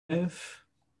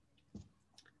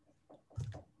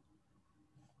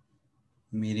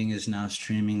Meeting is now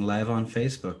streaming live on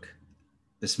Facebook.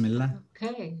 Bismillah.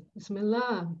 Okay,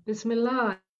 Bismillah,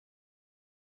 Bismillah.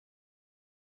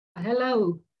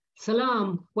 Hello,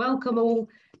 Salam. Welcome all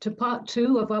to part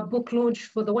 2 of our book launch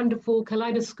for the wonderful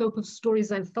Kaleidoscope of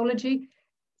Stories anthology.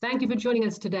 Thank you for joining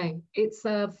us today. It's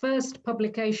the first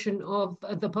publication of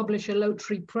the publisher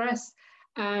Lotri Press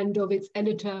and of its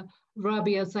editor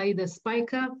James-Saadiya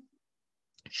Spiker.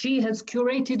 She has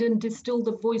curated and distilled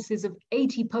the voices of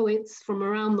 80 poets from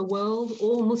around the world,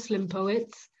 all Muslim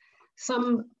poets.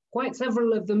 Quite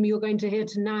several of them you're going to hear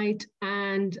tonight,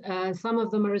 and some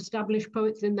of them are established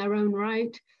poets in their own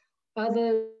right.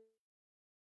 Others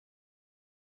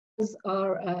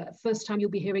are first time you'll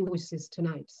be hearing voices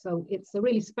tonight. So it's a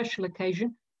really special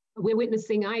occasion. We're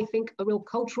witnessing, I think, a real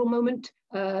cultural moment.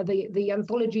 The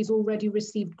anthology's already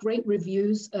received great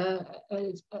reviews.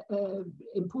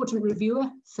 Important reviewer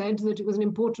said that it was an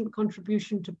important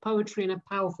contribution to poetry and a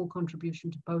powerful contribution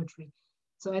to poetry.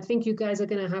 So I think you guys are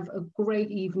going to have a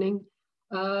great evening.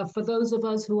 For those of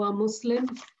us who are Muslim,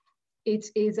 it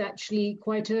is actually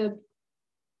quite a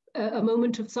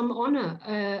moment of some honor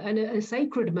and a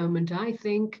sacred moment, I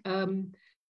think.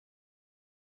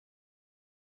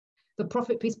 The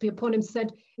Prophet, peace be upon him,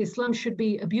 said Islam should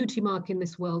be a beauty mark in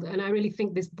this world. And I really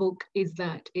think this book is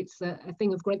that. It's a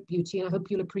thing of great beauty. And I hope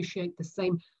you'll appreciate the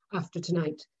same after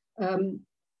tonight.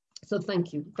 So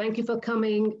thank you. Thank you for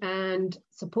coming and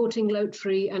supporting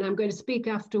Lotri. And I'm going to speak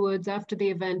afterwards, after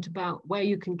the event, about where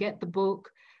you can get the book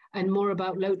and more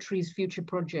about Lotri's future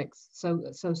projects. So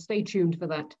stay tuned for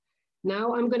that.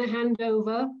 Now I'm going to hand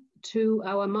over to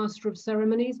our Master of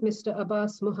Ceremonies, Mr.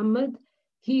 Abbas Mohamed.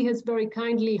 He is very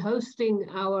kindly hosting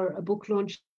our book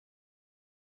launch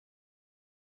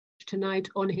tonight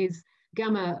on his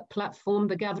GAMA platform,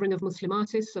 the Gathering of Muslim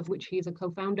Artists, of which he is a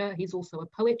co-founder. He's also a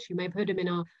poet. You may have heard him in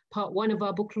our part 1 of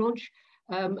our book launch.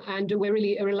 And we're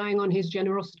really relying on his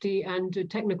generosity and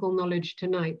technical knowledge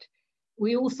tonight.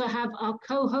 We also have our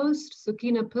co-host,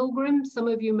 Sukina Pilgrim. Some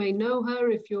of you may know her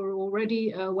if you're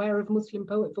already aware of Muslim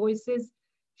Poet Voices.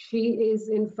 She is,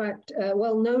 in fact, a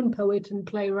well-known poet and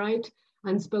playwright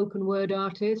and spoken word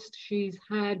artist. She's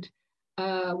had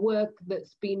work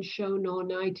that's been shown on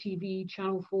ITV,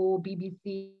 Channel 4,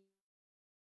 BBC,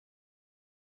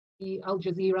 Al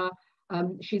Jazeera.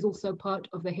 She's also part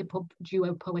of the hip-hop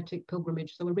duo Poetic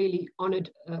Pilgrimage. So we're really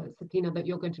honored, Sukina, that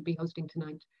you're going to be hosting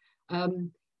tonight.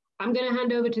 I'm going to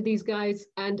hand over to these guys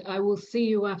and I will see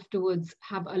you afterwards.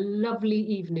 Have a lovely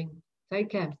evening. Take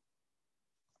care.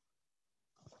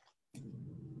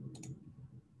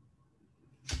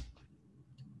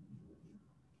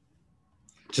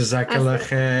 Jazakallah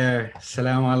khair.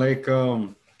 Assalamu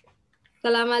alaikum.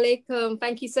 Salam alaikum.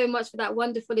 Thank you so much for that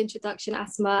wonderful introduction,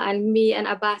 Asma. And me and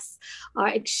Abbas are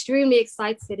extremely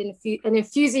excited and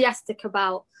enthusiastic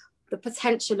about the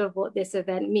potential of what this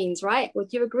event means, right?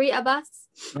 Would you agree, Abbas?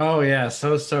 Oh yeah,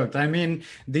 so stoked. I mean,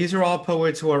 these are all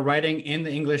poets who are writing in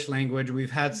the English language.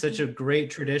 We've had such a great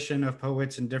tradition of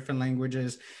poets in different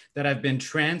languages that have been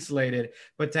translated,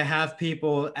 but to have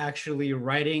people actually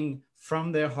writing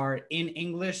from their heart in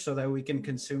English so that we can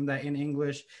consume that in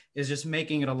English is just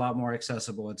making it a lot more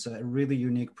accessible. It's a really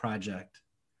unique project.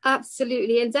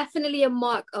 Absolutely, and definitely a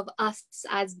mark of us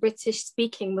as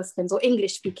British-speaking Muslims or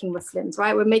English-speaking Muslims,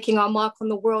 right? We're making our mark on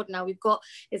the world now. We've got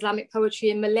Islamic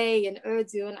poetry in Malay and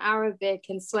Urdu and Arabic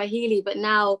and Swahili, but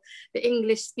now the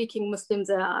English-speaking Muslims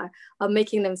are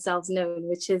making themselves known,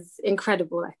 which is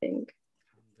incredible, I think.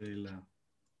 Alhamdulillah.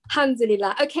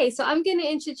 Alhamdulillah. Okay, so I'm going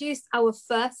to introduce our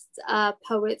first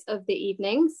poet of the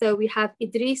evening. So we have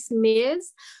Idris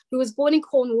Mears, who was born in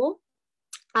Cornwall.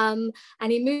 And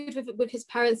he moved with his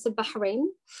parents to Bahrain.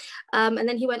 And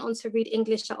then he went on to read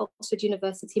English at Oxford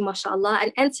University, mashallah,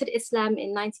 and entered Islam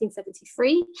in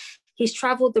 1973. He's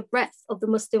traveled the breadth of the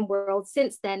Muslim world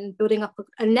since then, building up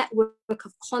a network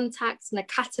of contacts and a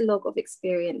catalogue of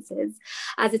experiences.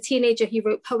 As a teenager, he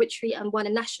wrote poetry and won a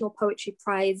National Poetry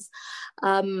Prize.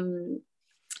 So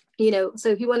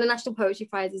he won a National Poetry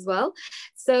Prize as well.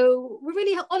 So we're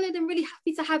really honored and really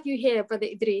happy to have you here, Brother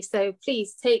Idris. So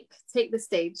please take the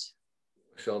stage.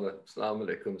 Assalamu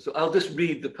alaikum. So I'll just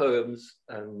read the poems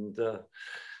and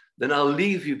then I'll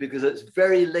leave you because it's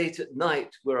very late at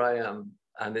night where I am.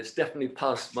 And it's definitely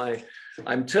past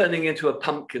I'm turning into a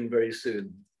pumpkin very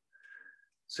soon.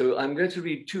 So I'm going to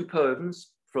read 2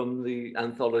 poems from the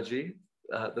anthology.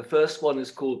 The first one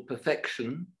is called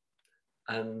Perfection.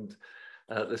 And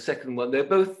the second one, they're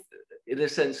both, in a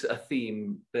sense, a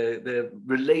theme. They're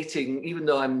relating, even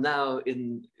though I'm now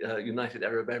in United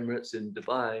Arab Emirates in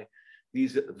Dubai,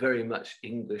 these are very much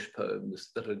English poems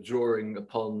that are drawing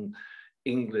upon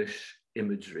English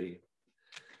imagery.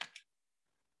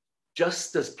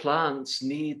 Just as plants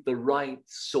need the right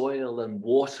soil and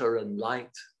water and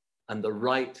light, and the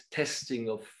right testing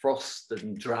of frost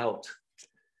and drought,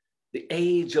 the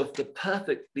age of the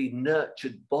perfectly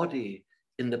nurtured body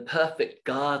in the perfect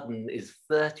garden is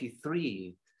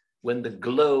 33, when the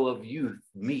glow of youth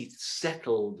meets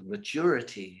settled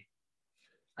maturity.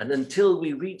 And until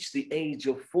we reach the age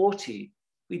of 40,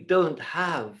 we don't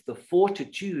have the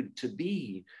fortitude to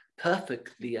be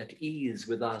perfectly at ease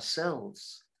with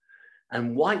ourselves.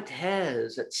 And white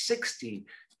hairs at 60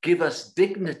 give us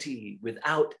dignity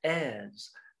without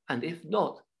airs. And if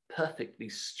not perfectly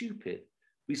stupid,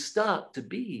 we start to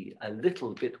be a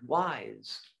little bit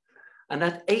wise. And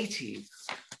at 80,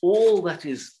 all that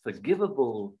is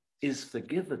forgivable is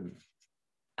forgiven.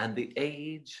 And the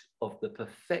age of the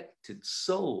perfected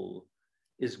soul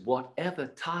is whatever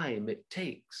time it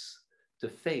takes to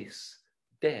face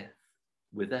death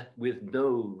with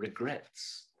no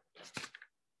regrets.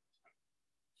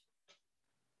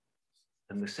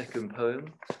 And the second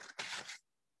poem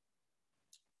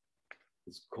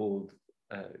is called,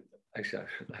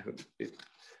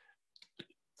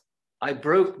 I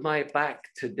broke my back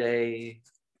today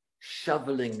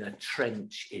shoveling a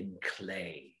trench in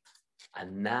clay,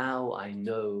 and now I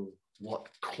know what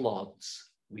clods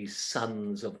we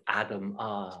sons of Adam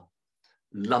are,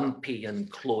 lumpy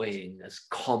and cloying, as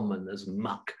common as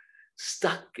muck,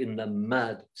 stuck in the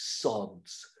mud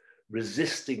sods,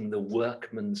 resisting the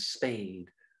workman's spade,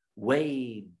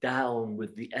 weighed down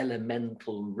with the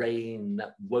elemental rain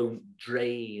that won't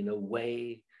drain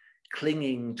away,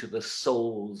 clinging to the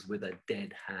souls with a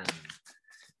dead hand,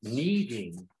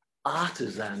 needing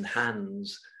artisan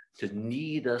hands to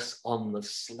knead us on the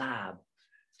slab,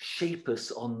 shape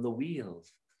us on the wheel,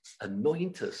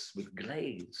 anoint us with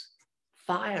glaze,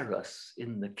 fire us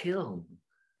in the kiln,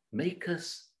 make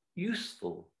us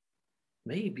useful,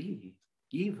 maybe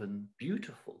even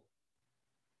beautiful.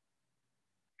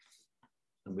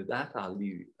 And with that, I'll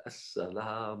leave you.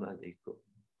 Assalamu alaikum.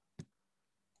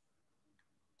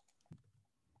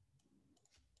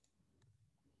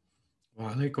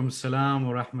 Wa alaikum salam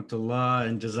wa rahmatullah,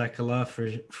 and jazakallah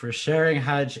for sharing,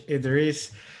 Hajj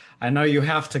Idris. I know you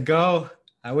have to go.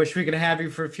 I wish we could have you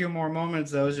for a few more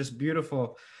moments. That was just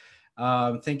beautiful.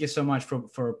 Thank you so much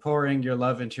for pouring your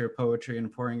love into your poetry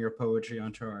and pouring your poetry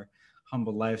onto our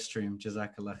humble live stream.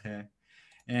 Jazakallah khair.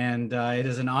 And it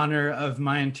is an honor of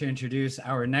mine to introduce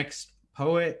our next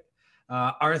poet.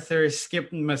 Arthur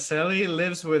Skip Maselli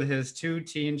lives with his 2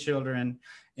 teen children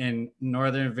in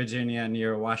Northern Virginia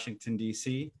near Washington,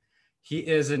 D.C. He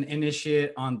is an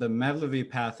initiate on the Mevlevi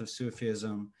path of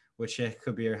Sufism with Sheikh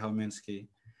Kabir Helminski.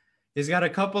 He's got a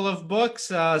couple of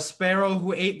books, Sparrow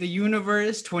Who Ate the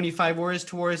Universe, 25 Words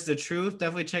Towards the Truth.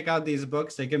 Definitely check out these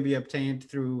books. They can be obtained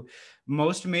through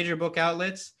most major book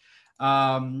outlets.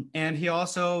 And he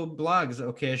also blogs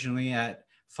occasionally at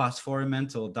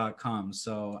phosphorimental.com.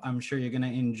 So I'm sure you're going to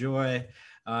enjoy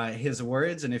his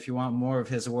words. And if you want more of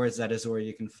his words, that is where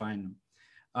you can find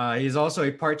them. He's also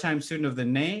a part-time student of the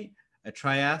NA, a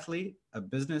triathlete, a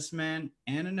businessman,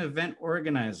 and an event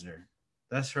organizer.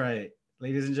 That's right.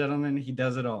 Ladies and gentlemen, he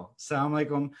does it all. Assalamu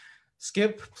alaikum.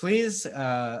 Skip, please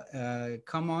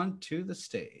come on to the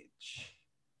stage.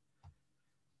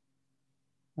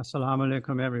 Assalamu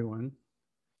alaikum, everyone.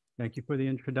 Thank you for the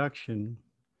introduction.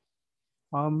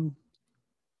 The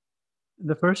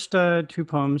first 2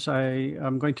 poems I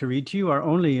am going to read to you are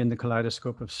only in the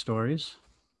Kaleidoscope of Stories.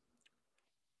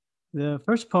 The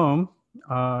first poem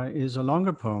is a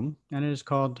longer poem, and it is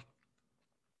called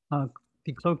The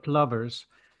Cloaked Lovers.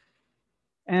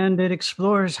 And it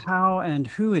explores how and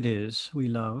who it is we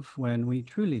love when we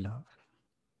truly love.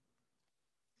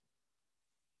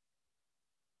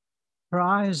 Her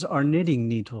eyes are knitting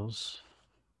needles,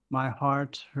 my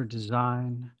heart her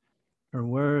design, her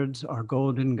words are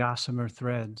golden gossamer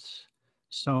threads,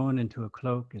 sewn into a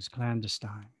cloak as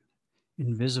clandestine,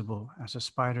 invisible as a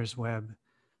spider's web,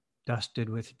 dusted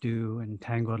with dew and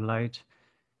tangled light,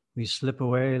 we slip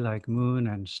away like moon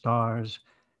and stars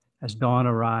as dawn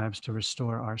arrives to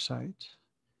restore our sight.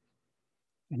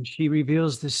 And she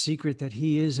reveals the secret that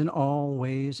he is in all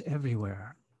ways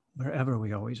everywhere, wherever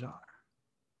we always are.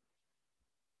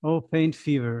 Oh, faint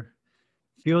fever,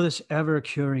 feel this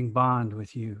ever-curing bond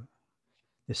with you,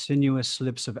 the sinuous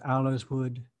slips of aloes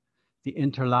wood, the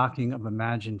interlocking of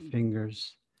imagined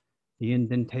fingers, the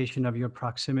indentation of your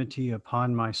proximity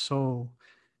upon my soul.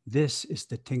 This is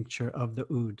the tincture of the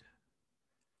oud.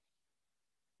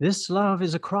 This love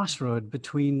is a crossroad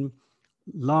between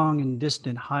long and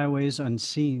distant highways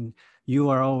unseen. You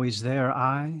are always there,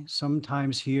 I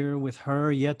sometimes here with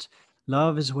her, yet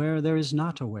love is where there is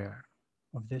not aware.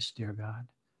 Of this, dear God,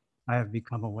 I have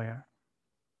become aware.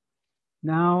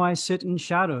 Now I sit in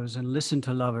shadows and listen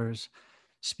to lovers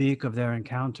speak of their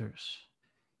encounters.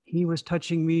 He was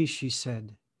touching me, she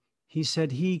said. He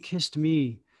said he kissed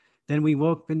me. Then we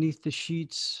woke beneath the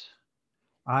sheets.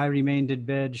 I remained in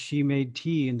bed. She made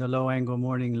tea in the low-angle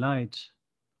morning light.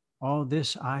 All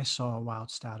this I saw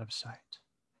whilst out of sight.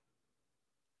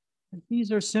 And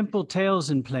these are simple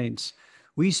tales and plaints.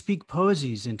 We speak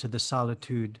poesies into the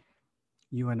solitude,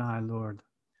 you and I, Lord.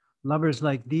 Lovers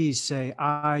like these say,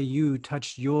 I, you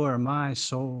touched your, my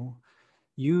soul.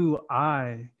 You,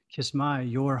 I, kiss my,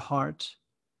 your heart.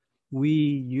 We,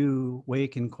 you,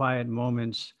 wake in quiet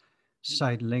moments.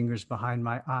 Sight lingers behind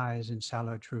my eyes in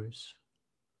sallow truths.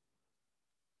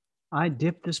 I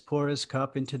dip this porous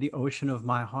cup into the ocean of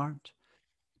my heart,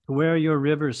 to where your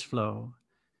rivers flow,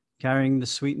 carrying the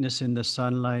sweetness in the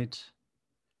sunlight,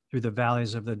 through the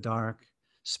valleys of the dark,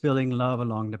 spilling love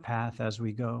along the path as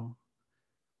we go.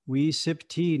 We sip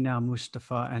tea now,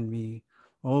 Mustafa and me.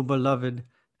 Oh, beloved,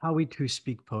 how we too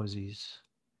speak poesies.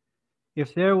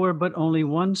 If there were but only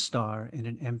one star in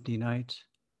an empty night,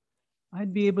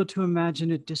 I'd be able to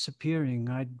imagine it disappearing.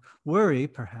 I'd worry,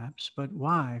 perhaps, but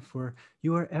why? For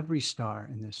you are every star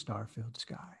in this star-filled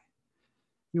sky.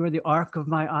 You are the arc of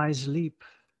my eyes' leap.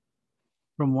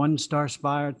 From one star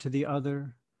spire to the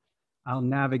other, I'll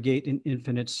navigate in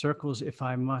infinite circles if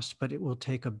I must, but it will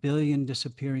take 1 billion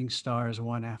disappearing stars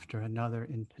one after another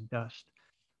into dust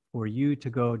for you to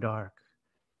go dark.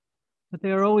 But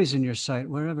they are always in your sight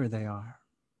wherever they are.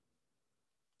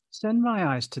 Send my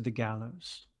eyes to the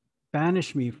gallows.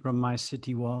 Banish me from my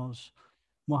city walls.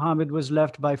 Mohamed was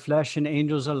left by flesh and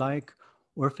angels alike,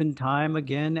 orphaned time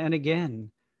again and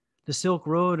again. The silk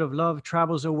road of love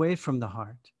travels away from the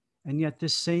heart, and yet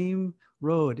this same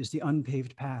road is the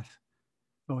unpaved path,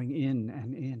 going in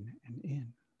and in and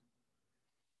in.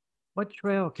 What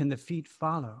trail can the feet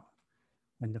follow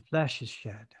when the flesh is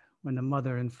shed, when the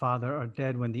mother and father are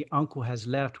dead, when the uncle has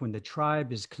left, when the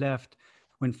tribe is cleft,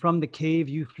 when from the cave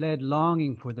you fled,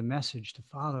 longing for the message to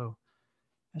follow,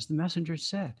 as the messenger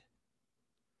said?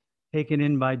 Taken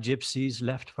in by gypsies,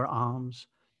 left for alms,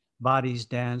 bodies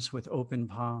dance with open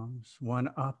palms, one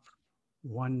up,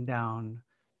 one down.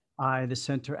 I, the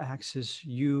center axis,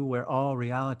 you, where all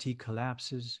reality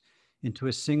collapses into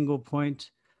a single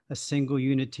point, a single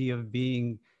unity of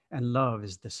being, and love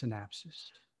is the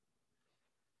synapses.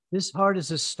 This heart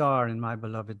is a star in my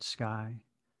beloved sky,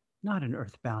 not an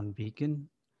earthbound beacon.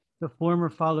 The former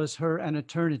follows her an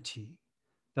eternity.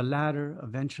 The latter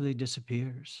eventually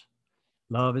disappears.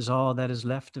 Love is all that is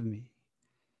left of me.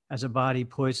 As a body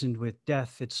poisoned with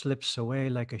death, it slips away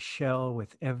like a shell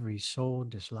with every soul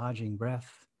dislodging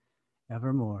breath.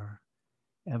 Evermore,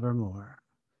 evermore,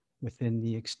 within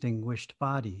the extinguished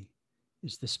body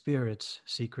is the spirit's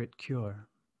secret cure.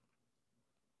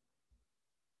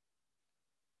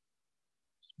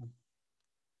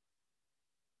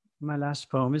 My last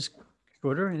poem is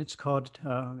shorter, and it's called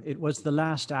It Was the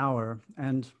Last Hour.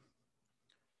 And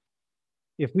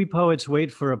if we poets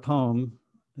wait for a poem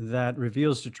that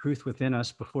reveals the truth within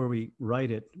us before we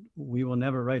write it, we will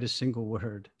never write a single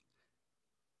word.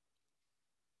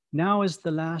 Now is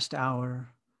the last hour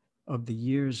of the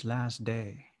year's last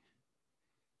day.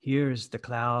 Here is the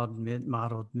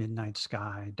cloud-mottled midnight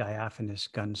sky, diaphanous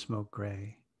gunsmoke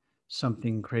gray,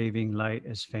 something craving light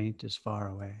as faint as far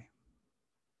away.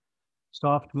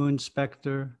 Soft moon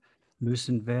specter,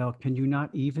 loosened veil, can you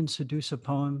not even seduce a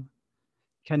poem?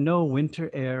 Can no winter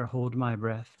air hold my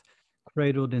breath,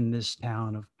 cradled in this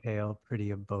town of pale,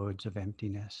 pretty abodes of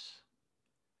emptiness?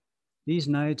 These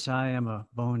nights I am a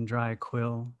bone-dry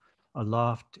quill,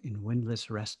 aloft in windless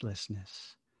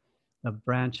restlessness. The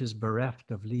branches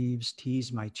bereft of leaves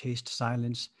tease my chaste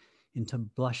silence into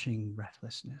blushing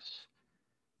breathlessness.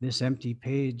 This empty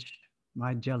page,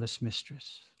 my jealous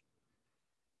mistress.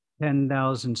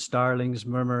 10,000 starlings'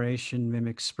 murmuration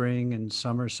mimics spring and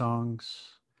summer songs.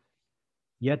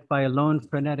 Yet by a lone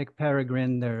frenetic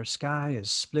peregrine, their sky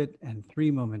is split, and 3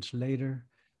 moments later,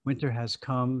 winter has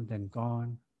come, then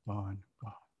gone, gone,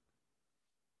 gone.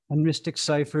 And mystic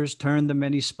ciphers turn the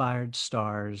many-spired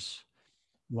stars,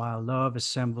 while love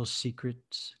assembles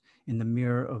secrets in the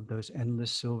mirror of those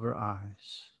endless silver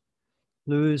eyes.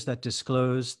 Clues that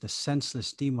disclose the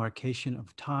senseless demarcation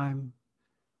of time.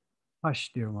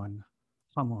 Hush, dear one,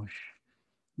 Khamosh.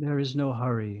 There is no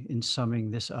hurry in summing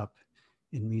this up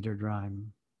in metered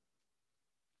rhyme.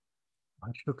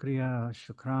 Shukriya,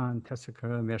 shukran,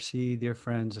 tasakra, merci, dear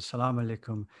friends, assalamu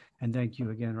alaikum, and thank you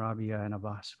again, Rabia and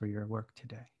Abbas, for your work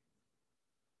today.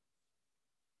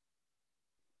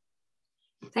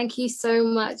 Thank you so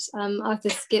much, Arthur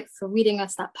Skip, for reading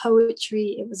us that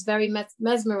poetry. It was very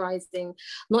mesmerizing,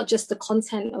 not just the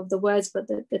content of the words, but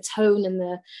the tone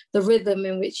and the rhythm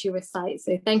in which you recite.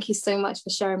 So thank you so much for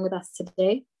sharing with us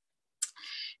today.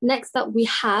 Next up, we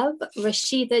have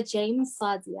Rashida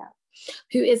James-Saadiya,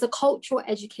 who is a cultural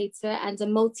educator and a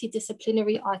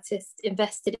multidisciplinary artist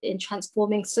invested in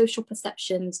transforming social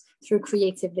perceptions through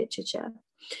creative literature.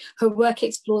 Her work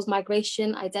explores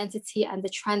migration, identity, and the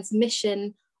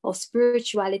transmission of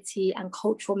spirituality and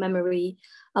cultural memory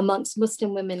amongst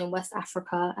Muslim women in West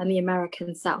Africa and the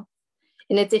American South.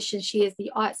 In addition, she is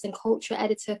the arts and culture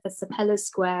editor for Sapelo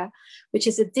Square, which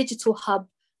is a digital hub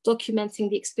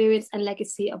documenting the experience and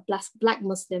legacy of Black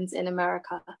Muslims in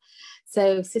America.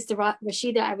 So Sister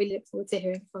Rashida, I really look forward to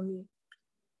hearing from you.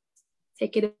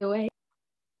 Take it away.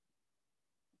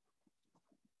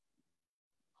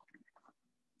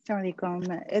 Assalamu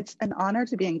alaikum. It's an honor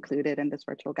to be included in this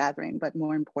virtual gathering, but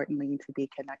more importantly, to be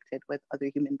connected with other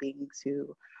human beings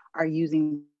who are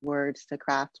using words to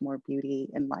craft more beauty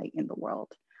and light in the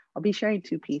world. I'll be sharing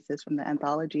two pieces from the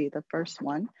anthology. The first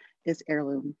one is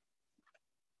Heirloom.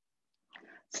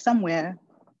 Somewhere,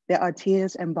 there are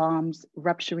tears and bombs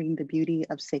rupturing the beauty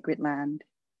of sacred land.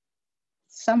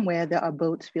 Somewhere, there are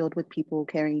boats filled with people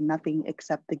carrying nothing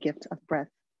except the gift of breath.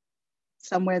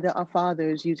 Somewhere there are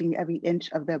fathers using every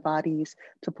inch of their bodies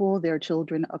to pull their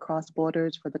children across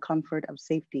borders for the comfort of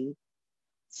safety.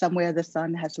 Somewhere the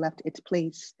sun has left its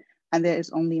place and there is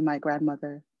only my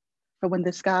grandmother. For when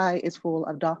the sky is full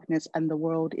of darkness and the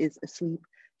world is asleep,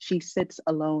 she sits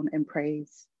alone and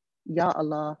prays, Ya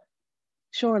Allah,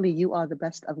 surely you are the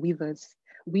best of weavers.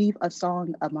 Weave a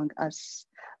song among us,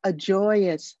 a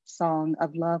joyous song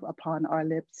of love upon our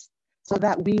lips, so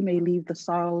that we may leave the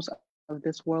sorrows of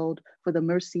this world for the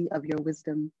mercy of your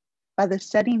wisdom. By the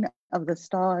setting of the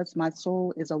stars, my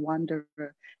soul is a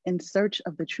wanderer in search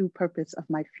of the true purpose of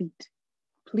my feet.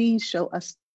 Please show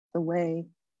us the way.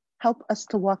 Help us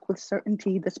to walk with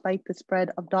certainty despite the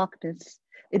spread of darkness.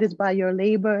 It is by your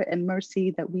labor and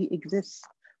mercy that we exist.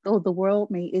 Though the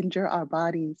world may injure our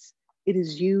bodies, it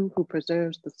is you who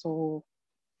preserves the soul.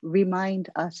 Remind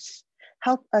us,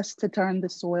 help us to turn the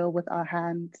soil with our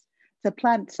hands, to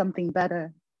plant something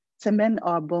better, to mend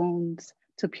our bones,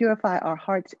 to purify our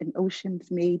hearts in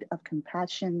oceans made of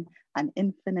compassion and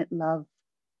infinite love.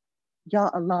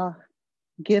 Ya Allah,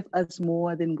 give us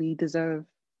more than we deserve.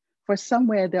 For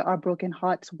somewhere there are broken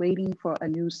hearts waiting for a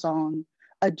new song,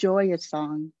 a joyous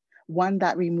song, one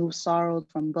that removes sorrows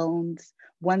from bones,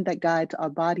 one that guides our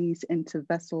bodies into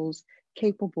vessels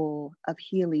capable of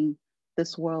healing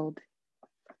this world.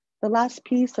 The last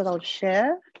piece that I'll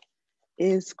share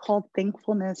is called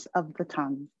Thankfulness of the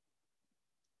Tongue.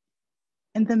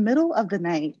 In the middle of the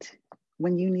night,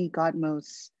 when you need God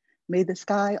most, may the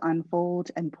sky unfold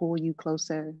and pull you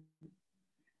closer.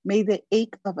 May the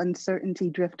ache of uncertainty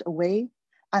drift away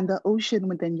and the ocean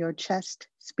within your chest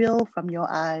spill from your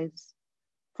eyes.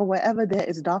 For wherever there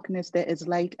is darkness, there is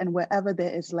light, and wherever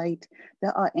there is light,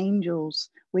 there are angels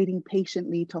waiting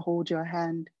patiently to hold your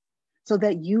hand, so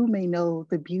that you may know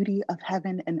the beauty of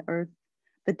heaven and earth,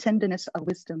 the tenderness of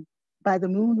wisdom. By the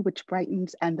moon which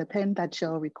brightens and the pen that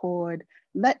shall record,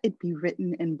 let it be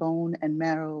written in bone and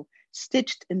marrow,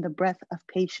 stitched in the breath of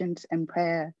patience and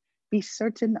prayer. Be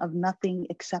certain of nothing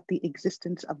except the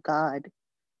existence of God.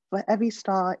 For every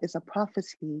star is a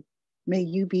prophecy. May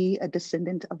you be a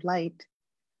descendant of light.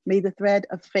 May the thread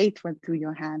of faith run through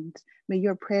your hands. May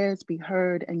your prayers be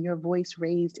heard and your voice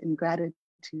raised in gratitude.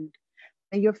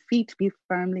 May your feet be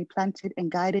firmly planted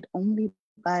and guided only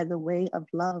by the way of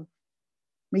love.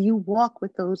 May you walk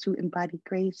with those who embody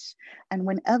grace. And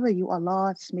whenever you are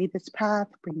lost, may this path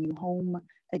bring you home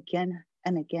again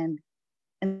and again.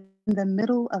 In the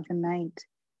middle of the night,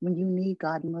 when you need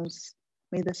God most,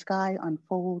 may the sky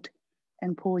unfold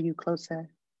and pull you closer.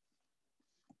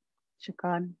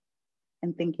 Shukran,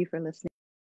 and thank you for listening.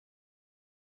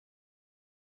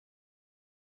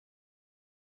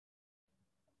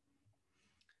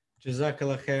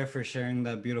 Jazakallah khair for sharing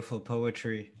that beautiful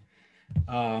poetry.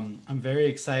 I'm very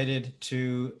excited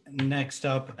to next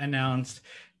up announce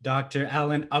Dr.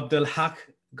 Alan al-Haqq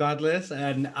Godlas,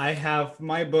 and I have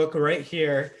my book right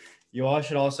here. You all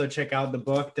should also check out the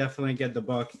book, definitely get the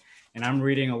book, and I'm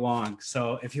reading along.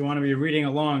 So if you want to be reading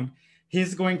along,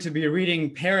 he's going to be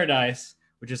reading Paradise,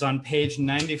 which is on page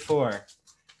 94.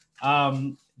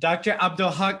 Dr.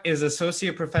 al-Haqq is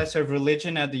Associate Professor of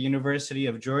Religion at the University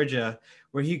of Georgia,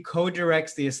 where he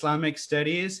co-directs the Islamic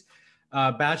Studies,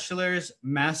 bachelor's,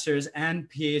 master's, and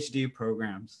PhD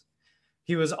programs.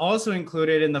 He was also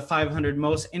included in the 500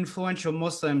 most influential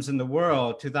Muslims in the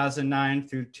world, 2009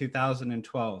 through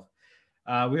 2012.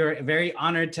 We are very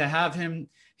honored to have him.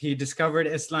 He discovered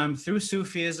Islam through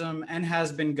Sufism and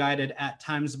has been guided at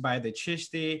times by the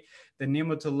Chishti, the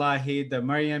Nimatullahi, the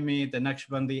Maryami, the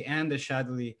Naqshbandi, and the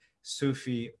Shadli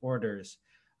Sufi orders.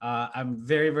 I'm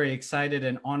very, very excited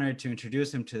and honored to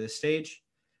introduce him to the stage.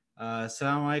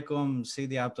 Assalamu alaikum,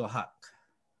 Sayyidi al-Haqq.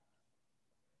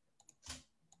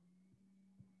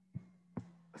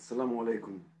 Assalamu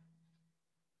alaikum.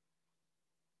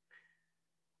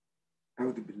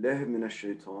 أعوذ بالله من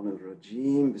الشيطان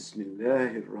الرجيم بسم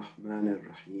الله الرحمن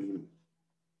الرحيم.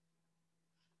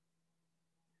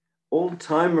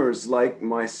 Old-timers like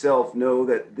myself know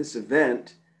that this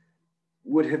event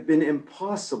would have been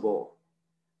impossible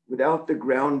without the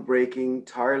groundbreaking,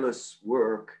 tireless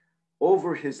work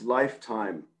over his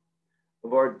lifetime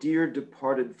of our dear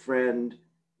departed friend,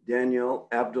 Daniel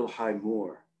Abdul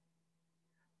Moore.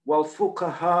 While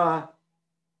fuqaha,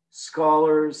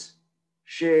 scholars,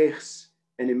 sheikhs,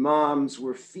 and imams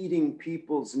were feeding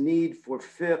people's need for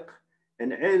fiqh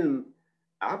and ilm,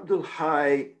 Abdul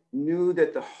Hayy knew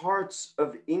that the hearts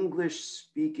of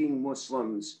English-speaking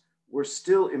Muslims were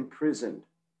still imprisoned,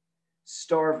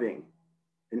 starving,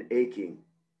 and aching.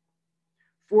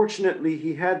 Fortunately,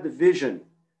 he had the vision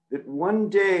that one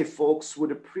day folks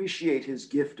would appreciate his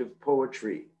gift of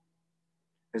poetry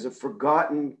as a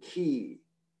forgotten key,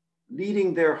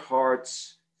 leading their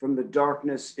hearts from the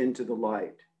darkness into the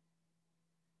light.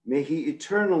 May he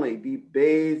eternally be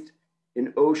bathed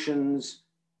in oceans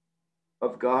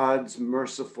of God's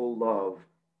merciful love,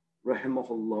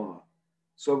 rahimahullah.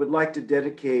 So I would like to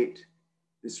dedicate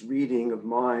this reading of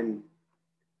mine,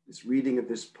 this reading of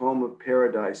this poem of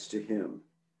paradise to him.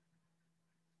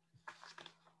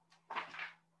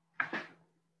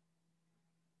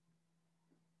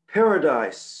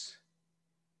 Paradise,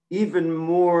 even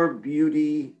more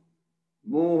beauty,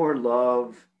 more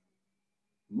love,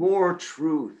 more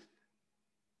truth,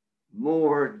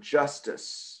 more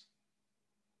justice,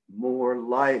 more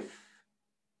life,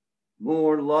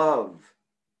 more love,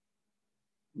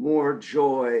 more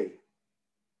joy,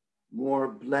 more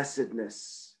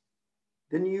blessedness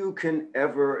than you can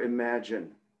ever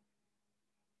imagine.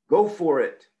 Go for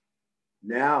it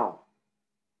now.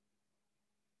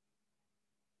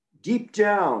 Deep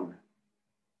down,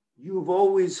 you've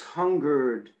always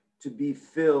hungered to be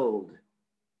filled,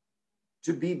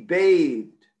 to be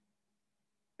bathed,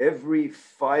 every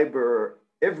fiber,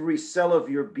 every cell of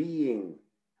your being.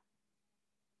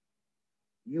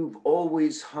 You've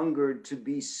always hungered to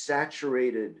be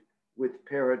saturated with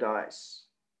paradise.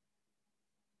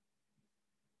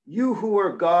 You who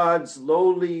are God's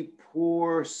lowly,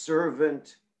 poor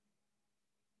servant,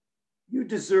 you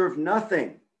deserve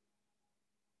nothing,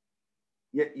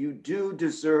 yet you do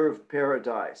deserve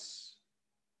paradise.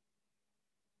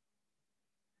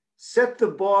 Set the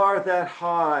bar that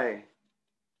high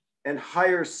and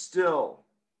higher still.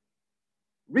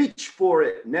 Reach for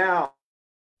it now,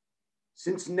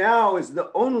 since now is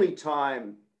the only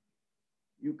time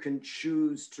you can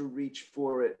choose to reach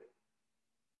for it.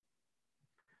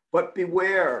 But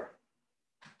beware,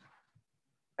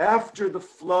 after the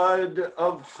flood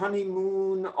of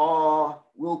honeymoon awe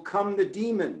will come the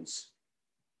demons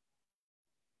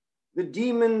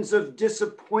of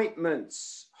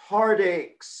disappointments,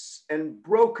 heartaches, and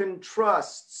broken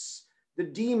trusts, the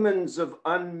demons of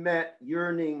unmet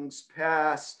yearnings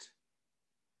past.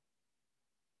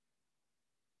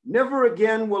 Never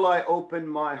again will I open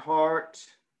my heart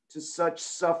to such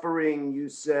suffering, you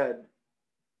said.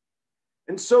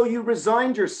 And so you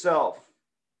resigned yourself,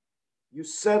 you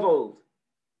settled,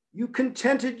 you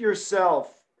contented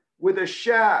yourself with a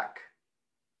shack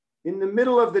in the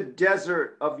middle of the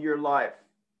desert of your life.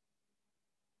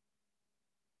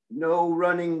 No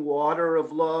running water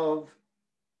of love,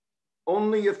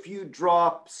 only a few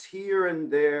drops here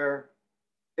and there,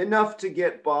 enough to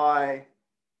get by.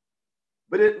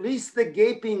 But at least the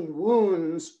gaping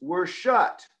wounds were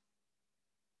shut.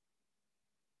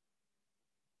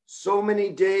 So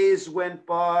many days went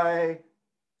by,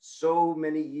 so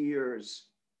many years.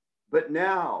 But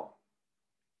now,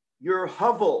 your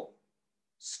hovel,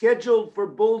 scheduled for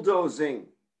bulldozing,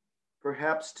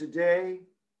 perhaps today,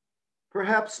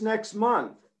 perhaps next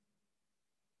month,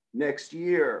 next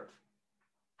year.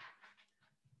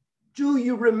 Do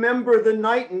you remember the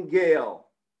nightingale?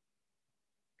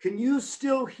 Can you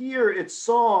still hear its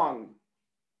song?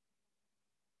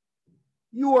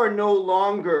 You are no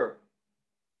longer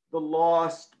the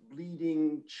lost,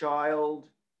 bleeding child,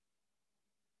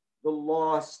 the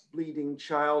lost, bleeding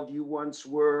child you once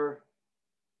were,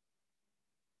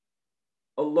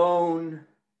 alone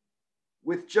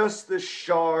with just the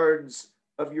shards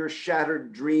of your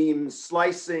shattered dreams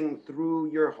slicing through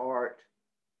your heart.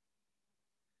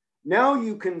 Now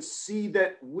you can see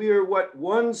that we're what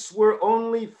once were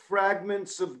only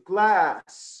fragments of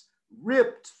glass,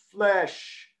 ripped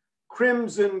flesh,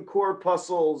 crimson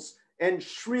corpuscles, and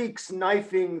shrieks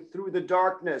knifing through the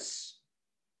darkness.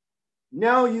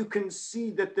 Now you can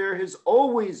see that there has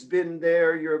always been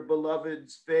there your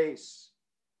beloved's face,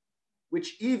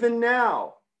 which even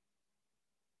now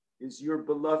is your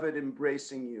beloved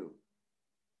embracing you.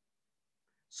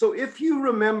 So if you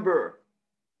remember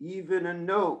even a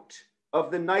note of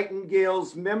the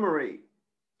nightingale's memory,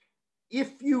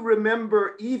 if you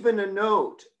remember even a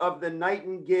note of the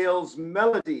nightingale's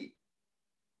melody,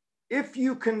 if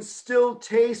you can still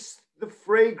taste the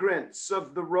fragrance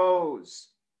of the rose,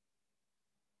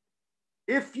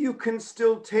 if you can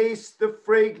still taste the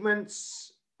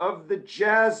fragrance of the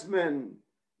jasmine,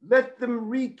 let them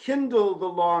rekindle the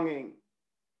longing.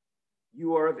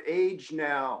 You are of age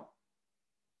now.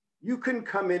 You can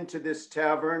come into this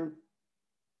tavern.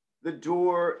 The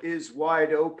door is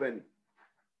wide open.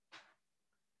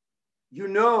 You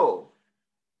know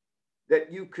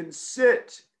that you can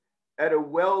sit at a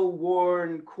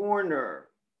well-worn corner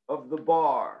of the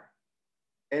bar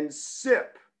and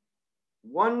sip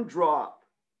one drop,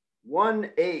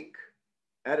 one ache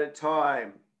at a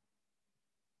time.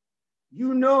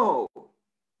 You know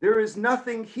there is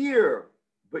nothing here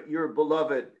but your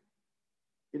beloved,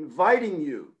 inviting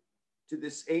you to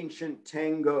this ancient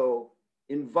tango,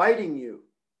 inviting you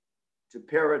to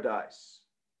paradise.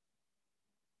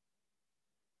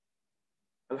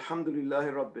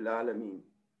 Alhamdulillahi Rabbil Alameen.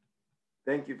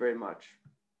 Thank you very much.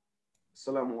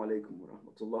 Assalamu alaikum wa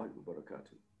rahmatullahi wa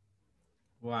barakatuh.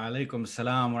 Wa alaikum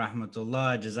salam wa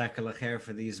rahmatullah. Jazakallah khair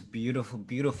for these beautiful,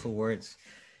 beautiful words.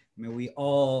 May we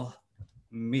all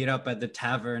meet up at the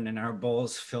tavern and our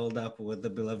bowls filled up with the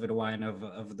beloved wine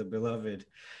of the beloved.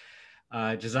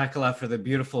 Jazakallah for the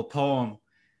beautiful poem.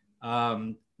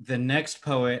 The next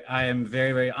poet, I am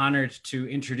very, very honored to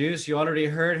introduce. You already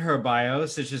heard her bio,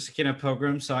 such as Sukina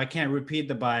Pilgrim, so I can't repeat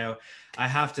the bio. I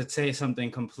have to say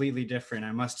something completely different.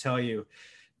 I must tell you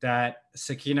that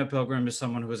Sukina Pilgrim is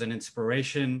someone who is an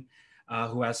inspiration,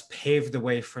 who has paved the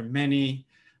way for many.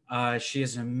 She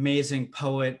is an amazing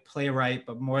poet, playwright,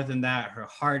 but more than that, her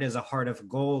heart is a heart of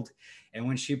gold. And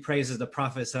when she praises the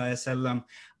Prophet ﷺ,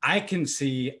 I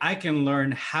can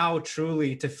learn how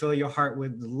truly to fill your heart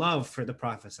with love for the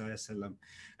Prophet ﷺ.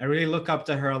 I really look up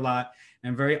to her a lot.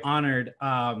 I'm very honored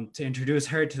to introduce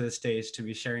her to the stage to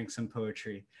be sharing some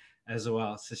poetry as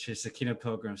well. Sister Sukina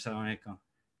Pilgrim, Assalamu alaikum.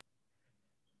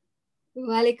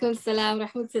 Wa alaikum salam wa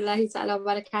rahmatullahi ta'ala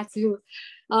wa barakatuhu.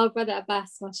 Oh, Brother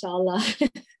Abbas, mashallah.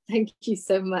 Thank you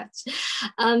so much.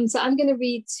 So I'm going to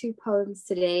read two poems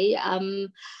today.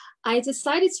 I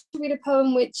decided to read a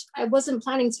poem which I wasn't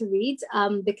planning to read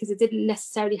because it didn't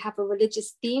necessarily have a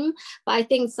religious theme. But I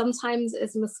think sometimes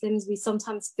as Muslims, we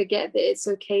sometimes forget that it's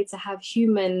okay to have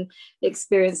human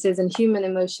experiences and human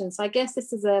emotions. So I guess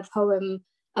this is a poem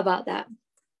about that.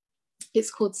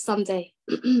 It's called Someday.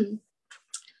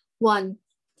 1.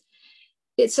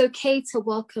 It's okay to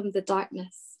welcome the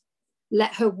darkness.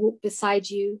 Let her walk beside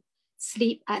you,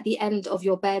 sleep at the end of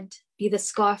your bed, be the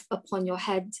scarf upon your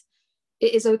head.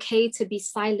 It is okay to be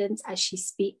silent as she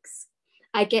speaks.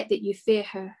 I get that you fear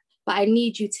her, but I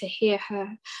need you to hear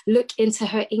her. Look into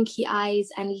her inky eyes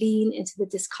and lean into the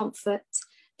discomfort,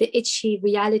 the itchy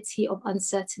reality of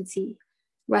uncertainty.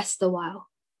 Rest a while.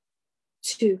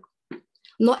 2.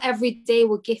 Not every day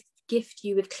will gift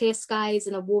you with clear skies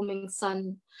and a warming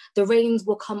sun. The rains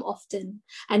will come often,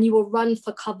 and you will run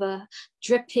for cover,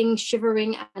 dripping,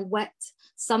 shivering, and wet.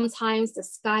 Sometimes the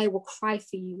sky will cry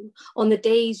for you on the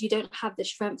days you don't have the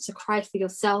strength to cry for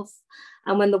yourself.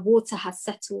 And when the water has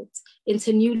settled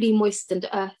into newly moistened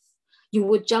earth, you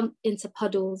will jump into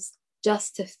puddles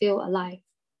just to feel alive.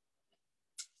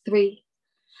 3.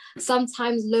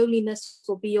 Sometimes loneliness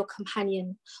will be your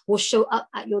companion, will show up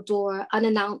at your door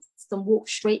unannounced and walk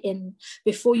straight in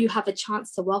before you have a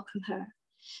chance to welcome her.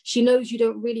 She knows you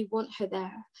don't really want her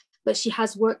there, but she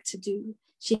has work to do.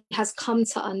 She has come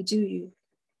to undo you.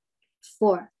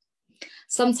 4.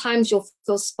 Sometimes you'll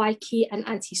feel spiky and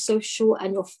antisocial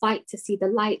and you'll fight to see the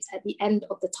light at the end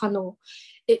of the tunnel.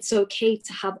 It's okay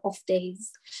to have off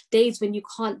days, days when you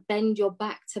can't bend your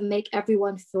back to make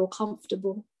everyone feel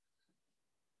comfortable.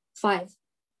 5.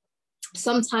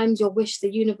 Sometimes you'll wish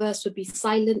the universe would be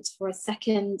silent for a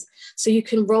second so you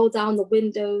can roll down the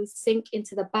windows, sink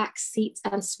into the back seat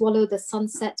and swallow the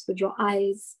sunset with your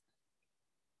eyes.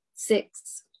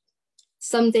 6.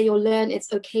 Someday you'll learn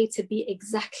it's okay to be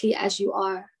exactly as you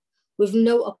are, with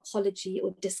no apology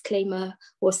or disclaimer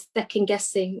or second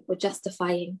guessing or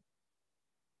justifying.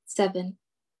 7.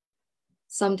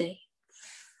 Someday.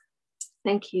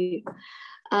 Thank you.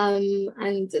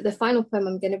 And the final poem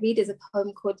I'm going to read is a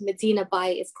poem called Medina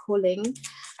Bay is Calling.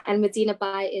 And Medina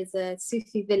Bay is a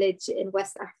Sufi village in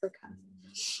West Africa.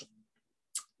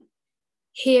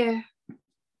 Here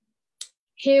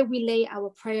we lay our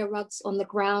prayer rugs on the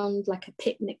ground like a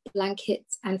picnic blanket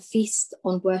and feast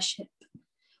on worship.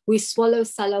 We swallow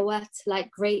salawat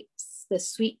like grapes. The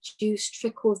sweet juice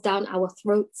trickles down our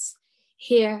throats.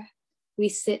 Here we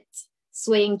sit,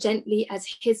 swaying gently as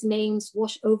his names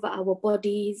wash over our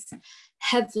bodies.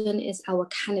 Heaven is our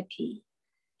canopy.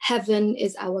 Heaven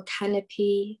is our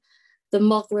canopy. The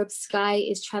Maghrib sky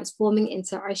is transforming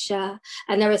into Isha,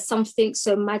 and there is something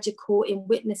so magical in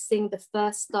witnessing the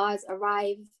first stars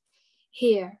arrive.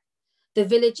 Here, the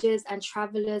villagers and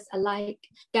travelers alike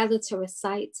gather to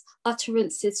recite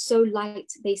utterances so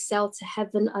light they sail to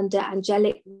heaven under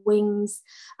angelic wings.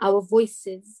 Our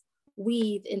voices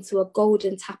weave into a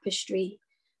golden tapestry.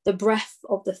 The breath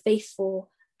of the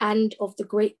faithful and of the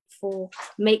grateful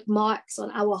make marks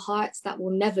on our hearts that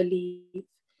will never leave.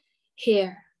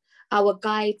 Here, our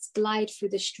guides glide through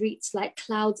the streets like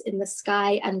clouds in the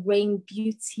sky and rain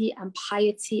beauty and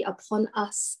piety upon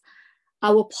us.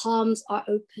 Our palms are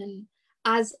open,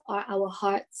 as are our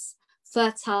hearts,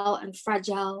 fertile and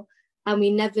fragile, and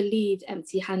we never leave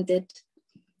empty-handed.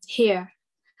 Here,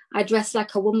 I dress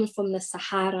like a woman from the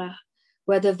Sahara,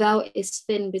 where the veil is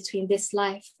thin between this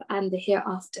life and the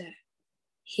hereafter.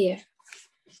 Here.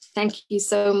 Thank you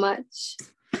so much.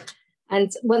 And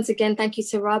once again, thank you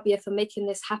to Rabia for making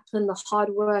this happen, the hard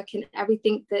work and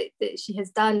everything that she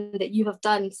has done, that you have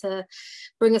done to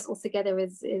bring us all together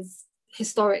is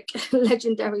historic,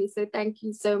 legendary. So thank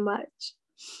you so much.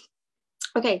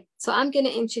 Okay, so I'm going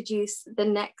to introduce the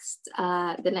next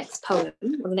poem,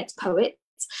 or the next poet.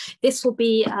 This will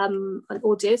be an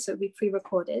audio, so it'll be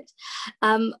pre-recorded.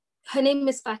 Her name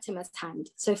is Fatima's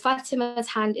Hand. So Fatima's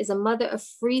Hand is a mother of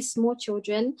 3 small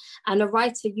children and a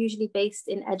writer usually based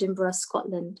in Edinburgh,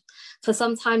 Scotland. For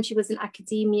some time, she was in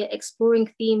academia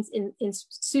exploring themes in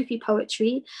Sufi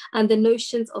poetry and the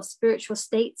notions of spiritual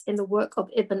states in the work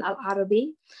of Ibn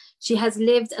al-Arabi. She has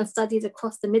lived and studied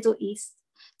across the Middle East,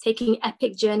 taking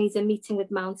epic journeys and meeting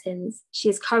with mountains. She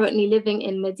is currently living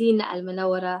in Medina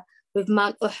al-Munawwara with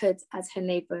Mount Uhud as her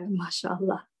neighbor,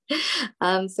 mashallah.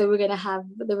 So we're going to have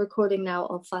the recording now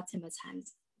of Fatima's Hand.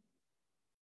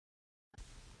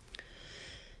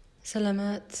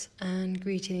 Salamat and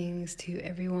greetings to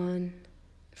everyone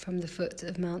from the foot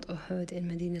of Mount Uhud in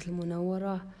Medina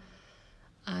al-Munawwara.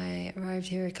 I arrived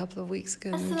here a couple of weeks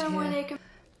ago,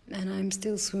 and I'm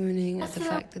still swooning at the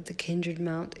fact that the kindred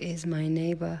mount is my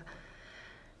neighbor.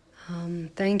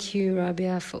 Thank you,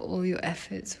 Rabia, for all your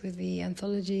efforts with the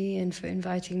anthology and for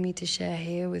inviting me to share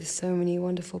here with so many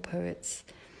wonderful poets.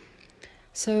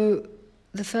 So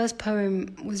the first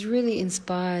poem was really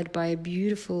inspired by a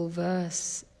beautiful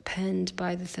verse penned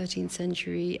by the 13th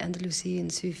century Andalusian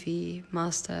Sufi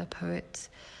master poet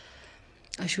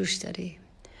Ashustari.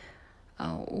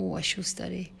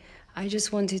 I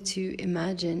just wanted to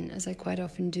imagine, as I quite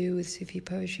often do with Sufi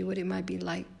poetry, what it might be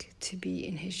like to be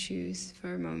in his shoes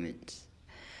for a moment,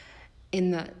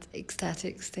 in that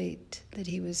ecstatic state that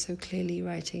he was so clearly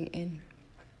writing in.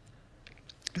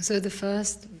 So the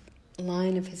first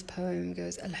line of his poem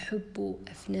goes, Al-Hubbu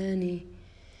Afnani,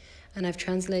 and I've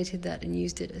translated that and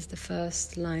used it as the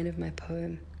first line of my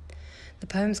poem. The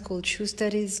poem's called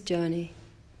Shustari's Journey.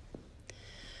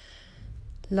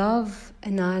 Love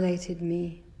annihilated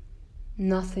me.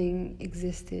 Nothing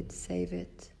existed save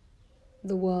it.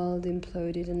 The world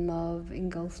imploded and love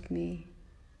engulfed me.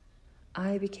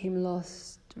 I became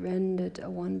lost, rendered a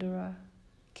wanderer,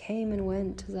 came and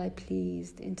went as I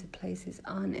pleased into places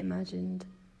unimagined.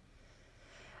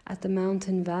 At the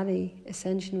mountain valley,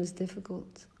 ascension was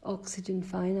difficult, oxygen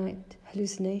finite,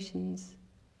 hallucinations.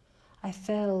 I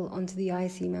fell onto the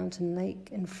icy mountain lake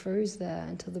and froze there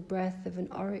until the breath of an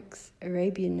oryx,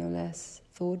 Arabian no less,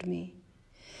 thawed me.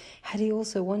 Had he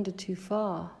also wandered too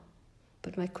far?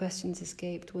 But my questions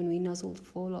escaped when we nuzzled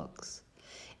forelocks.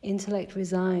 Intellect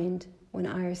resigned when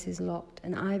irises locked,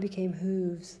 and I became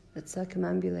hooves that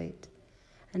circumambulate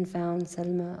and found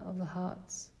Selma of the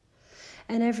hearts.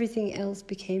 And everything else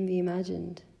became the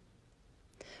imagined.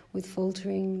 With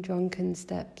faltering, drunken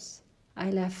steps, I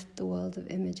left the world of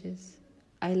images.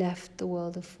 I left the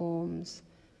world of forms,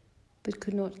 but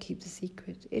could not keep the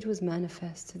secret. It was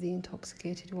manifest to the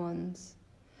intoxicated ones,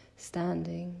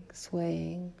 standing,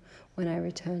 swaying, when I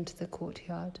returned to the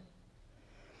courtyard.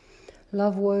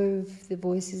 Love wove the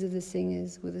voices of the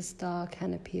singers with a star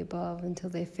canopy above until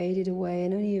they faded away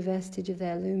and only a vestige of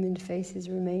their illumined faces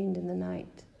remained in the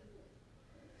night.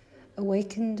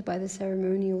 Awakened by the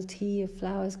ceremonial tea of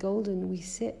flowers golden, we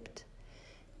sipped,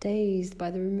 dazed by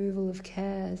the removal of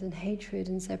cares and hatred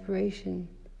and separation,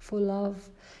 for love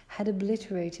had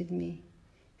obliterated me,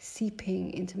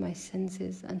 seeping into my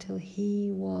senses until he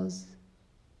was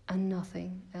and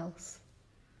nothing else.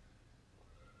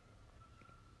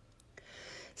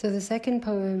 So the second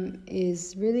poem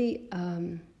is really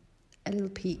a little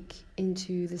peek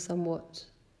into the somewhat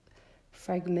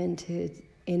fragmented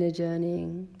inner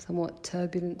journeying, somewhat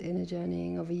turbulent inner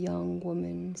journeying of a young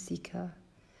woman seeker,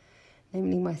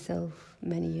 namely myself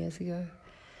many years ago,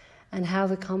 and how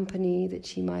the company that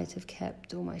she might have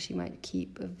kept or she might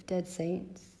keep of dead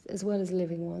saints, as well as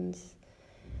living ones,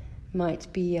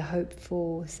 might be a hope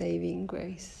for saving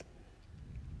grace.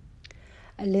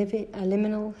 A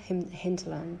liminal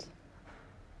hinterland.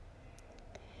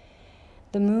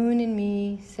 The moon in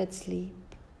me said sleep,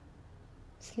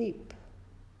 sleep.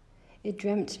 It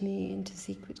dreamt me into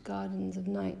secret gardens of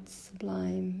night's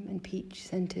sublime and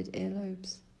peach-scented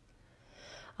earlobes.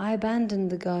 I abandoned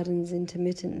the gardens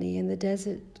intermittently, and the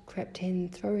desert crept in,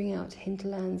 throwing out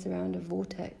hinterlands around a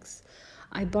vortex.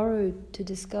 I burrowed to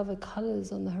discover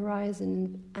colours on the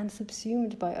horizon, and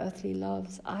subsumed by earthly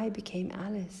loves, I became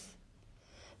Alice.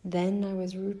 Then I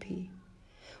was Rupi.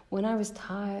 When I was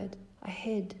tired, I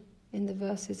hid in the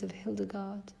verses of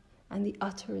Hildegard and the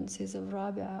utterances of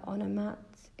Rabia on a mat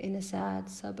in a sad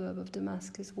suburb of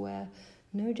Damascus where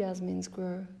no jasmines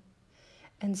grow.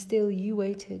 And still you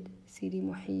waited, Sidi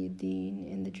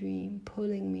Muhyiddin, in the dream,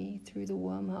 pulling me through the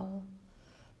wormhole,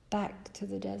 back to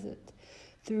the desert,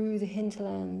 through the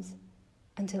hinterlands,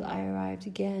 until I arrived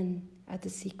again at the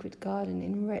secret garden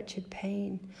in wretched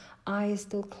pain, eyes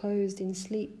still closed in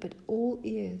sleep, but all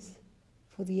ears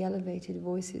for the elevated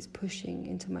voices pushing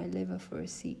into my liver for a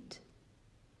seat.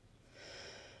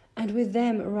 And with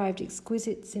them arrived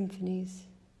exquisite symphonies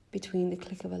between the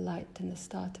click of a light and the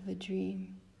start of a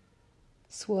dream,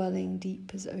 swirling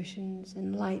deep as oceans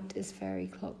and light as fairy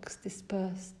clocks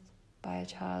dispersed by a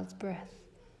child's breath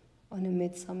on a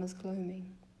midsummer's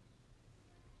gloaming.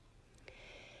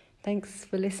 Thanks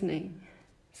for listening.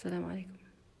 Assalamu alaikum.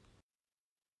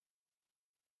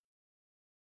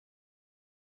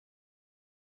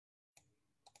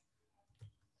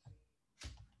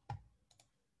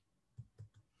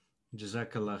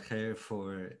 Jazakallah khair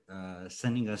for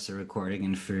sending us a recording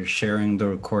and for sharing the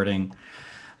recording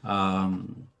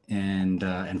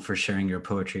and for sharing your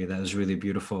poetry. That was really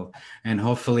beautiful. And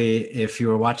hopefully, if you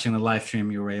were watching the live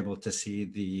stream, you were able to see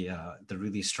the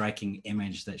really striking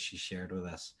image that she shared with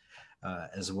us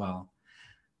as well.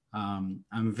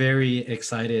 I'm very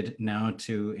excited now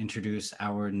to introduce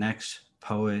our next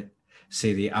poet,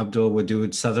 Sayyidi Abdul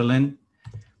Wadud Sutherland.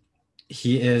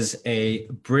 He is a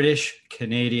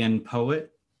British-Canadian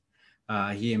poet.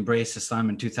 He embraced Islam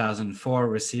in 2004,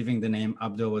 receiving the name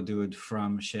Abdul Wadud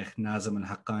from Sheikh Nazim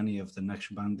al-Haqqani of the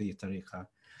Naqshbandi Tariqa.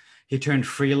 He turned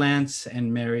freelance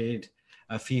and married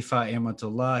Afifa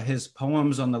Amatullah. His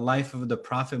poems on the life of the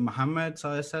Prophet Muhammad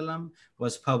ﷺ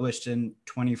was published in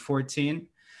 2014.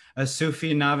 A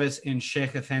Sufi novice in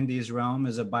Sheikh Effendi's realm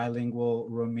is a bilingual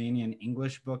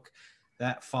Romanian-English book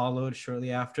that followed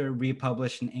shortly after,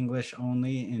 republished in English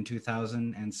only in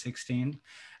 2016.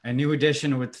 A new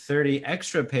edition with 30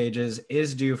 extra pages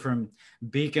is due from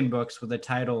Beacon Books with the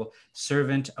title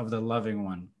Servant of the Loving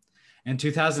One. In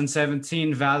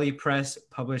 2017, Valley Press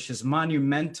published his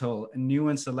monumental new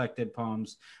and selected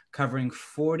poems covering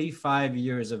 45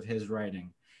 years of his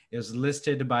writing. It was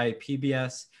listed by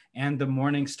PBS, and the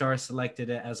Morning Star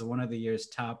selected it as one of the year's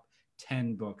top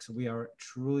 10 books. We are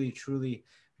truly, truly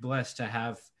blessed to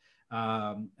have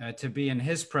to be in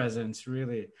his presence,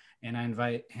 really, and I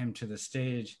invite him to the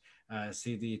stage,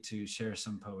 Sidi, to share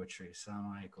some poetry.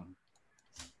 Assalamu alaikum.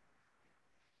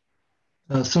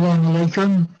 Assalamu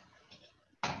alaikum.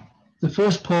 The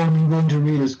first poem I'm going to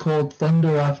read is called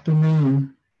Thunder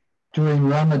Afternoon during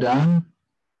Ramadan,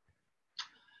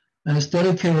 and it's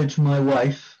dedicated to my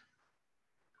wife,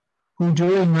 who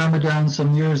during Ramadan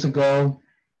some years ago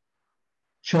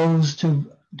chose to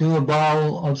do a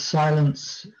vow of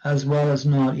silence as well as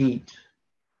not eat.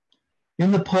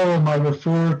 In the poem, I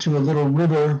refer to a little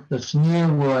river that's near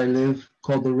where I live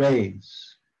called the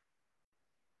Rays.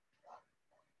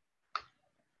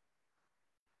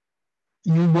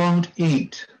 You won't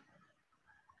eat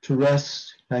to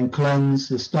rest and cleanse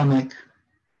the stomach,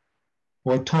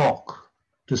 or talk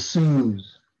to soothe,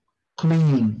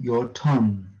 clean your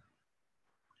tongue.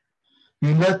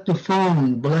 You let the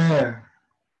phone blare.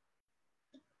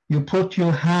 You put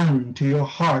your hand to your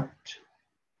heart,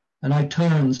 and I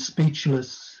turn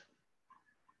speechless.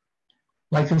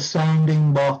 Like a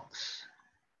sounding box,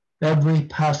 every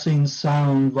passing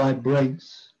sound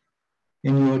vibrates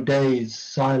in your day's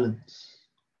silence.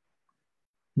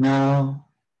 Now,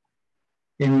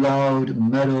 in loud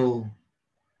meadow,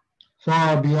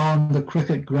 far beyond the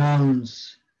cricket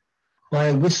grounds,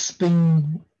 by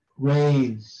wisping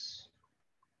rays,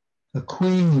 a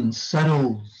queen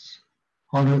settles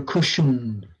on her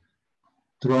cushioned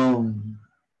throne.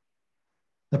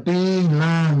 A bee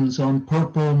lands on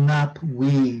purple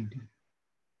knapweed.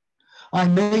 I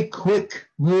make quick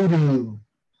voodoo,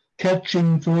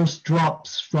 catching first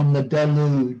drops from the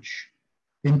deluge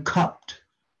in cupped,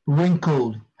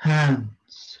 wrinkled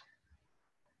hands.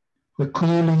 The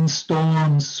cooling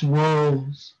storm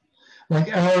swirls like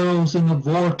arrows in a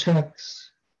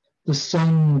vortex, the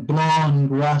sun-blonde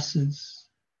grasses.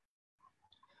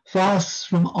 Fast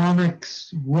from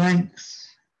onyx ranks,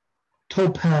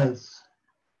 topaz,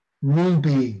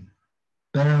 ruby,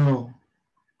 beryl,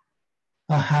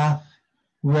 a half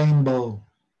rainbow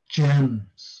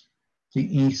gems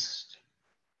the east.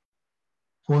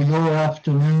 For your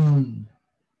afternoon,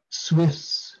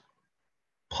 swifts,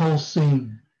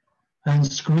 pulsing and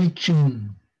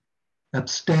screeching,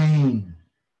 abstain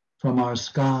from our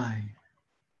sky.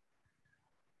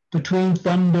 Between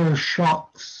thunder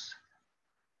shocks,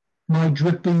 my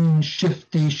dripping,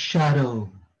 shifty shadow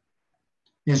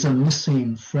is a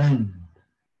missing friend.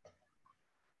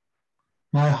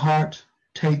 My heart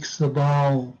takes the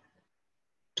vow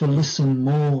to listen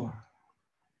more.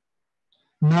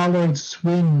 Mallards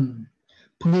swim,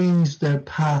 pleased their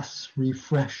paths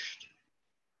refreshed.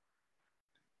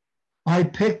 I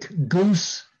pick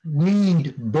goose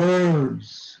weed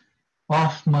burrs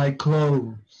off my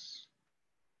clothes,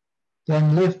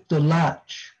 then lift the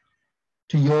latch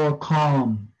to your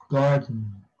calm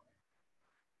garden.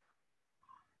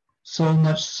 So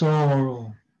much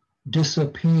sorrow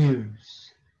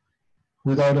disappears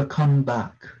without a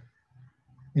comeback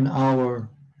in our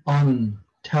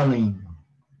untelling.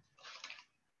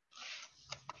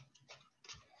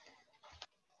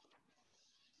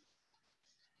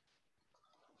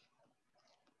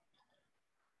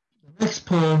 The next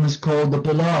poem is called The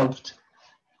Beloved.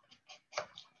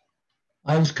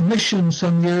 I was commissioned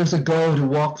some years ago to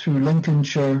walk through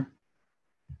Lincolnshire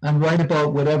and write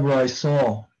about whatever I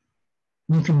saw.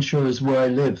 Lincolnshire is where I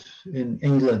live in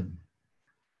England.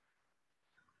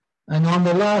 And on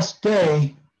the last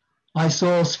day, I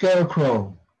saw a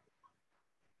scarecrow,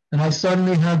 and I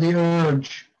suddenly had the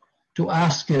urge to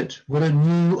ask it what it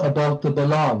knew about the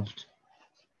beloved,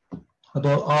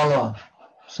 about Allah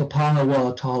subhanahu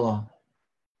wa ta'ala.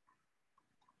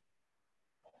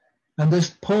 And this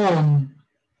poem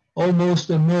almost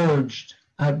emerged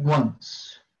at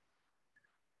once.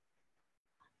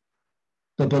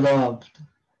 The beloved.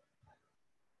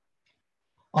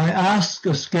 I asked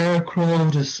a scarecrow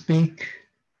to speak,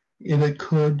 if it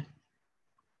could,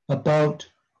 about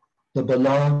the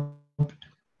beloved.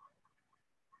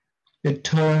 It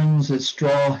turns its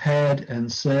straw head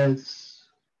and says,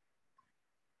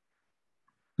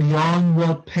 beyond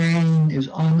what pain is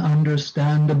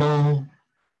ununderstandable,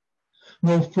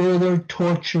 no further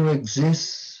torture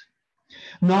exists,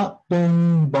 not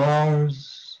burning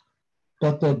bars,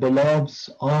 but the beloved's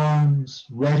arms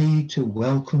ready to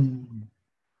welcome.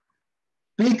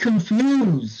 Be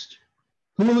confused.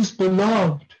 Who's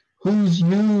beloved? Who's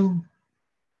you?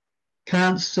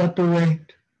 Can't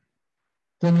separate.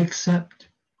 Then accept.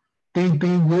 Be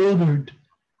bewildered.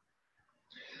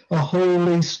 A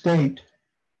holy state,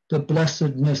 the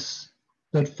blessedness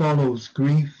that follows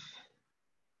grief.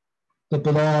 The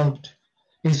beloved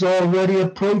is already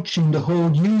approaching to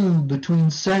hold you between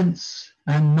sense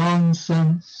and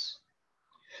nonsense.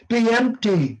 Be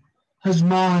empty as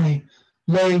my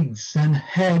legs and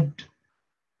head,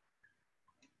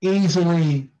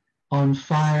 easily on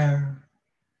fire.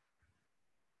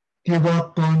 Give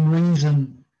up on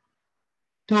reason.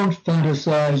 Don't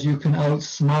fantasize you can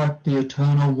outsmart the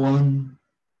Eternal One,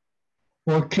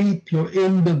 or keep your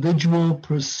individual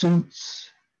pursuits.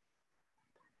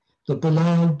 The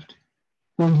beloved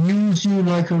will use you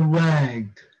like a rag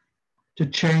to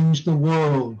change the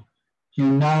world you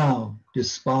now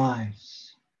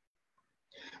despise.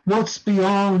 What's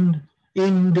beyond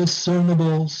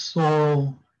indiscernible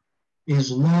soul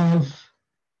is love.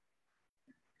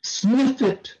 Sniff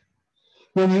it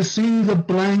when you see the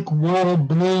blank wall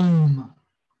bloom,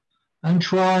 and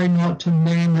try not to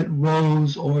name it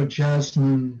rose or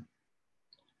jasmine.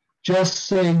 Just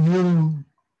say you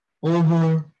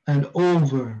over and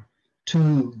over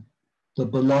to the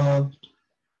beloved.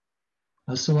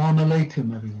 Assalamu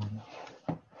alaikum, everyone.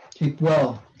 Keep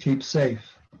well, keep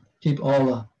safe, keep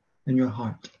Allah in your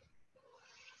heart.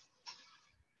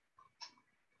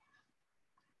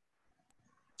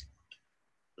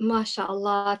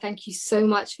 MashaAllah, thank you so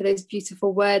much for those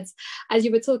beautiful words. As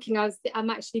you were talking, I'm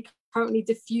actually currently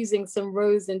diffusing some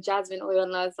rose and jasmine oil,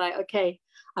 and I was like, okay,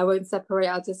 I won't separate,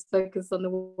 I'll just focus on the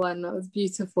one. That was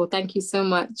beautiful. Thank you so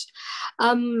much.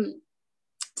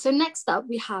 So next up,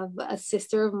 we have a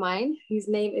sister of mine whose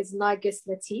name is Nargis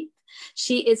Latif.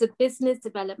 She is a business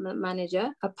development manager,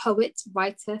 a poet,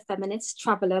 writer, feminist,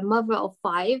 traveler, mother of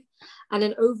 5, and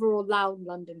an overall loud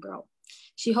London girl.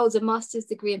 She holds a master's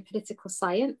degree in political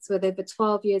science with over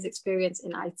 12 years experience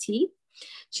in IT.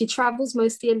 She travels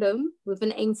mostly alone with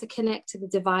an aim to connect to the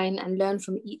divine and learn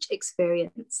from each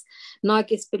experience.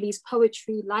 Nargis believes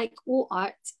poetry, like all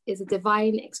art, is a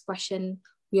divine expression.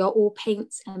 We are all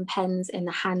paints and pens in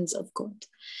the hands of God.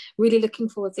 Really looking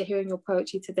forward to hearing your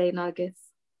poetry today, Nargis.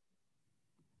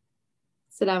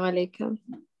 Assalamu alaikum.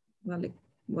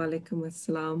 Wa alaikum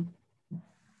assalam.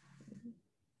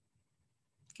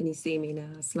 Can you see me now?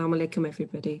 Assalamu alaikum,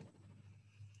 everybody.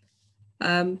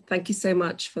 Thank you so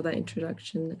much for that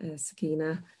introduction,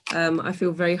 Sukina. I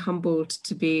feel very humbled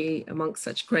to be amongst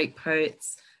such great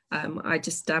poets. I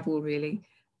just dabble really,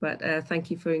 but thank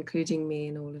you for including me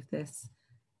in all of this.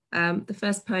 The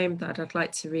first poem that I'd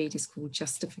like to read is called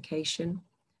Justification,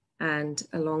 and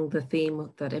along the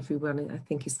theme that everyone I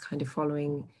think is kind of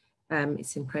following,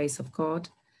 it's in praise of God.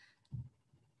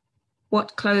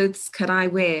 What clothes can I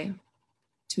wear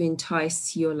to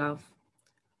entice your love?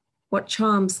 What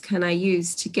charms can I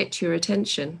use to get your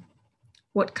attention?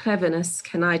 What cleverness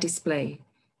can I display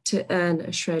to earn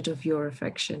a shred of your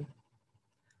affection?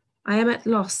 I am at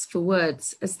loss for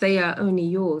words, as they are only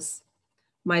yours.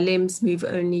 My limbs move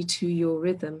only to your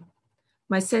rhythm.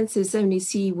 My senses only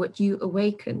see what you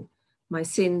awaken. My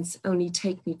sins only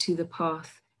take me to the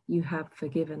path you have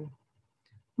forgiven.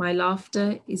 My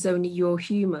laughter is only your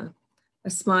humor, a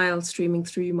smile streaming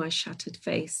through my shattered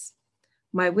face.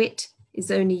 My wit is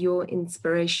only your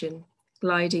inspiration,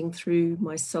 gliding through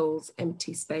my soul's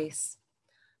empty space.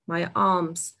 My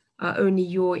arms are only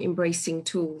your embracing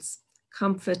tools,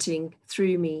 comforting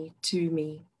through me to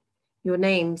me. Your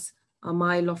names are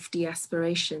my lofty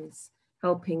aspirations,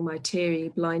 helping my teary,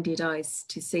 blinded eyes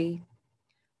to see.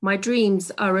 My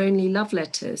dreams are only love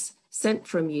letters sent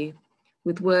from you,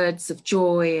 with words of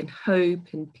joy and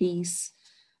hope and peace.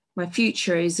 My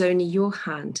future is only your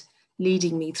hand,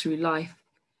 leading me through life,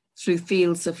 through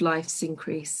fields of life's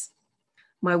increase.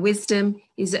 My wisdom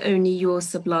is only your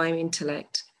sublime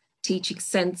intellect, teaching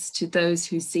sense to those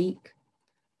who seek.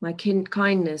 My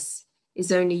kindness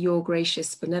is only your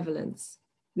gracious benevolence,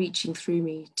 reaching through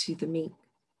me to the meek.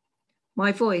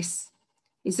 My voice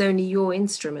is only your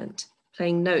instrument,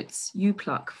 playing notes you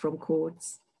pluck from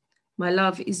chords. My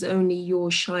love is only your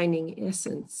shining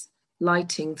essence,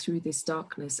 lighting through this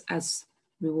darkness as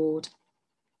reward.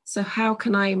 So how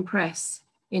can I impress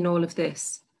in all of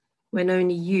this when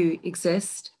only you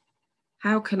exist?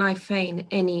 How can I feign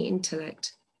any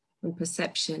intellect when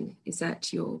perception is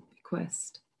at your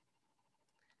bequest?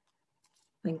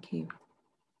 Thank you.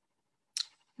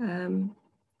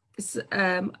 This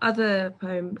other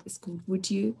poem is called Would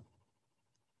You?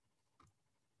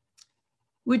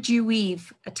 Would you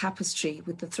weave a tapestry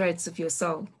with the threads of your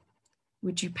soul?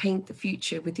 Would you paint the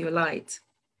future with your light?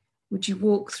 Would you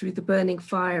walk through the burning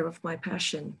fire of my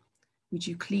passion? Would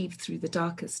you cleave through the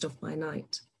darkest of my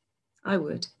night? I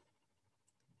would.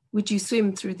 Would you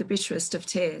swim through the bitterest of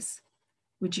tears?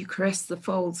 Would you caress the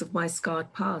folds of my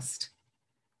scarred past?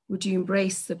 Would you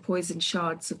embrace the poisoned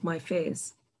shards of my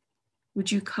fears?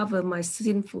 Would you cover my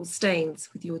sinful stains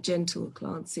with your gentle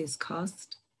glances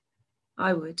cast?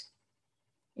 I would.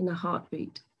 In a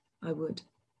heartbeat, I would.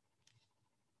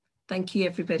 Thank you,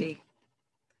 everybody.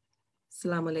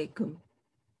 Assalamu alaikum.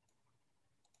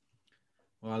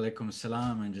 Wa alaikum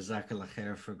salam, and jazakallah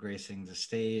khair for gracing the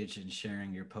stage and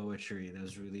sharing your poetry. That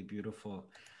was really beautiful.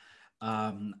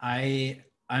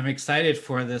 I'm excited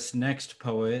for this next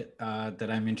poet that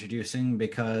I'm introducing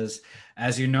because,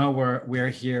 as you know, we're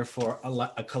here for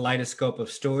a Kaleidoscope of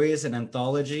Stories, an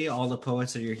anthology. All the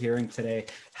poets that you're hearing today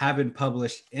have been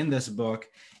published in this book.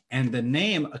 And the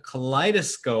name, A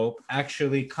Kaleidoscope,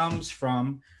 actually comes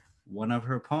from one of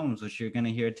her poems, which you're going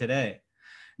to hear today.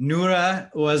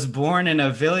 Nura was born in a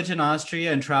village in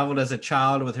Austria and traveled as a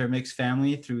child with her mixed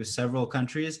family through several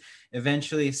countries,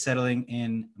 eventually settling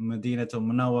in Madinatul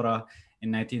Munawwara in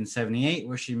 1978,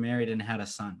 where she married and had a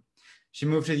son. She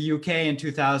moved to the UK in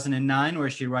 2009, where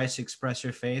she writes to express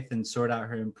her faith and sort out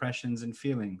her impressions and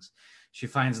feelings. She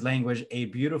finds language a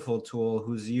beautiful tool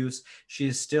whose use she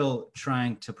is still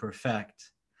trying to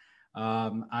perfect.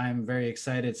 I'm very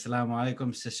excited, Assalamu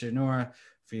alaikum, Sister Nura,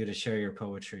 for you to share your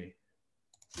poetry.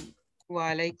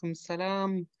 Wa alaikum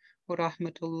salam wa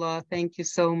rahmatullah. Thank you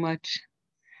so much.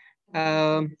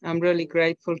 I'm really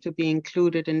grateful to be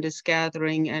included in this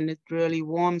gathering, and it really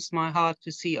warms my heart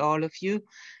to see all of you.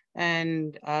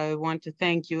 And I want to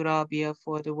thank you, Rabia,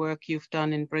 for the work you've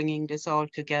done in bringing this all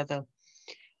together.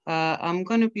 I'm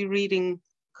going to be reading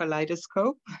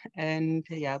Kaleidoscope, and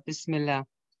yeah, Bismillah.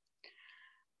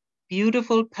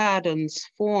 Beautiful patterns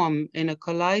form in a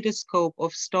kaleidoscope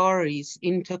of stories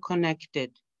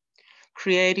interconnected,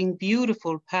 creating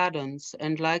beautiful patterns,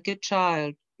 and like a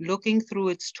child looking through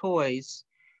its toys,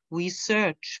 we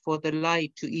search for the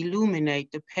light to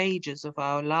illuminate the pages of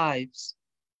our lives.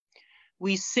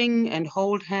 We sing and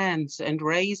hold hands and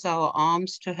raise our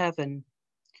arms to heaven.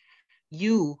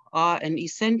 You are an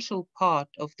essential part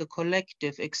of the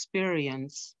collective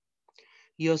experience.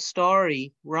 Your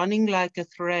story running like a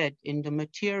thread in the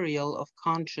material of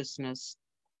consciousness.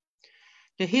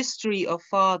 The history of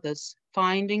fathers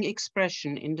finding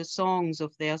expression in the songs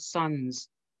of their sons.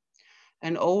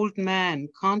 An old man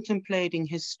contemplating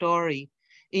his story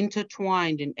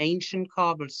intertwined in ancient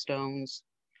cobblestones,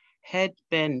 head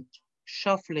bent,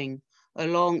 shuffling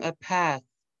along a path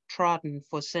trodden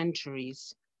for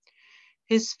centuries.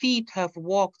 His feet have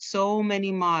walked so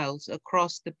many miles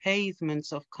across the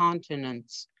pavements of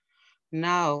continents.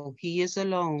 Now he is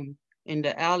alone in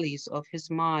the alleys of his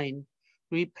mind,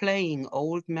 replaying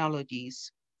old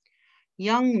melodies.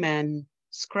 Young men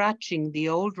scratching the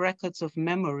old records of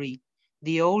memory,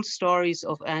 the old stories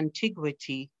of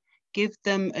antiquity, give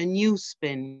them a new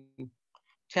spin,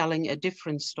 telling a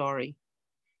different story,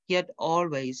 yet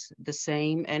always the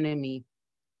same enemy,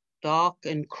 dark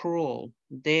and cruel,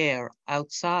 there,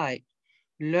 outside,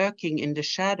 lurking in the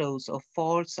shadows of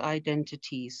false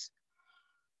identities.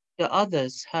 The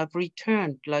others have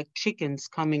returned like chickens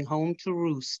coming home to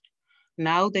roost.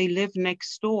 Now they live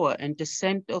next door and the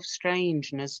scent of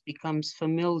strangeness becomes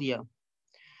familiar.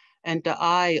 And the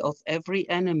eye of every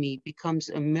enemy becomes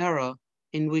a mirror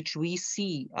in which we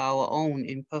see our own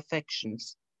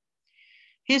imperfections.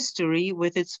 History,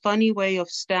 with its funny way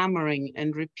of stammering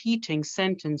and repeating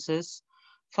sentences,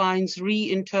 finds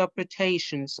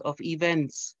reinterpretations of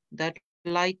events that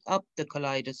light up the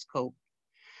kaleidoscope.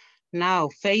 Now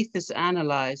faith is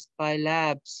analyzed in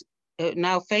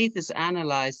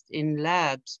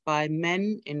labs by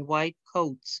men in white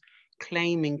coats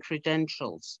claiming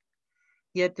credentials,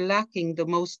 yet lacking the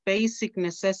most basic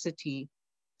necessity,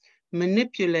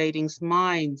 manipulating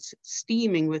minds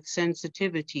steaming with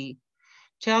sensitivity,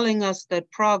 telling us that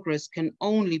progress can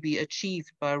only be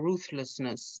achieved by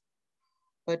ruthlessness.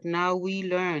 But now we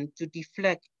learn to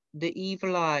deflect the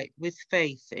evil eye with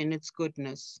faith in its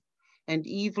goodness, and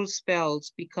evil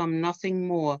spells become nothing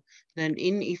more than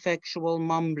ineffectual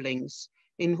mumblings,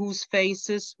 in whose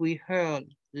faces we hurl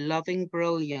loving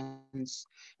brilliance,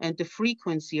 and the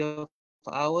frequency of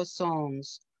our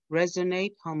songs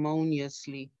resonate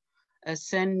harmoniously,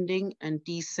 ascending and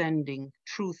descending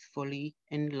truthfully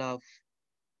in love.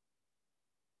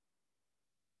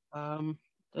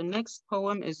 The next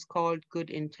poem is called Good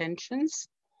Intentions,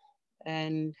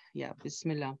 and yeah,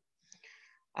 Bismillah.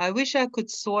 I wish I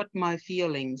could sort my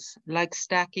feelings like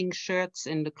stacking shirts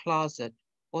in the closet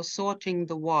or sorting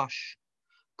the wash.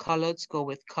 Coloreds go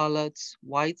with coloreds,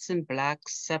 whites and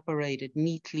blacks separated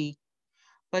neatly.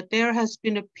 But there has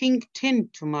been a pink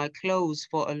tint to my clothes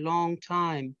for a long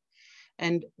time,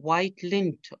 and white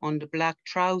lint on the black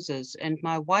trousers, and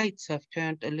my whites have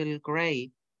turned a little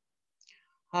gray.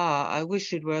 Ah, I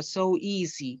wish it were so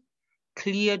easy,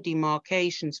 clear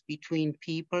demarcations between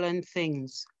people and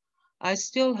things. I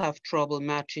still have trouble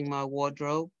matching my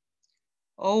wardrobe.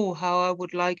 Oh, how I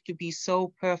would like to be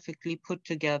so perfectly put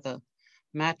together,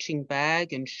 matching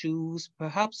bag and shoes,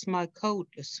 perhaps my coat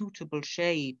a suitable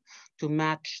shade to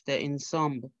match the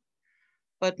ensemble.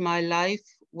 But my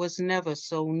life was never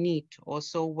so neat or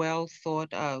so well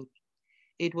thought out.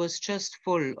 It was just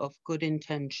full of good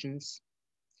intentions.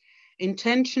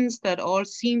 Intentions that all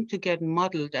seemed to get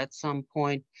muddled at some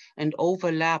point and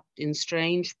overlapped in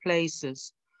strange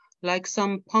places, like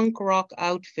some punk rock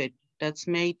outfit that's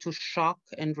made to shock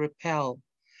and repel,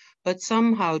 but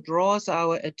somehow draws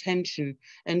our attention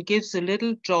and gives a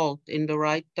little jolt in the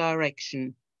right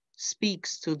direction,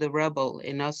 speaks to the rebel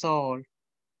in us all.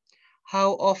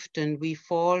 How often we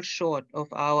fall short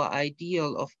of our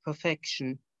ideal of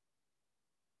perfection.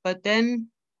 But then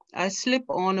I slip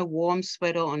on a warm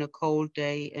sweater on a cold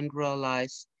day and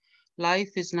realize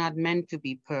life is not meant to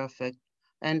be perfect,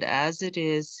 and as it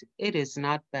is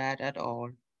not bad at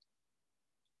all.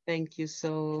 Thank you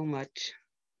so much.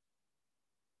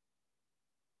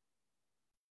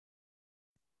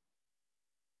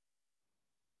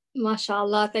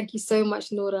 MashaAllah, thank you so much,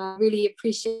 Nura. I really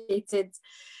appreciated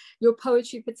your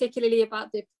poetry, particularly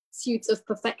about the pursuit of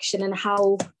perfection and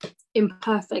how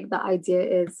imperfect that idea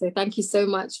is. So thank you so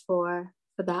much for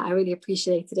that. I really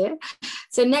appreciated it.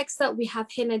 So next up we have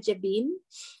Hina Jabeen.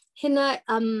 Hina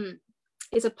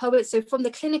is a poet. So from the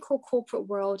clinical corporate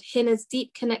world, Hina's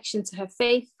deep connection to her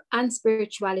faith and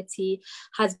spirituality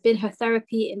has been her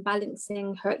therapy in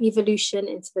balancing her evolution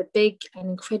into the big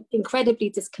and incredibly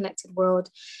disconnected world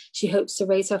she hopes to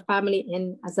raise her family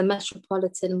in as a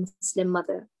metropolitan Muslim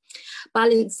mother.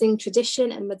 Balancing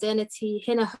tradition and modernity,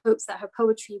 Hina hopes that her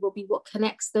poetry will be what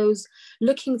connects those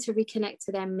looking to reconnect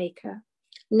to their maker.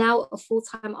 Now a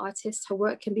full-time artist, her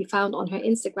work can be found on her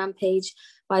Instagram page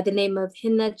by the name of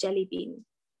Hina Jellybean.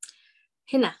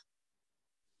 Hina,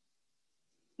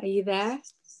 are you there?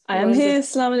 I am here.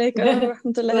 Assalamu alaikum wa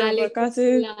rahmatullahi wa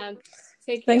barakatuh.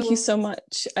 Thank you so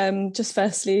much. Just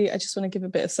firstly, I just want to give a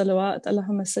bit of salawat.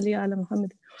 Allahumma salli ala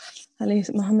Muhammad alayhi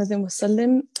Muhammadin wa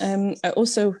sallim. I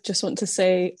also just want to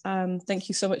say thank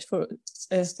you so much for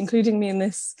including me in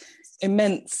this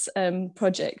immense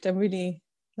project. I'm really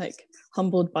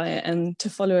humbled by it, and to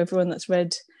follow everyone that's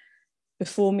read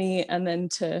before me and then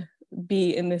to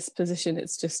be in this position,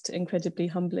 it's just incredibly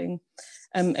humbling.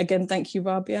 Again, thank you,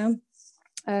 Rabia.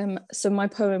 So my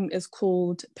poem is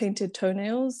called Painted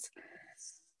Toenails,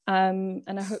 and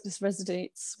I hope this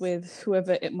resonates with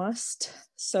whoever it must.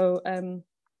 So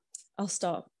I'll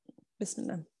start.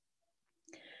 Bismillah.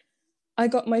 I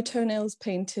got my toenails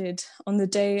painted on the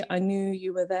day I knew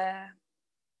you were there,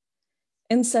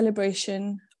 in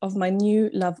celebration of my new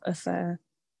love affair.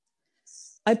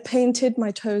 I painted my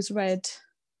toes red.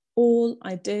 All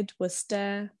I did was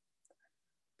stare.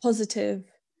 Positive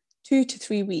 2 to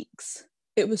 3 weeks.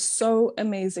 It was so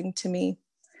amazing to me.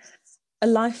 A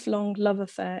lifelong love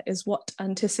affair is what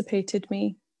anticipated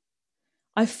me.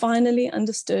 I finally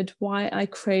understood why I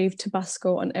craved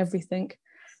Tabasco on everything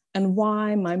and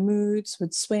why my moods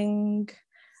would swing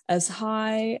as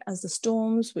high as the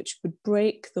storms which would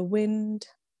break the wind.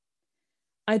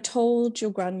 I told your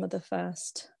grandmother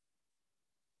first,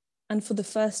 and for the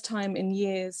first time in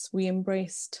years, we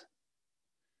embraced.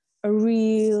 A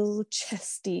real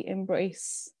chesty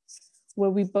embrace, where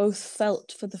we both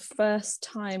felt for the first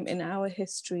time in our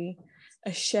history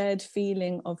a shared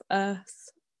feeling of earth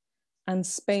and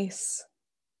space.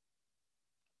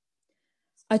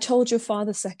 I told your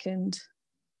father second,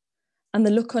 and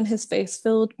the look on his face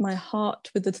filled my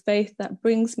heart with the faith that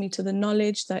brings me to the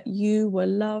knowledge that you were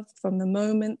loved from the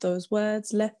moment those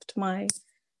words left my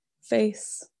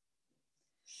face.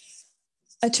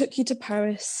 I took you to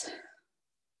Paris.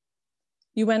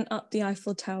 You went up the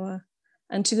Eiffel Tower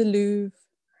and to the Louvre,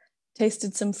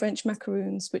 tasted some French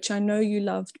macaroons, which I know you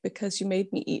loved because you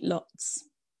made me eat lots.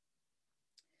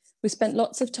 We spent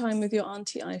lots of time with your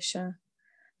Auntie Aisha,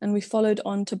 and we followed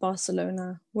on to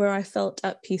Barcelona, where I felt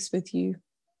at peace with you.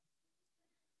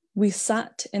 We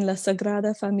sat in La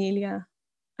Sagrada Familia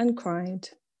and cried.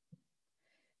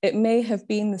 It may have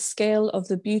been the scale of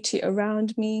the beauty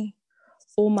around me,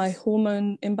 or my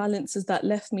hormone imbalances that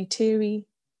left me teary.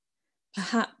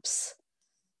 Perhaps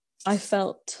I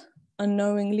felt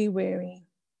unknowingly weary.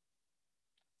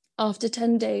 After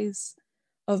 10 days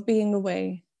of being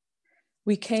away,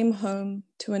 we came home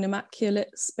to an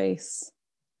immaculate space.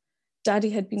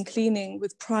 Daddy had been cleaning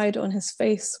with pride on his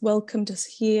face, welcomed us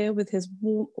with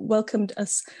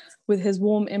his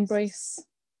warm embrace,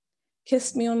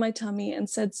 kissed me on my tummy and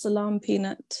said, "Salam,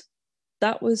 peanut."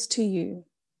 That was to you.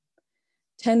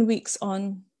 10 weeks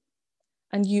on,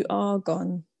 and you are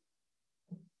gone.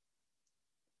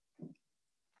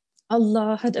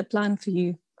 Allah had a plan for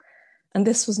you, and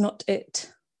this was not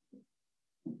it.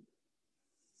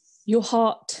 Your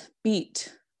heart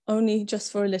beat only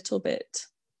just for a little bit.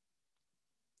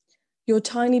 Your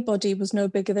tiny body was no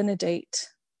bigger than a date.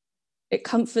 It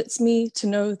comforts me to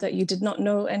know that you did not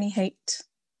know any hate.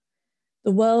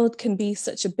 The world can be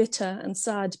such a bitter and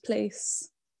sad place,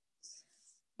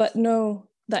 but know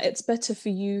that it's better for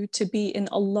you to be in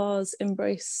Allah's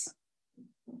embrace.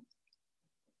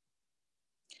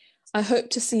 I hope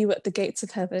to see you at the gates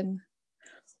of heaven,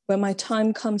 where my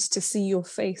time comes to see your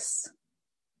face.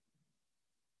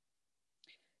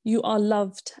 You are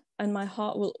loved, and my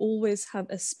heart will always have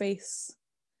a space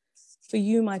for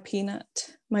you, my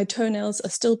peanut. My toenails are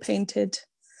still painted.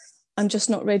 I'm just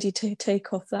not ready to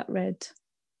take off that red.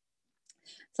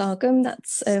 So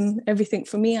that's everything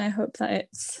for me. I hope that it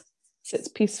sits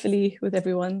peacefully with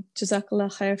everyone.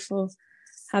 Jazakallah khair for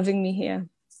having me here.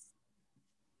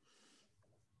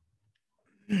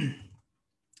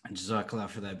 Jazakallah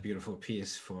for that beautiful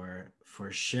piece, for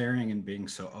sharing and being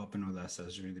so open with us. That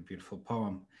was a really beautiful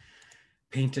poem.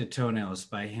 Painted Toenails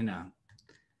by Hina.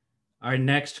 Our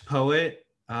next poet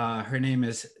Her name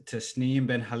is Tasnim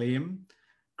Benhalim.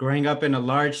 Growing up in a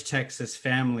large Texas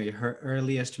family, her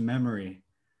earliest memory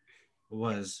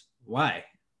was why?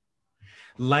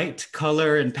 Light,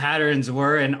 color, and patterns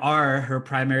were and are her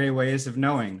primary ways of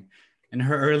knowing. In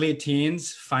her early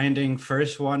teens, finding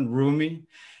first one, Rumi,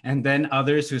 and then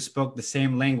others who spoke the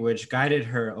same language guided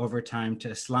her over time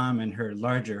to Islam and her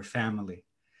larger family.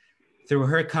 Through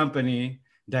her company,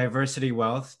 Diversity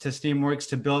Wealth, Tasnim works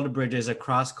to build bridges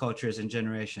across cultures and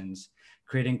generations,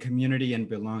 creating community and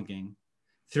belonging.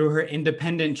 Through her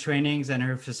independent trainings and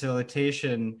her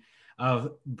facilitation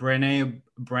of Brené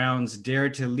Brown's Dare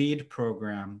to Lead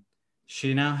program,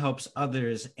 she now helps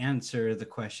others answer the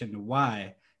question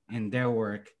why in their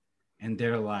work and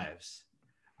their lives.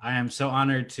 I am so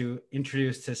honored to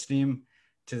introduce Tasnim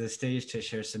to the stage to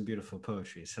share some beautiful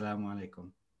poetry. Assalamu alaikum.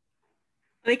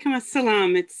 Alaikum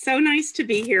assalam. It's so nice to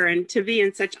be here and to be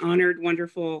in such honored,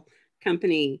 wonderful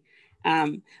company.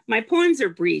 My poems are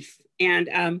brief,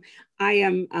 and I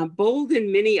am bold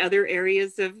in many other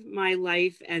areas of my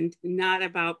life and not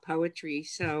about poetry.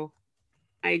 So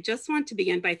I just want to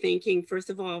begin by thanking, first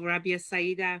of all, Rabia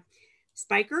Saida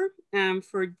Spiker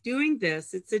for doing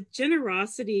this. It's a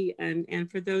generosity and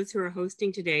for those who are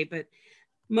hosting today, but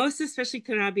most especially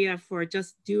to Rabia for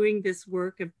just doing this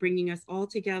work of bringing us all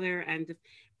together and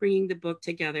bringing the book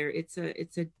together. It's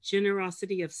a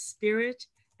generosity of spirit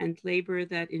and labor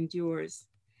that endures.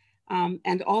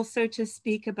 And also to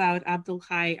speak about Abdul,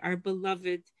 our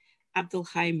beloved Abdul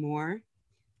Moore.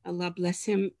 Allah bless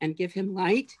him and give him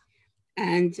light,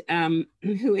 and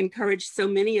who encouraged so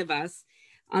many of us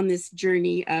on this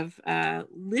journey of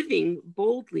living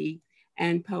boldly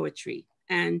and poetry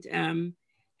and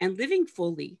living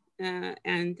fully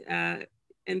and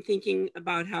thinking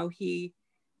about how he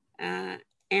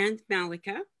and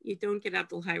Malika, you don't get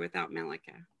Abdul without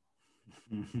Malika.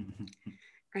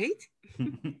 Right?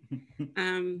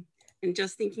 And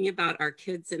just thinking about our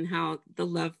kids and how the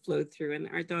love flowed through. And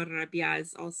our daughter Rabia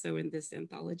is also in this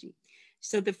anthology.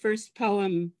 So the first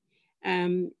poem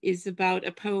is about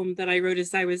a poem that I wrote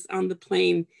as I was on the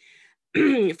plane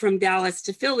from Dallas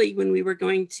to Philly when we were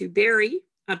going to bury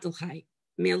Abdul.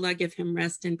 May Allah give him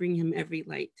rest and bring him every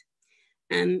light.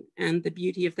 And the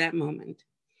beauty of that moment.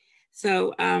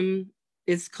 So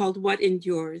it's called What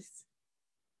Endures.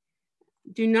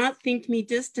 Do not think me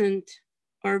distant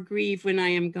or grieve when I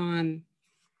am gone,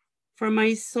 for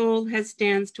my soul has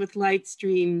danced with light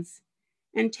streams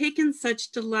and taken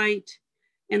such delight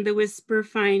in the whisper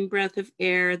fine breath of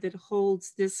air that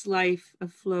holds this life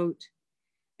afloat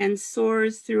and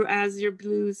soars through azure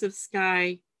blues of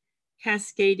sky,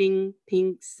 cascading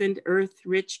pinks and earth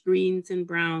rich greens and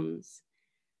browns,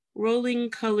 rolling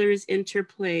colors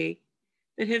interplay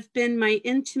that have been my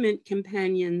intimate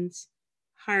companions,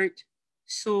 heart,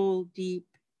 soul deep,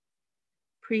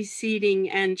 preceding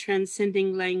and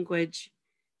transcending language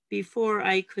before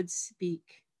I could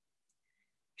speak.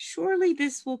 Surely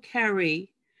this will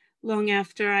carry long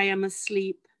after I am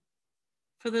asleep,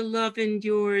 for the love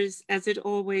endures as it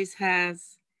always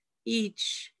has,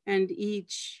 each and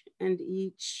each and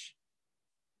each,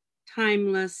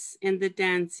 timeless in the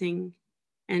dancing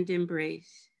and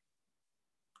embrace.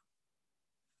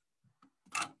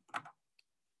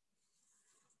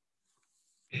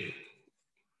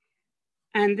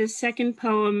 And the second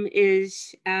poem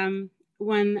is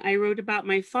one I wrote about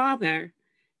my father.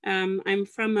 I'm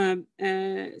from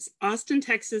Austin,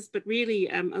 Texas, but really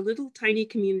a little tiny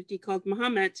community called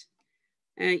Mohamed,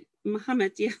 sallallahu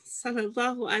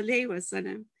alaihi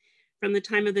wasallam, from the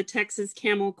time of the Texas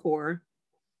Camel Corps.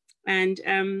 And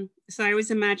so I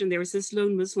always imagined there was this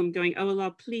lone Muslim going, oh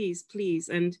Allah, please, please.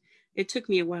 And it took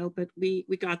me a while, but we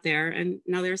got there. And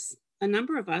now there's a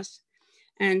number of us.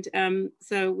 And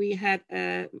so we had,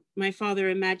 my father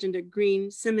imagined a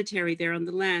green cemetery there on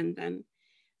the land.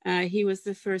 And he was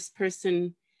the first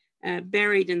person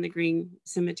buried in the green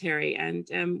cemetery.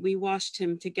 And we washed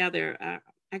him together,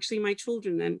 actually my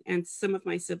children and some of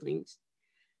my siblings,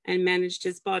 and managed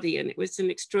his body. And it was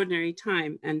an extraordinary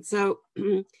time. And so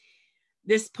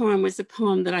this poem was a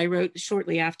poem that I wrote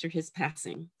shortly after his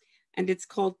passing. And it's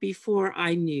called Before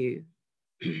I Knew.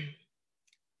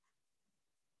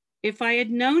 If I had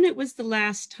known it was the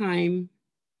last time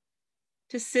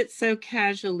to sit so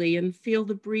casually and feel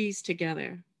the breeze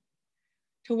together,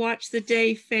 to watch the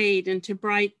day fade into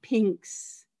bright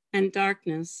pinks and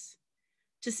darkness,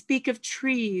 to speak of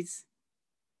trees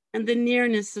and the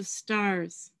nearness of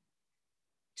stars,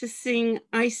 to sing,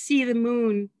 I see the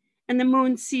moon and the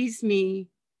moon sees me,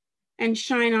 and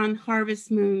shine on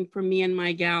harvest moon for me and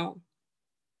my gal.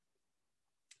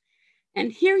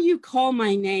 And hear you call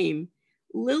my name,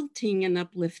 lilting and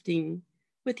uplifting,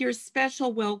 with your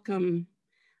special welcome,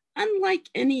 unlike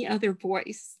any other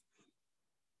voice.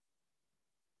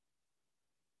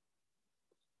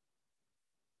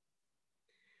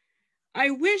 I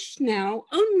wish now,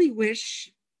 only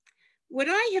wish, would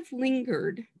I have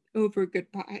lingered over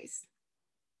goodbyes.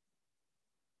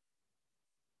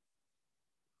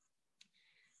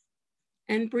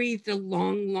 And breathed a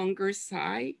long, longer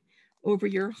sigh over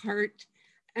your heart,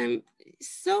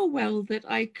 so well that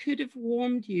I could have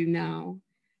warmed you now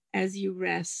as you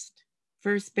rest,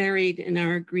 first buried in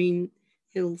our Green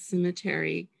Hill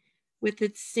Cemetery with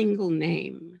its single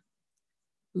name,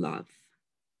 love.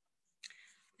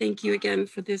 Thank you again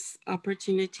for this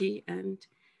opportunity and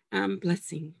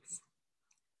blessings.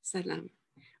 Salam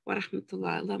wa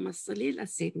rahmatullah. Allahumma salli ala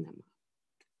Sayyidina.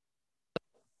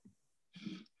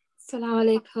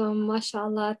 Assalamu alaikum,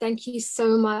 mashallah. Thank you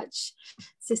so much,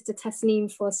 Sister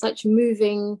Tasnim, for such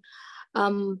moving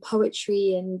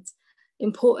poetry and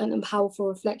important and powerful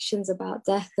reflections about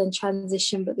death and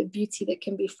transition, but the beauty that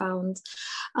can be found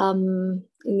in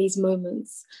these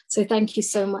moments. So thank you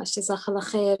so much. Jazakallah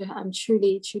khair. I'm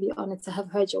truly, truly honored to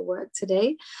have heard your work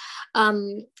today.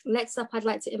 Next up, I'd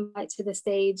like to invite to the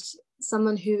stage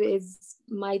someone who is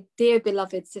my dear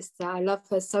beloved sister. I love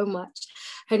her so much.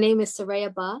 Her name is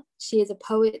Saraiya. She is a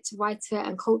poet, writer,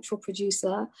 and cultural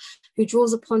producer who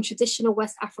draws upon traditional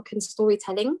West African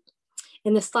storytelling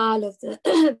in the style of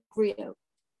the griot,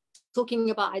 talking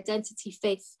about identity,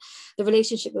 faith, the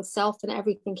relationship with self, and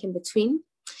everything in between.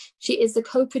 She is the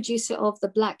co-producer of the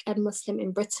Black and Muslim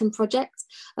in Britain project,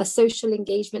 a social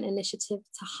engagement initiative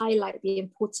to highlight the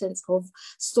importance of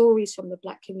stories from the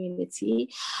Black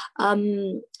community.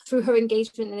 Through her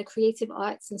engagement in the creative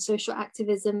arts and social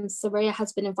activism, Saraiya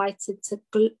has been invited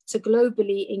to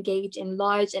globally engage in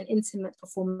large and intimate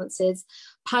performances,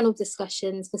 panel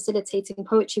discussions, facilitating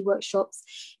poetry workshops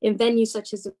in venues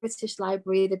such as the British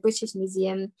Library, the British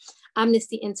Museum,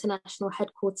 Amnesty International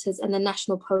Headquarters, and the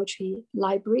National Poetry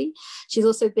Library. She's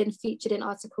also been featured in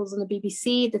articles on the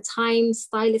BBC, The Times,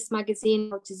 Stylist Magazine,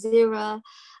 Al Jazeera,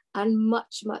 and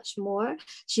much, much more.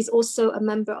 She's also a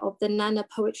member of the Nana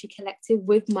Poetry Collective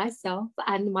with myself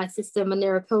and my sister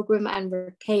Manira Pilgrim and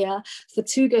Ruqayya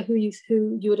Fatuga, who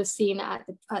you would have seen at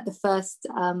the first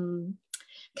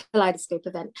Kaleidoscope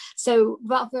event. So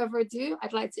without further ado,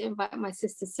 I'd like to invite my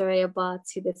sister Saraiya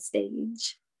to the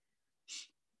stage.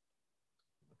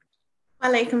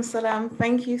 Alaikum salam.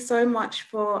 Thank you so much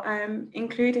for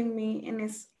including me in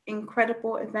this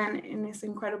incredible event, in this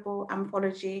incredible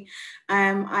anthology.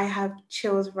 I have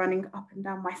chills running up and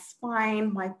down my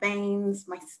spine, my veins,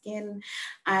 my skin.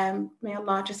 May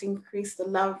Allah just increase the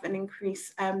love and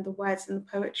increase the words and the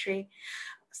poetry.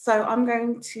 So I'm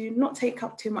going to not take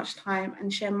up too much time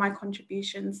and share my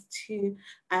contributions to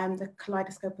the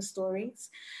Kaleidoscope of Stories.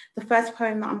 The first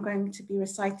poem that I'm going to be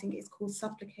reciting is called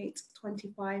Supplicate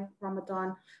 25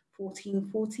 Ramadan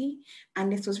 1440.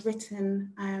 And this was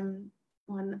written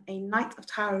on a night of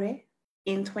Tawrih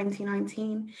in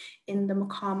 2019 in the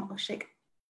maqam of Sheikh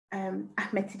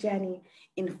Ahmed Tijani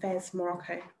in Fez,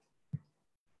 Morocco.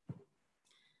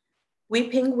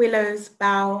 Weeping willows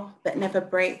bow but never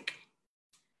break,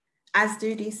 as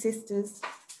do these sisters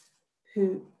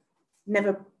who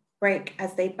never break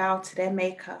as they bow to their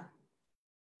maker.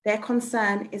 Their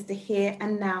concern is the here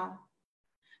and now,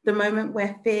 the moment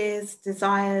where fears,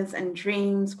 desires, and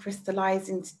dreams crystallize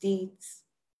into deeds.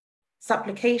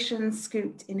 Supplications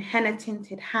scooped in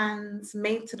henna-tinted hands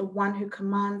made to the one who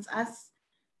commands us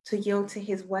to yield to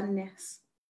his oneness,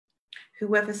 who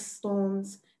weathers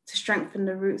storms to strengthen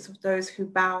the roots of those who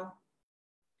bow.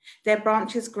 Their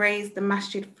branches graze the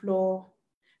masjid floor,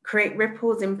 create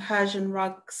ripples in Persian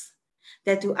rugs.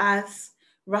 Their du'as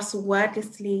rustle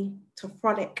wordlessly to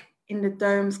frolic in the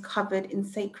domes covered in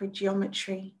sacred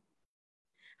geometry.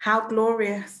 How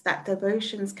glorious that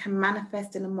devotions can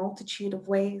manifest in a multitude of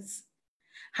ways.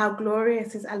 How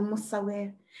glorious is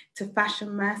al-Musawwir to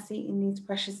fashion mercy in these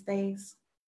precious days.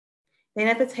 They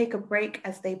never take a break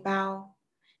as they bow.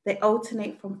 They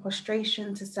alternate from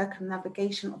prostration to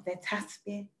circumnavigation of their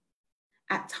tasbih.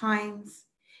 At times,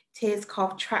 tears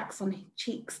carve tracks on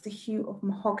cheeks the hue of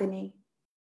mahogany.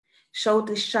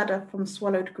 Shoulders shudder from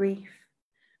swallowed grief,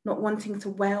 not wanting to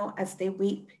wail as they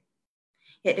weep,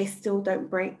 yet they still don't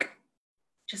break,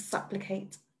 just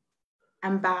supplicate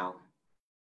and bow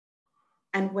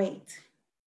and wait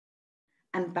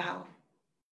and bow.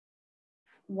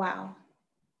 Wow.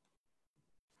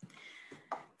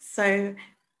 So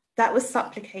That was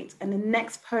supplicate. And the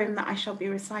next poem that I shall be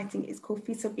reciting is called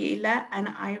Fi Sabilillah, and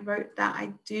I wrote that,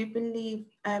 I do believe,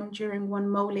 during one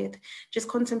Mawlid, just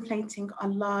contemplating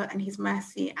Allah and His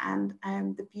mercy and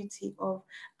the beauty of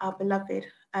our beloved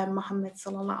Muhammad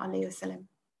sallallahu alayhi wasallam.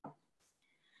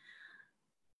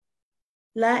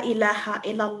 La ilaha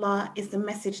illallah is the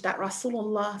message that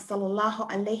Rasulullah sallallahu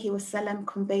alayhi wasallam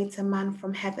conveyed to man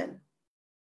from heaven.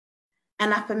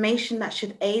 An affirmation that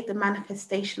should aid the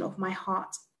manifestation of my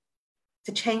heart,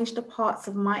 to change the parts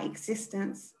of my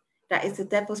existence that is the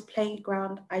devil's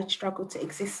playground I struggle to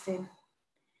exist in.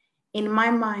 In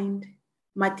my mind,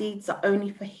 my deeds are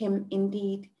only for him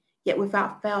indeed, yet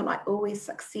without fail I always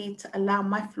succeed to allow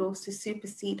my flaws to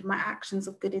supersede my actions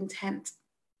of good intent.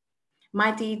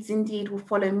 My deeds indeed will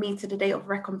follow me to the day of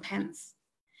recompense,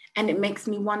 and it makes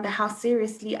me wonder how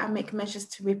seriously I make measures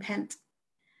to repent.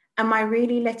 Am I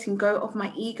really letting go of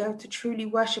my ego to truly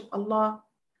worship Allah?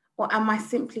 Or am I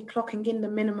simply clocking in the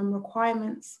minimum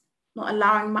requirements, not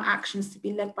allowing my actions to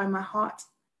be led by my heart?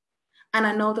 And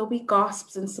I know there'll be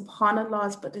gasps and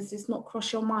subhanallahs, but does this not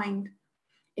cross your mind?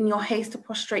 In your haste to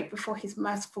prostrate before His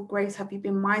merciful grace, have you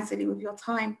been miserly with your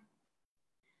time?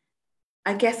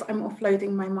 I guess I'm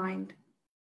offloading my mind,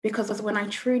 because when I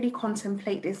truly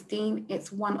contemplate this deen,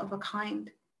 it's one of a kind,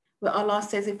 where Allah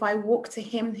says, if I walk to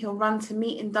Him, He'll run to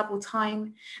me in double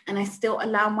time, and I still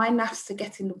allow my nafs to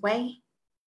get in the way.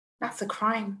 That's a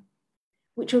crime,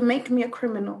 which will make me a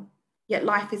criminal. Yet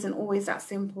life isn't always that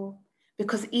simple,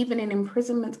 because even in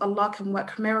imprisonment, Allah can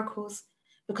work miracles,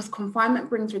 because confinement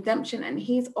brings redemption and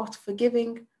He is oft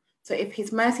forgiving. So if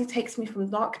His mercy takes me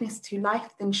from darkness to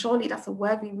life, then surely that's a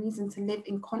worthy reason to live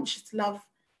in conscious love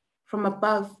from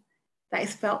above that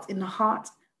is felt in the heart.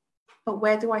 But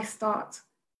where do I start?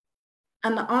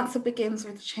 And the answer begins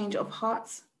with a change of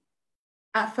hearts.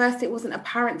 At first, it wasn't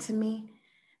apparent to me,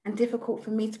 and difficult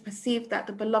for me to perceive that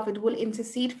the beloved will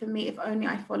intercede for me if only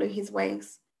I follow His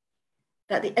ways.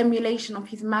 That the emulation of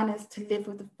His manners to live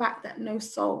with the fact that no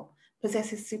soul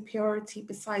possesses superiority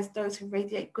besides those who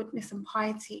radiate goodness and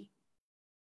piety.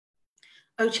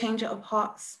 O changer of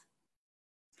hearts,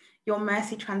 your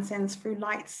mercy transcends through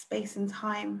light, space, and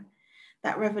time.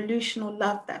 That revolutionary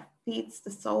love that feeds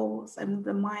the souls and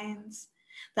the minds.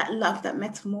 That love that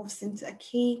metamorphs into a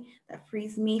key that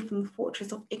frees me from the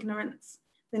fortress of ignorance,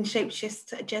 then shapeshifts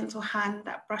to a gentle hand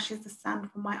that brushes the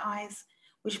sand from my eyes,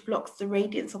 which blocks the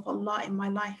radiance of Allah in my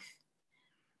life.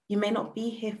 You may not be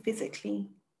here physically,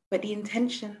 but the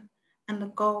intention and the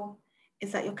goal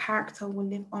is that your character will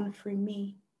live on through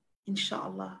me,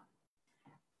 inshallah.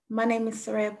 My name is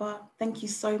Saraiya. Thank you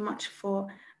so much for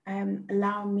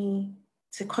allowing me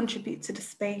to contribute to the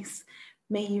space.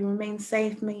 May you remain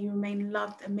safe, may you remain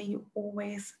loved, and may you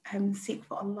always seek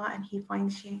for Allah and He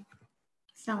finds you.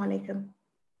 Assalamu alaikum.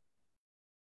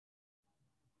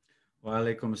 Wa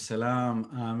alaikum salam.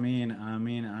 Ameen,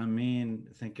 ameen, ameen.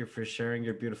 Thank you for sharing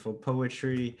your beautiful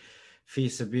poetry. Fi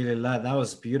sabilillah. That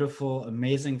was beautiful,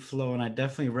 amazing flow, and I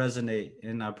definitely resonate.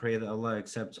 And I pray that Allah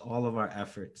accepts all of our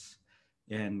efforts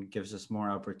and gives us more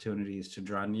opportunities to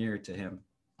draw near to Him.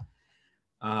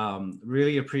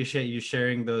 Really appreciate you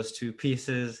sharing those two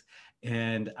pieces,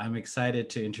 and I'm excited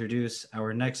to introduce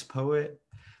our next poet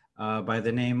by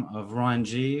the name of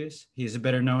Geaves. He's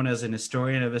better known as an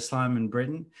historian of Islam in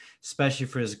Britain, especially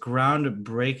for his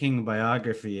groundbreaking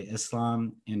biography,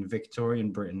 Islam in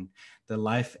Victorian Britain, The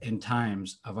Life and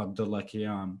Times of Abdul.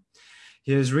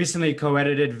 He has recently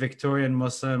co-edited Victorian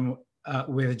Muslim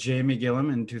with Jamie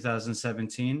Gillam in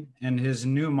 2017, and his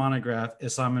new monograph,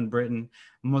 Islam in Britain,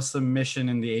 Muslim Mission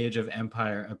in the Age of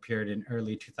Empire, appeared in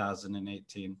early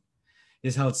 2018.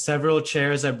 He's held several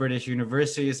chairs at British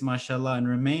universities, mashallah, and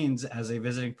remains as a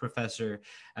visiting professor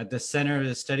at the Center of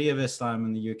the Study of Islam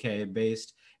in the UK,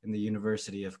 based in the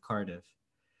University of Cardiff.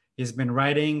 He's been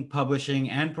writing, publishing,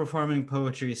 and performing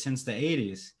poetry since the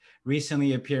 80s,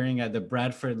 recently appearing at the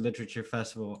Bradford Literature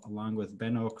Festival along with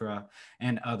Ben Okra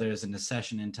and others in a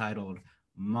session entitled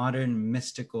Modern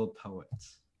Mystical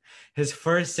Poets. His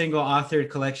first single authored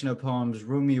collection of poems,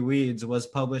 Rumi Weeds, was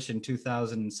published in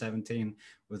 2017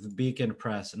 with Beacon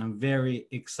Press, and I'm very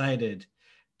excited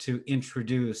to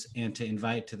introduce and to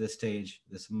invite to the stage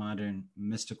this modern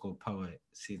mystical poet,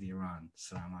 Sidi Iran.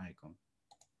 Assalamu alaikum.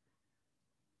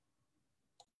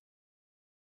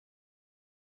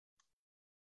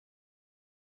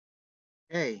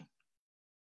 Hey.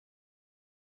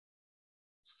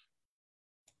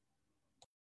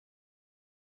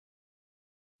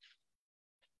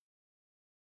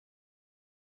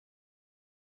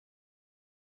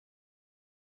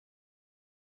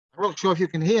 I'm not sure if you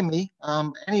can hear me.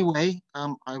 Anyway,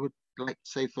 I would like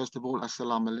to say, first of all,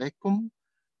 Assalamu alaikum.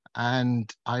 And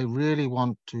I really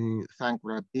want to thank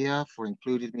Rabia for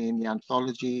including me in the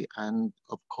anthology and,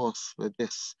 of course, for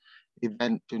this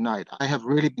event tonight. I have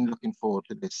really been looking forward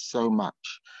to this so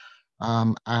much.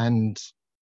 And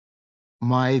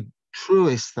my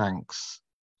truest thanks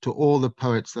to all the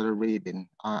poets that are reading.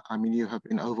 I mean, you have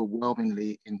been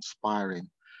overwhelmingly inspiring.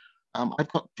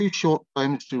 I've got two short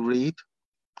poems to read.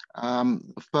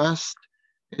 The first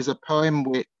is a poem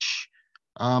which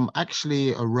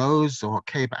actually arose or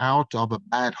came out of a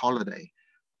bad holiday.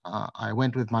 I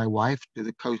went with my wife to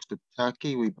the coast of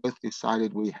Turkey. We both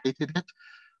decided we hated it.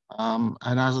 And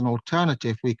as an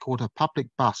alternative, we caught a public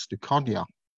bus to Konya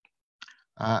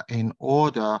in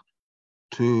order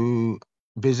to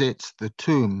visit the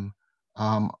tomb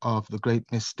of the great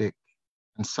mystic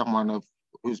and someone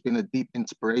who's been a deep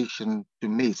inspiration to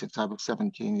me since I was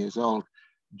 17 years old,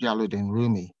 Jalaluddin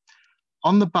Rumi.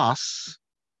 On the bus,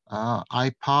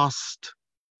 I passed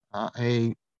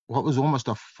what was almost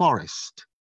a forest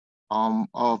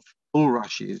of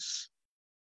bulrushes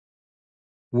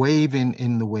waving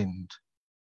in the wind.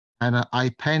 And I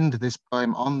penned this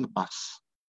poem on the bus.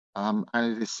 And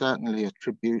it is certainly a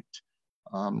tribute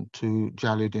to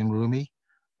Jalaluddin Rumi.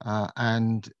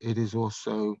 And it is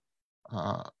also,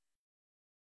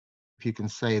 if you can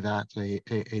say that,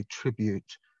 a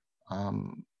tribute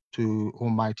to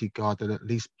Almighty God that at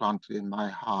least planted in my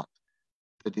heart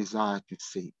the desire to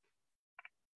seek.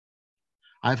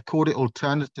 I've called it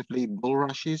alternatively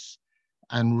bulrushes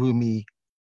and Rumi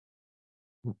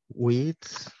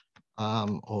weeds,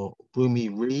 or Rumi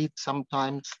reed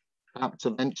sometimes. Perhaps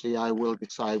eventually I will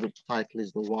decide which title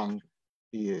is the one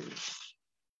to use.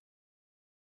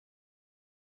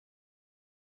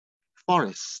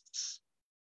 Forests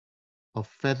of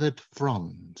feathered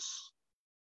fronds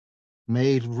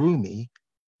made Rumi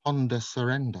ponder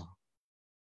surrender.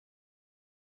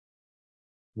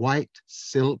 White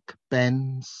silk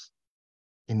bends,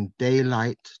 in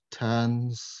daylight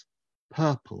turns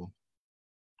purple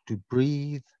to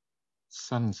breathe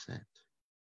sunset.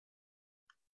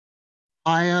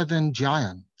 Higher than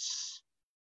giants,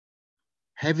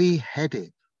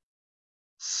 heavy-headed,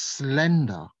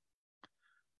 slender,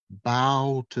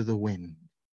 bow to the wind,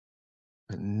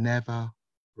 but never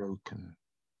broken.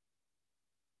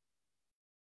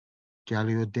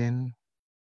 Jalaluddin,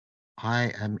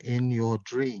 I am in your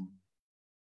dream,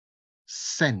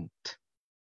 sent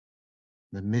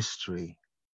the mystery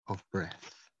of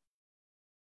breath.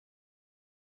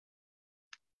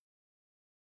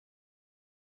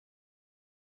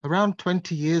 Around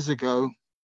 20 years ago,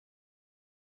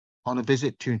 on a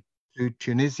visit to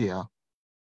Tunisia,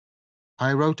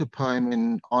 I wrote a poem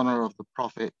in honor of the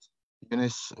Prophet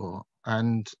Yunus,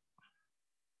 and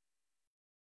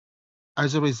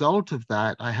as a result of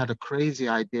that, I had a crazy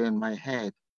idea in my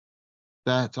head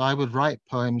that I would write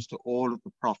poems to all of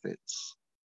the prophets,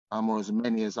 or as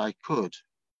many as I could.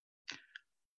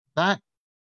 That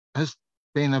has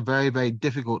been a very, very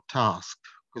difficult task,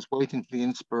 because waiting for the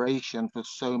inspiration for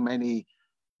so many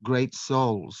great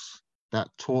souls that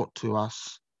taught to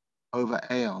us over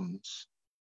aeons.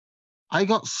 I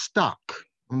got stuck,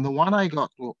 and the one I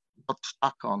got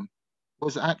stuck on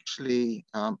was actually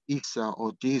Isa,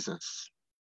 or Jesus.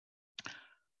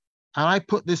 And I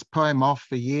put this poem off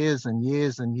for years and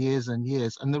years and years and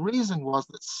years. And the reason was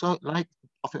that, so like the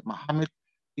Prophet Mohammed,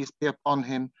 peace be upon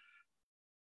him,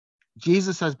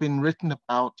 Jesus has been written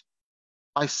about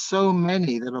by so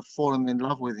many that have fallen in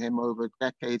love with him over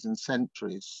decades and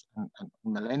centuries and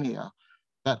millennia,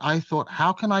 that I thought,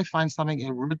 how can I find something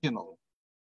original,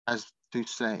 as to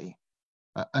say,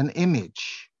 an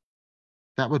image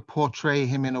that would portray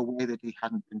him in a way that he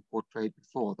hadn't been portrayed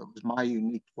before, that was my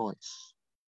unique voice.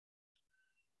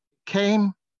 It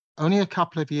came only a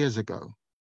couple of years ago.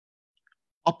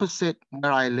 Opposite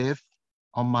where I live,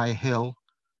 on my hill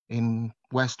in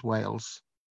West Wales,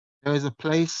 there is a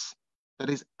place that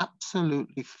is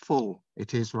absolutely full,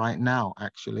 it is right now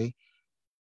actually,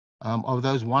 of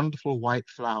those wonderful white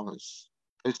flowers,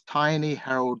 those tiny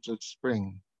heralds of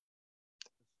spring,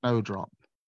 snowdrop.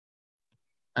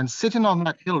 And sitting on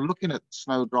that hill looking at the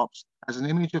snowdrops as an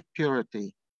image of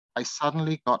purity, I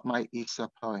suddenly got my Isa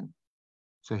poem.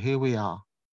 So here we are,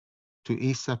 to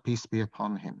Isa, peace be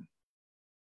upon him.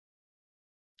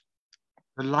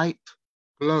 The light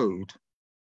glowed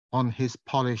on his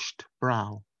polished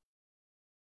brow.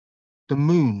 The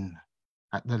moon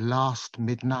at the last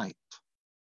midnight.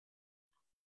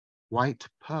 White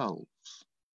pearls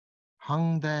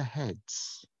hung their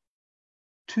heads,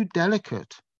 too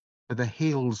delicate for the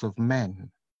heels of men,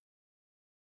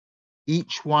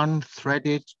 each one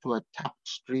threaded to a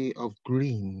tapestry of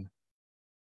green,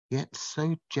 yet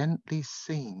so gently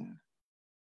seen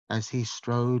as he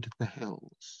strode the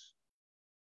hills.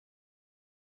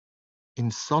 In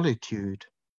solitude,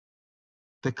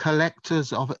 the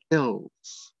collectors of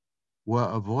ills were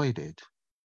avoided.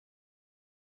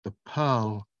 The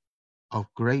pearl of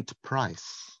great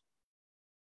price,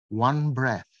 one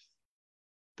breath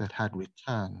that had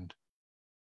returned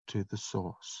to the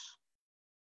source.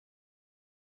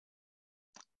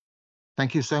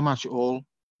 Thank you so much, all.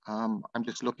 I'm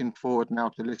just looking forward now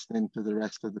to listening to the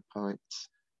rest of the poets.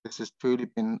 This has truly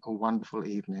been a wonderful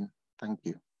evening. Thank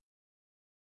you.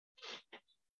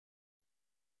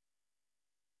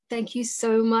 Thank you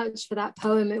so much for that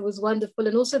poem. It was wonderful.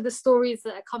 And also the stories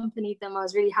that accompanied them. I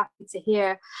was really happy to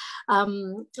hear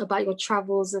about your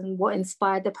travels and what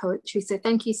inspired the poetry. So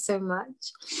thank you so much.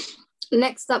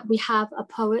 Next up, we have a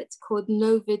poet called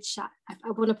Novid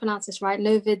I want to pronounce this right,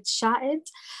 Novid Sha'id.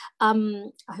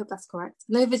 I hope that's correct.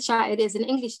 Novid Sha'id is an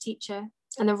English teacher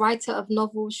and a writer of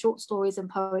novels, short stories, and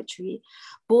poetry.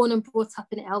 Born and brought up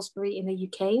in Aylesbury in the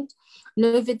UK,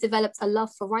 Novid developed a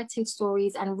love for writing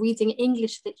stories and reading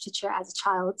English literature as a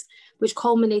child, which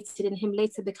culminated in him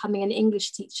later becoming an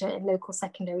English teacher in local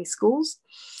secondary schools.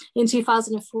 In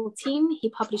 2014, he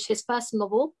published his first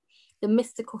novel, the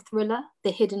mystical thriller,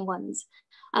 The Hidden Ones.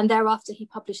 And thereafter, he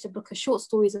published a book of short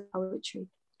stories and poetry.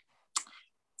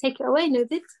 Take it away,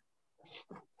 Novid.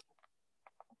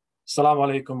 Assalamu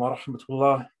alaikum wa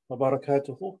rahmatullah wa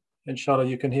barakatuhu. Inshallah,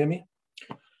 you can hear me.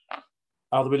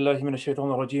 أعوذ بالله من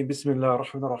الشيطان الرجيم. بسم الله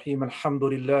الرحمن الرحيم. الحمد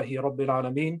لله رب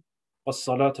العالمين.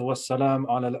 والصلاة والسلام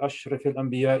على الأشرف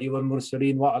الأنبياء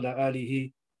والمرسلين وعلى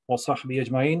آله وصحبه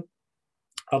أجمعين.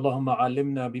 اللهم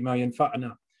علمنا بما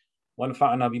ينفعنا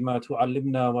وانفعنا بما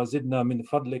تعلمنا وزدنا من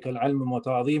فضلك العلم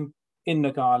وتعظيم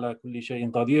إنك على كل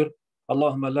شيء قدير.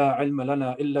 اللهم لا علم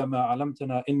لنا إلا ما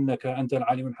علمتنا إنك أنت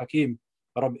العليم الحكيم.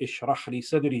 رب اشرح لي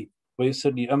صدري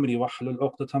ويسر لي أمري واحلل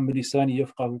عقدة من لساني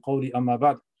يفقهوا قولي أما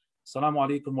بعد. Assalamu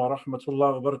alaikum wa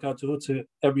rahmatullah wa barakatuh to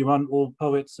everyone, all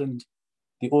poets and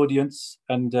the audience.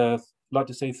 And I'd like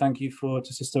to say thank you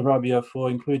to Sister Rabia for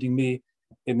including me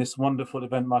in this wonderful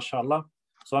event, mashallah.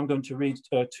 So I'm going to read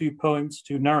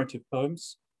two narrative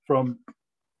poems from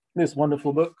this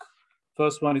wonderful book.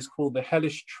 First one is called The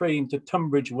Hellish Train to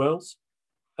Tunbridge Wells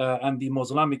and the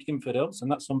Moslemic Infidels,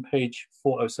 and that's on page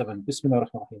 407. Bismillah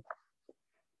ar-Rahman ar-Rahim.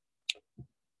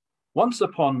 Once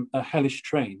upon a hellish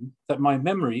train that my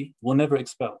memory will never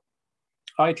expel,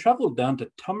 I travelled down to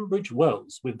Tunbridge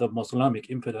Wells with the Moslemic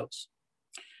infidels.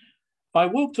 I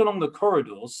walked along the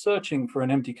corridors searching for an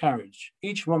empty carriage.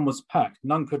 Each one was packed,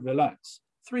 none could relax.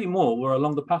 3 more were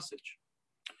along the passage.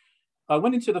 I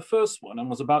went into the first one and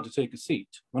was about to take a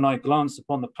seat when I glanced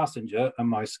upon the passenger and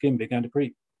my skin began to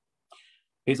creep.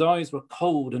 His eyes were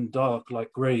cold and dark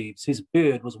like graves. His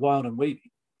beard was wild and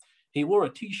wavy. He wore a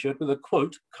t-shirt with a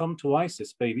quote, "Come to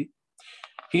ISIS, baby."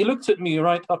 He looked at me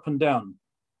right up and down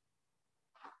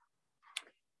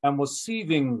and was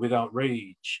seething with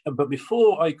outrage. But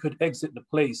before I could exit the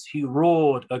place, he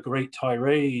roared a great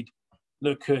tirade.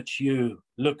 Look at you,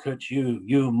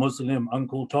 you Muslim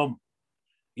Uncle Tom.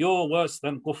 You're worse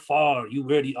than kuffar, you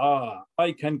really are.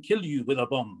 I can kill you with a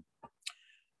bomb.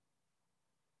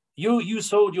 You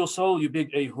sold your soul, you big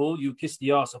a-hole, you kissed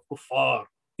the ass of kuffar.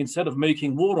 Instead of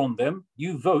making war on them,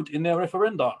 you vote in their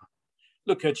referenda.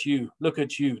 Look at you,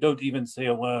 don't even say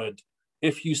a word.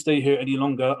 If you stay here any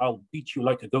longer, I'll beat you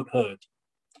like a goat herd.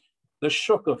 The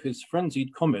shock of his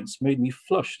frenzied comments made me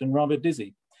flushed and rather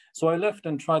dizzy. So I left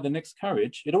and tried the next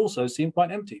carriage. It also seemed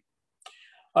quite empty.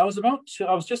 I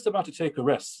was just about to take a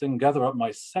rest and gather up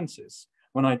my senses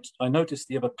when I noticed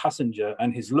the other passenger,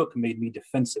 and his look made me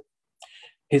defensive.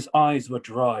 His eyes were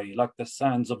dry like the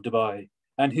sands of Dubai,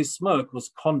 and his smirk was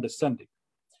condescending.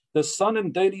 The Sun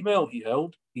and Daily Mail he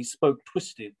held, he spoke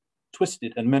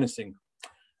twisted and menacing.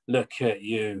 Look at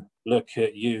you,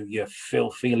 you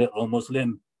filthy little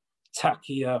Muslim.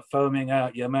 Takia foaming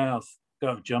out your mouth.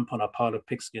 Go jump on a pile of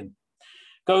pigskin.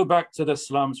 Go back to the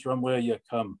slums from where you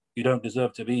come. You don't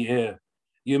deserve to be here.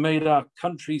 You made our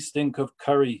country stink of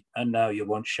curry, and now you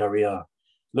want Sharia.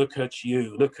 Look at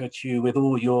you with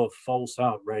all your false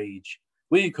outrage.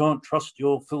 We can't trust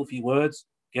your filthy words.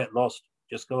 Get lost,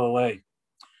 just go away.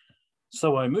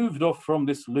 So I moved off from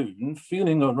this loon,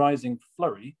 feeling a rising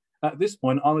flurry. At this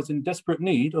point, I was in desperate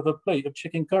need of a plate of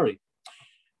chicken curry.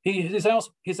 His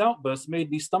outburst made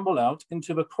me stumble out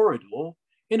into the corridor.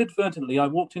 Inadvertently, I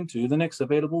walked into the next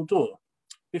available door.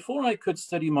 Before I could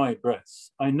steady my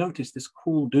breath, I noticed this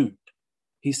cool dude.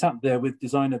 He sat there with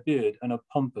designer beard and a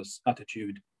pompous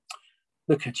attitude.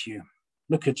 Look at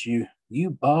you, you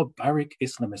barbaric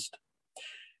Islamist.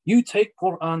 You take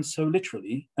Quran so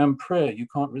literally and prayer you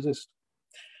can't resist.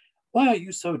 Why are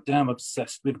you so damn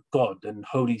obsessed with God and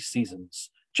holy seasons?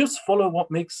 Just follow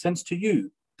what makes sense to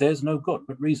you. There's no God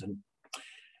but reason.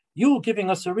 You're giving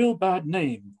us a real bad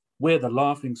name. We're the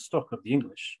laughing stock of the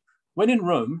English. When in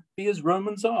Rome, be as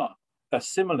Romans are.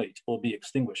 Assimilate or be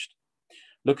extinguished.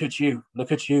 Look at you,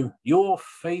 look at you. Your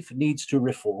faith needs to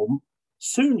reform.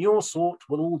 Soon your sort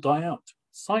will all die out.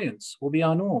 Science will be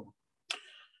our norm.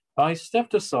 I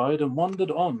stepped aside and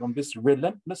wandered on this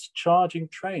relentless charging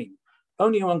train.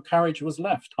 Only one carriage was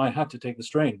left. I had to take the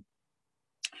strain.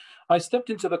 I stepped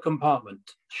into the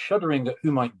compartment, shuddering at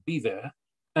who might be there,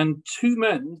 and two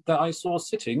men that I saw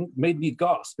sitting made me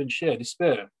gasp in sheer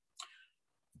despair.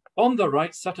 On the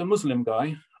right sat a Muslim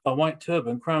guy, a white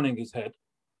turban crowning his head,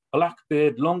 a black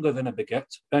beard longer than a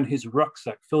baguette, and his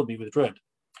rucksack filled me with dread.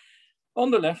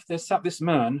 On the left, there sat this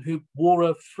man who wore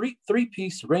a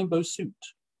three-piece rainbow suit.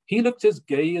 He looked as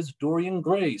gay as Dorian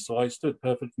Gray, so I stood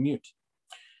perfectly mute.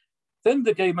 Then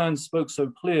the gay man spoke so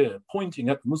clear, pointing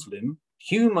at the Muslim,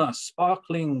 humor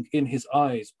sparkling in his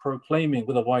eyes, proclaiming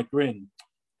with a wide grin,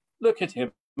 look at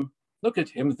him,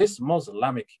 this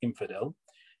Moslamic infidel.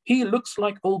 He looks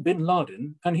like old Bin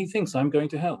Laden, and he thinks I'm going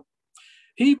to hell.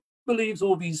 He believes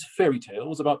all these fairy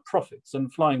tales about prophets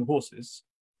and flying horses.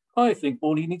 I think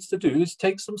all he needs to do is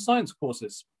take some science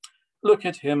courses. Look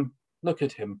at him, look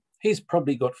at him. He's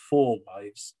probably got 4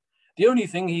 wives. The only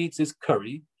thing he eats is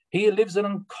curry. He lives an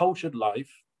uncultured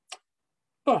life.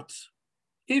 But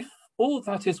if all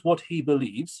that is what he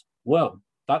believes, well,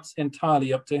 that's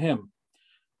entirely up to him.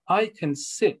 I can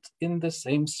sit in the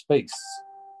same space,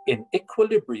 in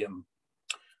equilibrium.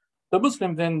 The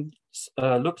Muslim then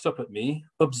looked up at me,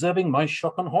 observing my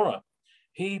shock and horror.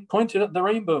 He pointed at the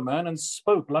rainbow man and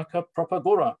spoke like a proper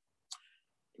Gora.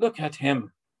 Look at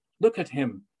him, look at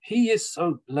him. He is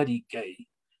so bloody gay.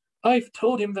 I've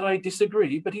told him that I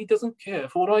disagree, but he doesn't care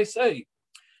for what I say.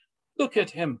 Look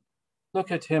at him,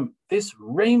 this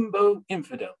rainbow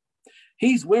infidel.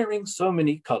 He's wearing so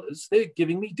many colors, they're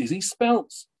giving me dizzy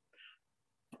spells.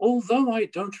 Although I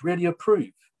don't really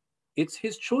approve, it's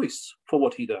his choice for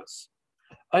what he does.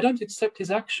 I don't accept his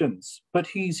actions, but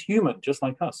he's human just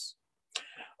like us.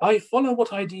 I follow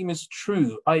what I deem is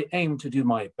true. I aim to do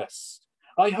my best.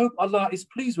 I hope Allah is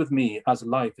pleased with me, as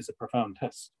life is a profound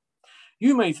test.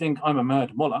 You may think I'm a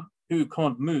mad mullah who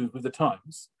can't move with the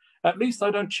times. At least I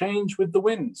don't change with the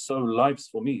wind, so life's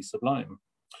for me sublime.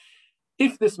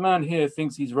 If this man here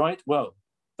thinks he's right, well,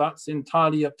 that's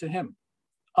entirely up to him.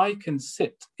 I can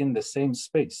sit in the same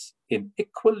space, in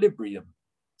equilibrium.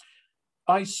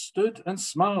 I stood and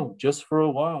smiled just for a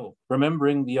while,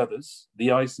 remembering the others,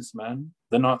 the ISIS man,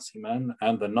 the Nazi man,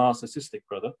 and the narcissistic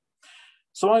brother.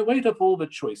 So I weighed up all the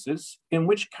choices. In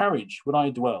which carriage would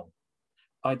I dwell?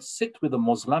 I'd sit with a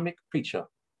Moslamic preacher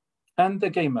and the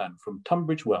gay man from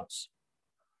Tunbridge Wells.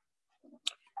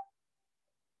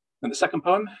 And the second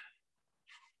poem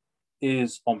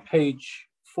is on page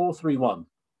 431,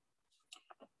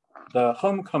 The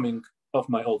Homecoming of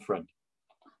My Old Friend.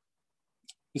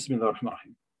 Bismillah ar-Rahman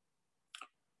ar-Rahim.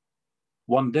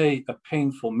 One day, a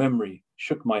painful memory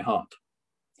shook my heart.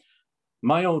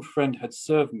 My old friend had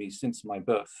served me since my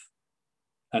birth,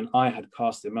 and I had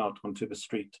cast him out onto the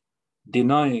street,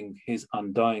 denying his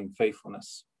undying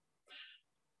faithfulness.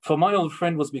 For my old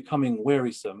friend was becoming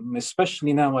wearisome,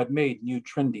 especially now I'd made new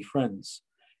trendy friends.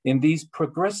 In these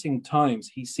progressing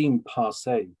times, he seemed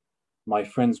passé. My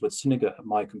friends would snigger at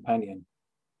my companion.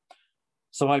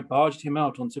 So I barged him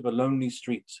out onto the lonely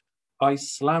street. I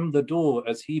slammed the door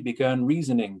as he began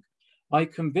reasoning. I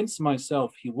convinced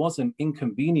myself he was an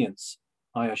inconvenience.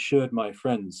 I assured my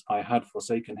friends I had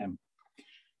forsaken him.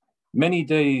 Many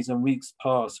days and weeks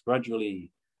passed.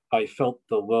 Gradually, I felt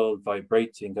the world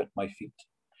vibrating at my feet.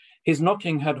 His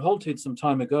knocking had halted some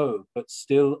time ago, but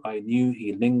still I knew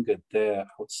he lingered there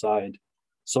outside.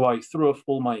 So I threw off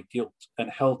all my guilt and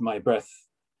held my breath,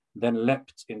 then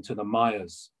leapt into the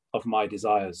mires of my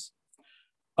desires.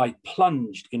 I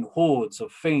plunged in hordes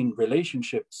of feigned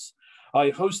relationships. I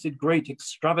hosted great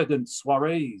extravagant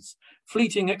soirees.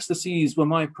 Fleeting ecstasies were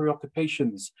my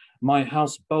preoccupations. My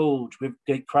house bulged with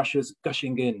gate crashers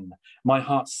gushing in. My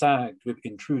heart sagged with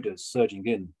intruders surging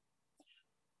in.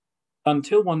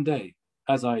 Until one day,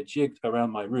 as I jigged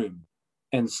around my room,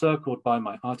 encircled by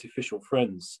my artificial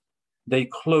friends, they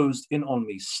closed in on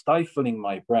me, stifling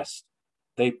my breast.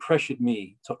 They pressured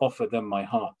me to offer them my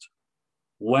heart.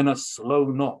 When a slow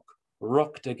knock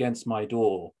rocked against my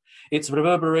door, its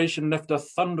reverberation left a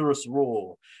thunderous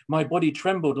roar. My body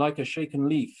trembled like a shaken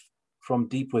leaf. From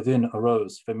deep within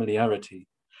arose familiarity.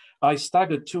 I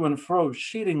staggered to and fro,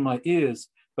 shielding my ears,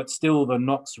 but still the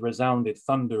knocks resounded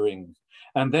thundering.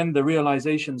 And then the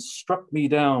realization struck me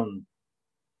down.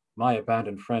 My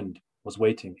abandoned friend was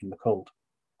waiting in the cold.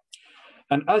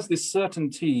 And as this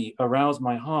certainty aroused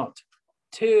my heart,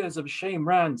 tears of shame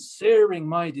ran, searing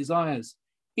my desires.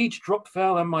 Each drop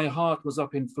fell and my heart was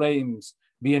up in flames.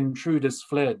 The intruders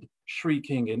fled,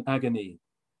 shrieking in agony.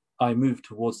 I moved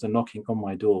towards the knocking on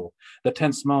my door. The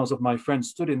tense smiles of my friends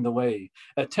stood in the way,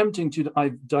 attempting to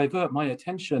divert my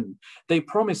attention. They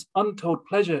promised untold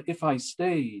pleasure if I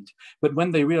stayed, but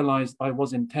when they realized I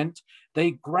was intent,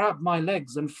 they grabbed my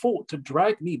legs and fought to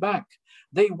drag me back.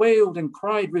 They wailed and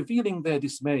cried, revealing their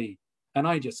dismay, and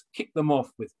I just kicked them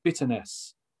off with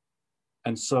bitterness.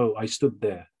 And so I stood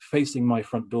there, facing my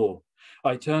front door.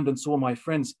 I turned and saw my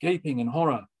friends gaping in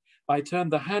horror. I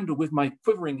turned the handle with my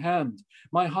quivering hand.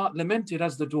 My heart lamented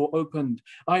as the door opened.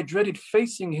 I dreaded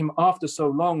facing him after so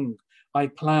long. I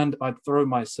planned I'd throw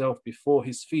myself before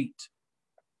his feet.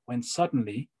 When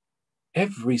suddenly,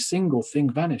 every single thing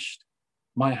vanished.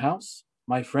 My house,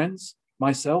 my friends,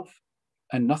 myself,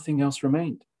 and nothing else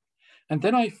remained. And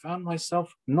then I found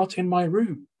myself not in my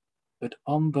room, but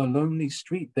on the lonely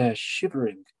street there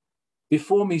shivering.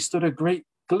 Before me stood a great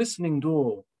glistening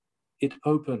door. It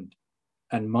opened,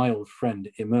 and my old friend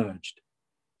emerged.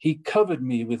 He covered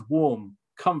me with warm,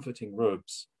 comforting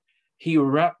robes. He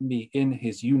wrapped me in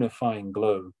his unifying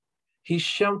glow. He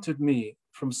sheltered me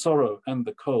from sorrow and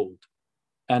the cold.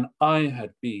 And I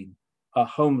had been a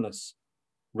homeless,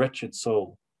 wretched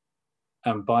soul.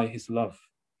 And by his love,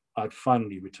 I'd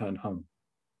finally returned home.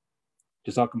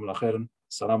 Jazakumullah khairan.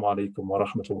 Assalamu alaikum wa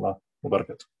rahmatullah wa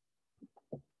barakatuh.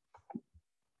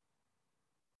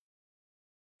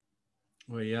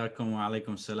 Wa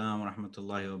alaikum salam wa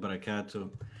rahmatullahi wa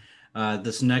barakatuh.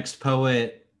 This next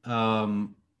poet,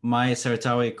 Maya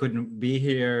Saratawi couldn't be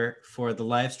here for the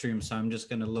live stream, so I'm just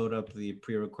going to load up the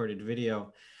pre-recorded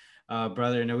video.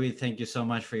 Brother Novid, thank you so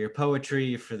much for your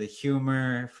poetry, for the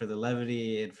humor, for the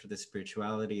levity, and for the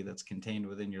spirituality that's contained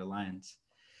within your lines.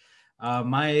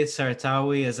 Maya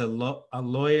Saratawi is a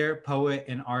lawyer, poet,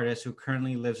 and artist who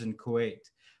currently lives in Kuwait.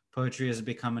 Poetry has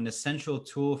become an essential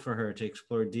tool for her to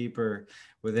explore deeper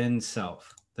within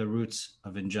self, the roots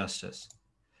of injustice,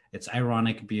 its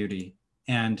ironic beauty,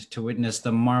 and to witness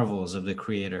the marvels of the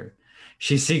Creator.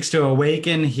 She seeks to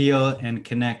awaken, heal, and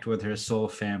connect with her soul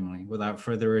family. Without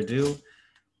further ado,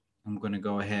 I'm going to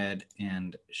go ahead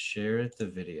and share the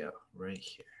video right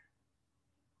here.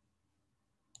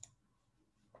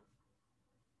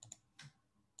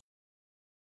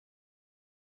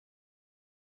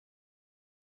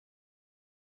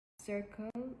 Circle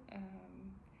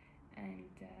and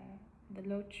the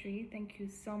low tree, thank you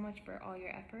so much for all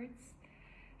your efforts.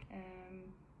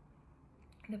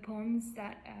 The poems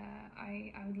that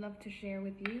I would love to share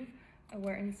with you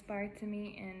were inspired to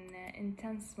me in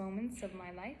intense moments of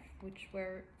my life, which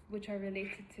are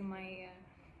related to my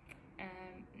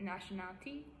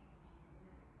nationality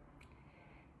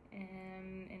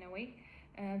in a way.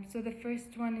 So the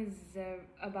first one is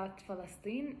about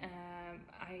Palestine.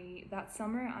 That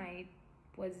summer I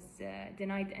was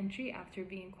denied entry after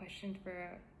being questioned for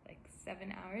like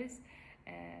 7 hours,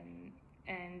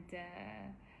 and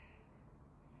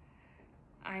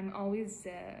I'm always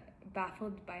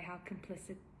baffled by how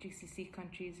complicit GCC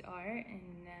countries are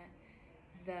in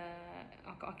the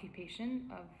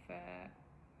occupation of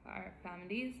our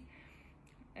families.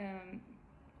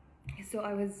 So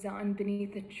I was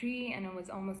beneath a tree and I was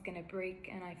almost gonna break,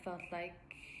 and I felt like,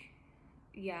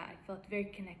 yeah, I felt very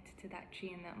connected to that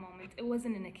tree in that moment. It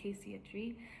wasn't an acacia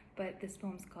tree, but this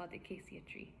poem's called Acacia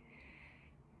Tree.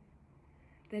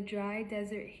 The dry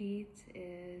desert heat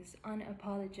is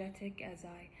unapologetic as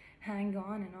I hang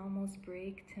on and almost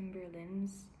break timber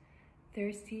limbs,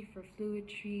 thirsty for fluid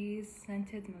trees,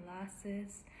 scented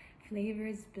molasses,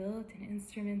 flavors built in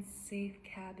instrument-safe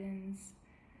cabins.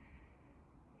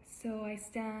 So I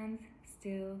stand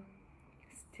still,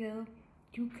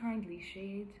 you kindly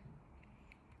shade,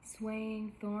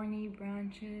 swaying thorny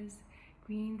branches,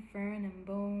 green fern and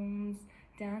bones,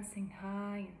 dancing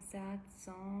high in sad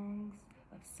songs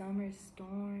of summer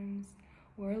storms,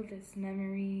 wordless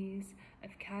memories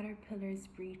of caterpillars'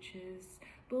 breaches,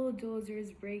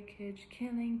 bulldozers' breakage,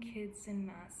 killing kids in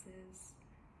masses.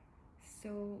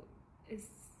 So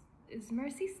is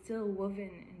mercy still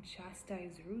woven in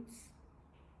chastised roots?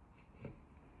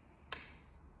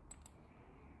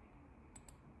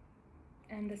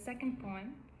 And the second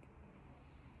poem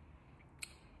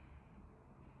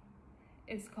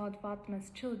is called Fatima's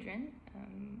Children.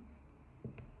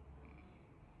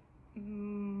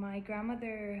 My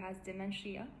grandmother has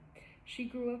dementia. She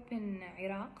grew up in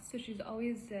Iraq, so she's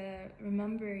always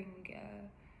remembering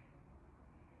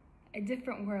a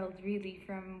different world, really,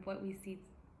 from what we see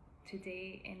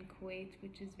today in Kuwait,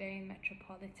 which is very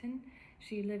metropolitan.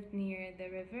 She lived near the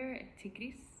river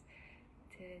Tigris,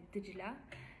 Dijla,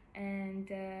 and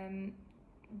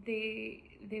they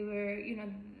were, you know,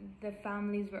 the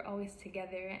families were always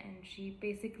together, and she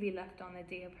basically left on the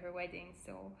day of her wedding.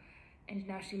 So, and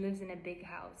now she lives in a big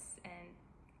house, and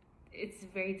it's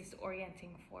very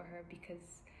disorienting for her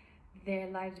because their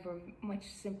lives were much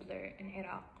simpler in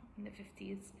Iraq in the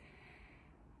 50s.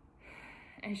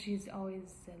 And she's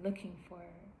always looking for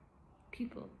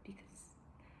people because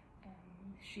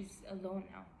she's alone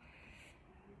now.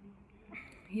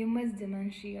 Yumma's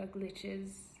dementia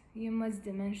glitches,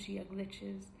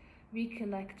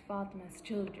 recollect Fatima's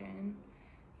children.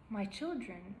 My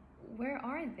children, where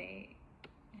are they?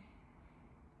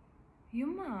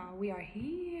 Yumma, we are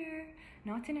here,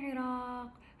 not in Iraq.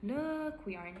 Look,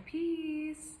 we are in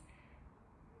peace.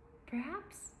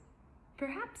 Perhaps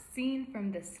seen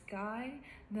from the sky,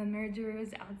 the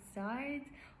murderers outside,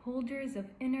 holders of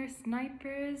inner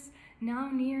snipers, now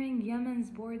nearing Yemen's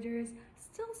borders,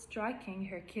 still striking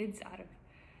her kids out of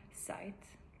sight.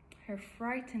 Her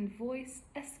frightened voice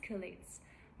escalates.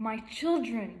 My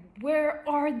children, where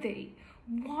are they?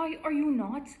 Why are you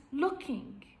not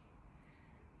looking?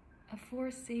 A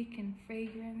forsaken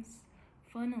fragrance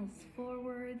funnels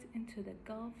forward into the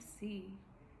Gulf Sea.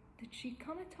 Did she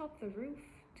come atop the roof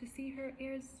to see her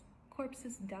heirs'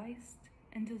 corpses diced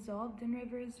and dissolved in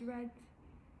rivers red?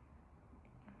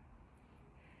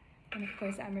 And of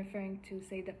course, I'm referring to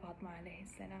Sayyidah Fatima alayhi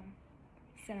salam.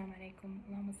 Assalamu alaikum.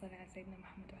 Allahumma salli ala Sayyidina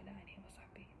Muhammad wa ala alihi wa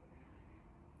sahbihi.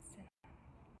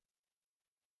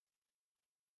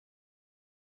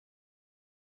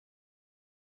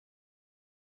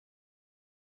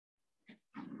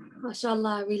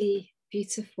 MashaAllah, really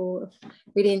beautiful.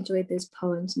 Really enjoyed those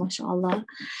poems, MashaAllah.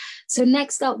 So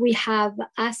next up we have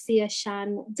Asya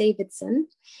Shan Davidson,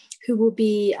 who will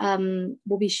be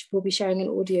sharing an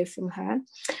audio from her.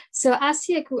 So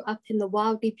Asya grew up in the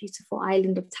wildly beautiful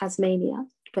island of Tasmania,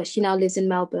 but she now lives in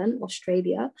Melbourne,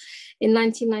 Australia. In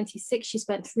 1996, she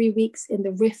spent 3 weeks in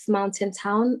the Rif mountain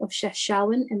town of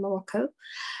Chefchaouen in Morocco,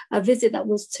 a visit that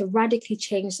was to radically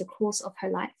change the course of her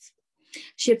life.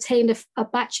 She obtained a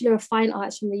Bachelor of Fine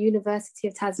Arts from the University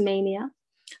of Tasmania,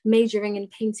 majoring in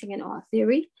painting and art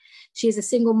theory. She is a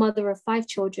single mother of 5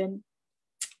 children.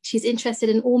 She's interested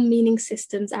in all meaning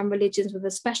systems and religions with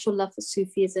a special love for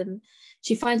Sufism.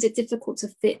 She finds it difficult to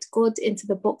fit God into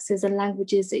the boxes and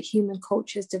languages that human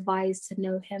cultures devise to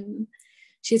know him.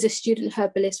 She's a student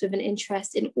herbalist with an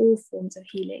interest in all forms of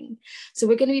healing. So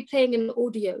we're going to be playing an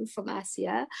audio from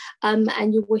Asya,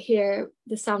 and you will hear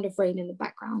the sound of rain in the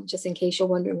background, just in case you're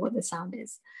wondering what the sound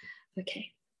is.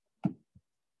 Okay.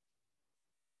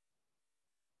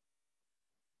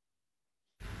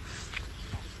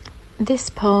 This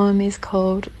poem is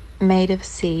called Made of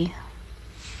Sea.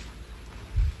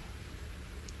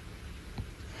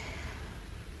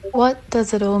 What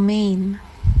does it all mean?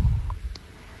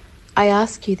 I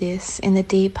ask you this in the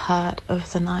deep heart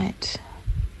of the night,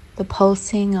 the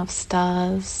pulsing of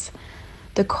stars,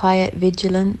 the quiet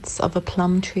vigilance of a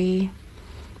plum tree,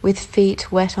 with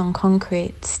feet wet on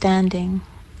concrete, standing,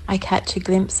 I catch a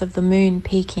glimpse of the moon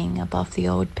peeking above the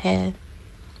old pear.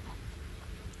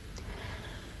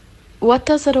 What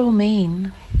does it all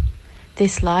mean?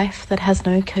 This life that has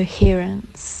no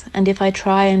coherence, and if I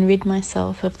try and rid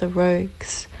myself of the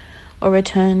rogues, or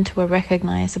return to a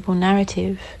recognizable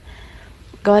narrative,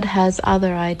 God has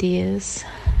other ideas.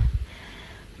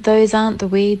 Those aren't the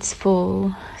weeds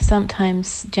full,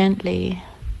 sometimes gently,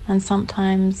 and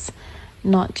sometimes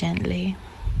not gently.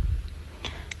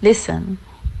 Listen,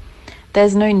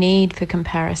 there's no need for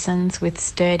comparisons with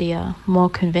sturdier, more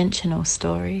conventional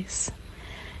stories.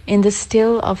 In the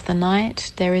still of the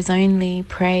night, there is only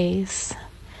praise.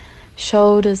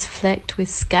 Shoulders flecked with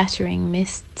scattering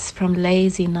mists from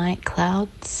lazy night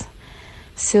clouds.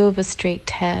 Silver-streaked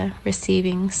hair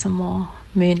receiving some more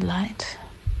moonlight.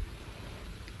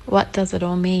 What does it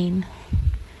all mean?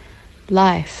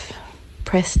 Life,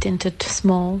 pressed into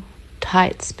small,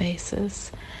 tight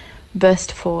spaces,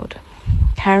 burst forward,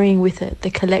 carrying with it the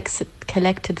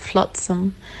collected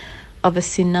flotsam of a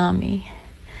tsunami,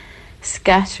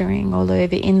 scattering all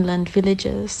over inland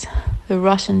villages the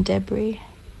rotten debris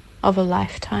of a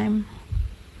lifetime.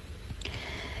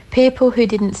 People who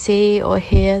didn't see or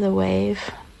hear the wave,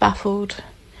 baffled,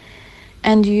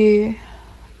 and you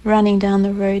running down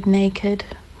the road naked,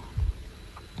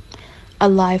 a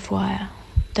live wire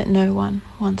that no one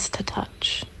wants to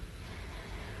touch.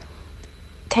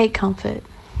 Take comfort,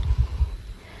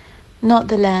 not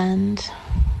the land,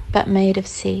 but made of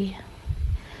sea.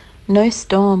 No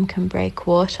storm can break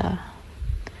water.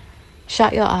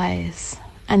 Shut your eyes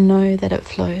and know that it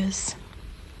flows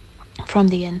from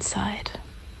the inside.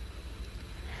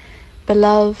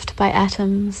 Beloved by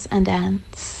atoms and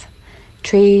ants,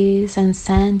 trees and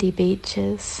sandy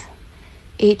beaches,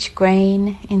 each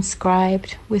grain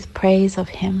inscribed with praise of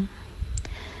him.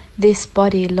 This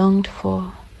body longed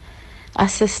for, a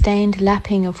sustained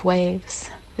lapping of waves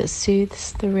that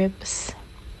soothes the ribs.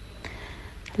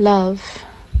 Love,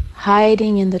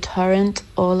 hiding in the torrent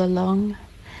all along,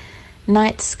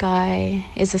 night sky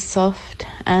is a soft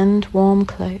and warm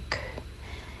cloak.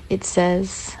 It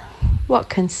says, what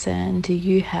concern do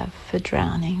you have for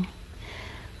drowning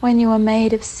when you are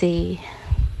made of sea?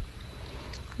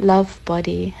 Love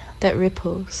body that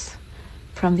ripples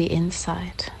from the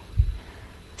inside.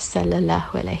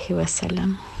 Sallallahu alayhi wa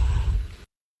sallam.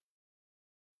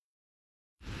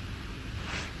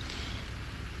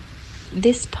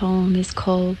 This poem is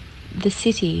called The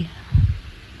City.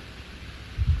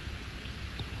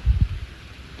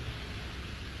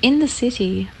 In the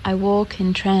city I walk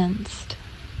entranced.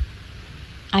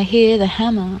 I hear the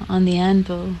hammer on the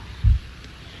anvil.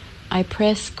 I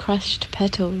press crushed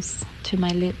petals to my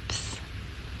lips,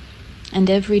 and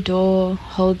every door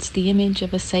holds the image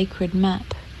of a sacred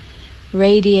map,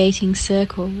 radiating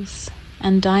circles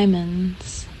and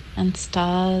diamonds and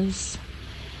stars.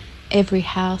 Every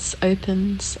house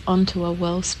opens onto a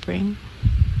wellspring.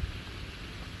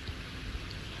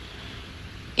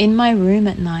 In my room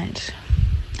at night,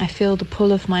 I feel the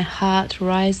pull of my heart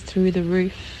rise through the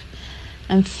roof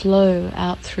and flow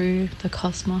out through the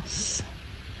cosmos.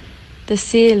 The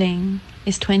ceiling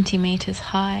is 20 meters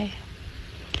high.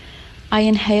 I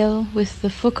inhale with the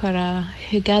fuqara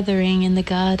who gathering in the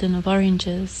garden of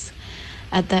oranges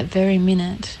at that very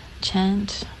minute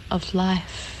chant of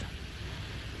life.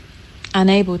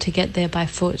 Unable to get there by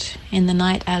foot in the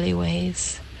night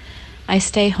alleyways, I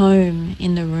stay home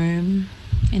in the room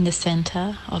in the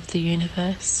center of the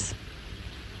universe.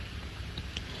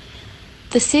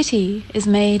 The city is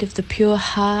made of the pure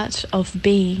heart of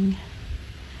being.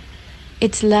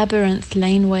 Its labyrinth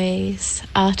laneways,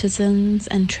 artisans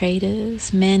and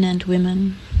traders, men and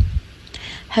women,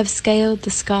 have scaled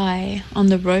the sky on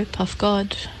the rope of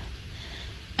God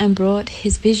and brought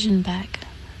his vision back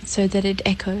so that it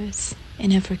echoes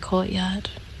in every courtyard.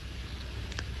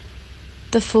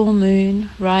 The full moon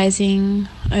rising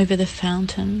over the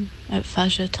fountain at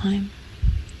Fajr time,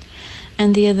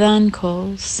 and the adhan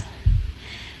calls,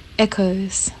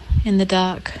 echoes in the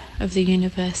dark of the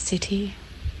universe city.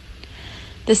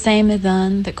 The same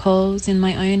adhan that calls in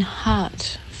my own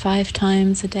heart 5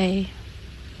 times a day.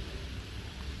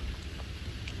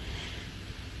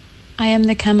 I am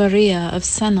the Camariya of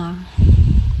Sana.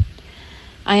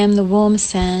 I am the warm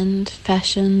sand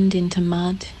fashioned into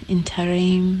mud in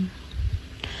Tarim.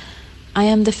 I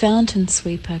am the fountain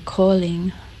sweeper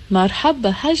calling,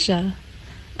 Marhabba Hajja,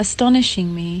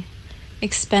 astonishing me,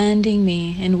 expanding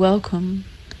me in welcome.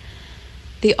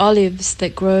 The olives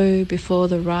that grow before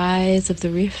the rise of the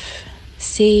Rif,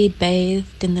 seed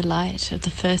bathed in the light of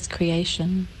the first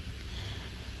creation.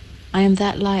 I am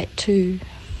that light too.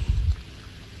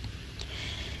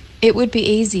 It would be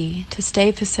easy to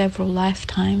stay for several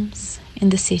lifetimes in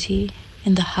the city,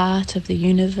 in the heart of the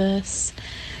universe,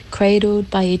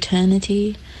 cradled by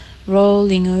eternity,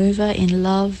 rolling over in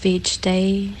love each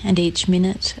day and each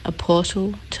minute, a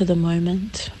portal to the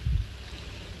moment.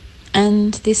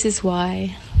 And this is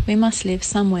why we must live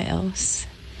somewhere else,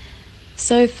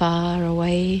 so far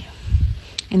away,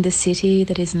 in the city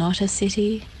that is not a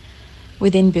city,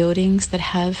 within buildings that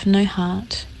have no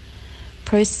heart,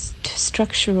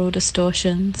 post-structural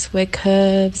distortions where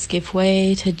curves give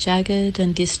way to jagged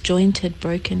and disjointed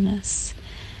brokenness,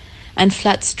 and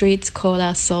flat streets call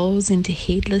our souls into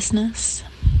heedlessness.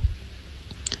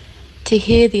 To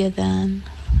hear the adhan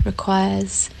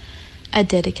requires a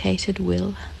dedicated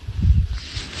will.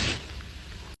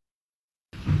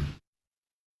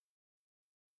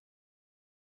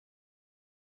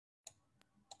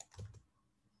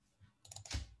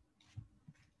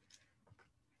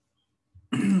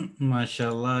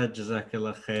 MashaAllah,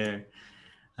 Jazakallah khair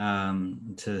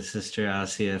to Sister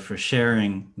Asiya for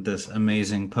sharing this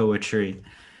amazing poetry.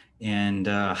 And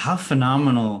how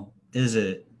phenomenal is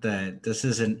it that this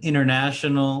is an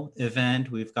international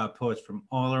event? We've got poets from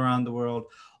all around the world,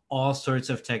 all sorts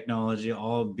of technology,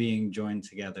 all being joined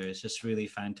together. It's just really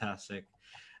fantastic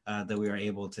that we are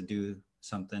able to do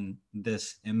something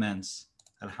this immense.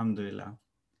 Alhamdulillah.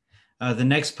 The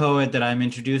next poet that I'm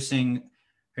introducing,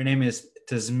 her name is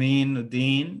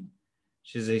Tasnim.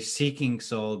 She's a seeking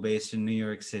soul based in New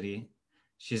York City.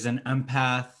 She's an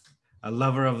empath, a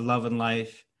lover of love and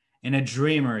life, and a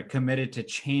dreamer committed to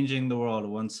changing the world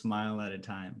one smile at a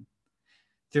time.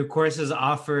 Through courses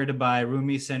offered by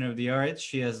Rumi Center of the Arts,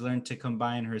 she has learned to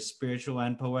combine her spiritual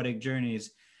and poetic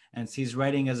journeys and sees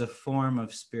writing as a form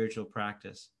of spiritual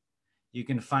practice. You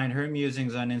can find her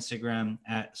musings on Instagram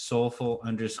at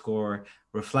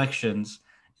soulful_reflections.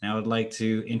 And I would like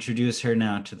to introduce her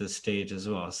now to the stage as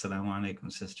well. Assalamu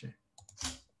alaikum, sister.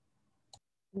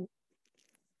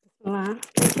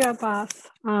 Thank you, Abbas.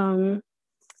 Assalamu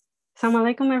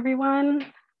alaikum, everyone.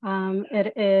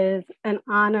 It is an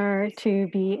honor to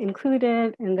be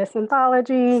included in this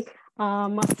anthology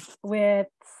with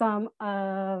some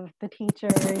of the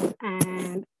teachers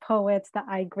and poets that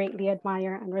I greatly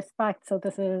admire and respect. So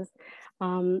this is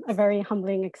a very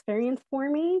humbling experience for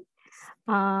me.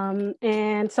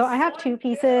 And so I have two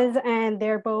pieces and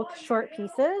they're both short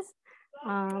pieces.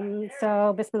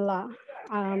 So Bismillah,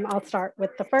 I'll start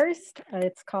with the first.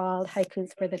 It's called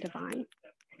Haikus for the Divine.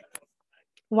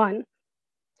 1.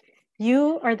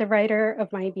 You are the writer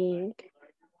of my being.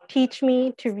 Teach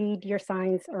me to read your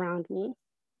signs around me.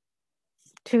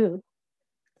 2.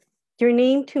 Your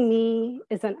name to me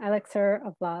is an elixir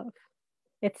of love.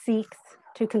 It seeks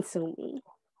to consume me.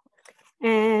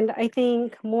 And I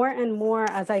think more and more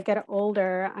as I get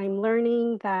older, I'm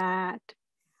learning that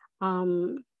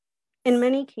in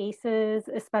many cases,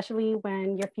 especially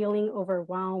when you're feeling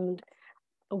overwhelmed,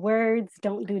 words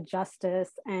don't do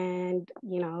justice. And,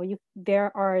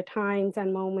 there are times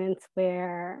and moments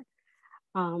where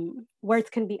words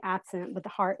can be absent, but the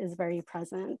heart is very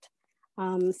present.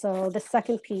 So the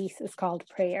second piece is called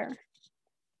Prayer.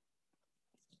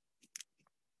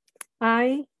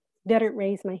 I didn't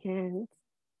raise my hands.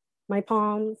 My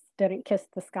palms didn't kiss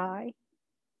the sky.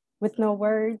 With no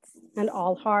words and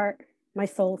all heart, my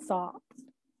soul sought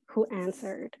who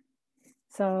answered.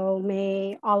 So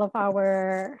may all of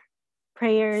our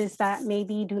prayers that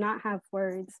maybe do not have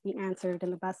words be answered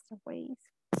in the best of ways.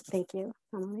 Thank you.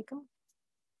 Assalamu alaikum.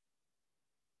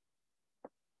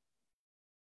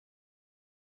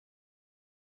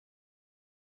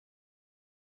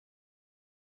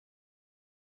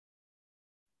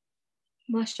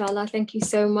 MashaAllah, thank you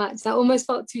so much. That almost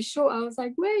felt too short. I was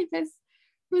like, wait, where's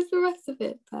the rest of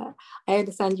it? But I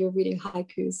understand you're reading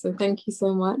haikus, so thank you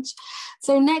so much.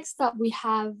 So next up, we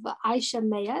have Aisha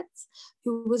Mayet,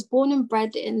 who was born and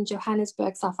bred in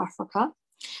Johannesburg, South Africa.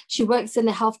 She works in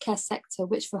the healthcare sector,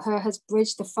 which for her has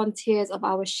bridged the frontiers of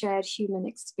our shared human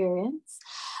experience.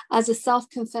 As a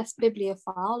self-confessed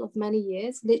bibliophile of many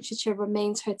years, literature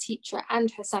remains her teacher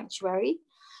and her sanctuary.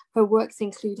 Her works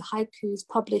include haikus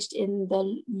published in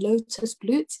the Lotus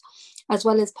Blut, as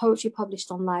well as poetry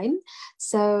published online.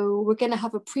 So we're going to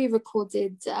have a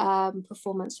pre-recorded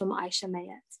performance from Aisha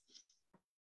Mayet.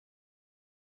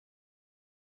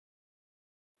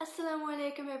 Assalamu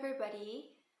alaikum,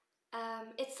 everybody.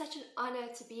 It's such an honor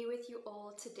to be with you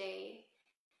all today.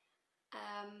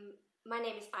 My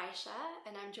name is Aisha,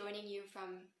 and I'm joining you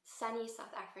from sunny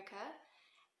South Africa.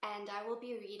 And I will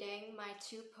be reading my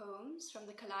two poems from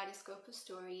the Kaleidoscope of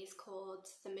Stories called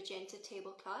The Magenta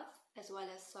Tablecloth as well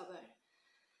as Sabr.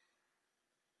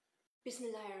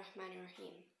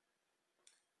 Bismillahirrahmanirrahim.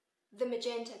 The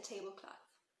Magenta Tablecloth.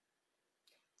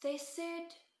 They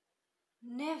said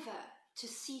never to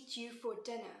seat you for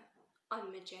dinner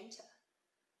on magenta,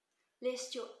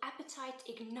 lest your appetite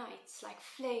ignites like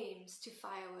flames to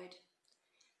firewood,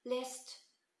 lest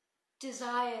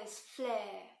desires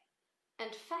flare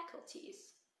and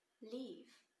faculties leave,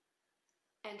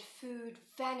 and food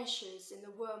vanishes in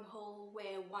the wormhole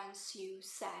where once you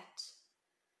sat.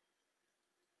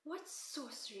 What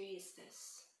sorcery is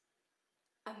this?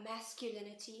 A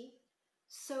masculinity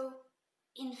so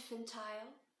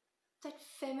infantile that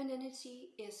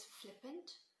femininity is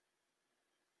flippant?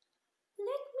 Let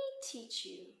me teach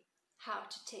you how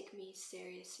to take me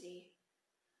seriously.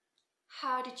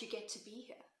 How did you get to be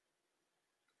here?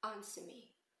 Answer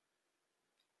me.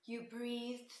 You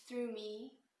breathed through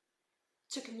me,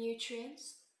 took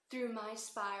nutrients through my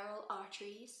spiral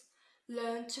arteries,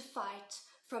 learned to fight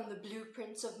from the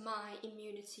blueprints of my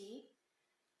immunity.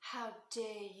 How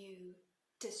dare you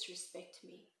disrespect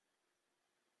me?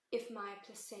 If my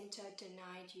placenta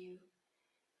denied you,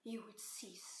 you would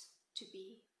cease to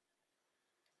be.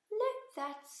 Let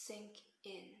that sink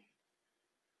in.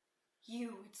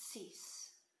 You would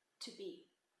cease to be.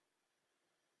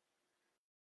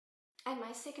 And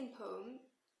my second poem,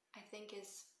 I think,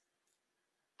 is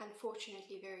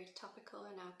unfortunately very topical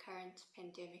in our current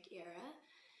pandemic era.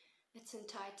 It's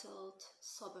entitled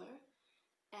Sabr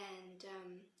and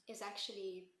is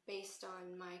actually based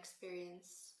on my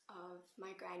experience of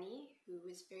my granny, who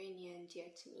was very near and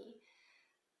dear to me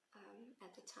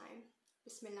at the time.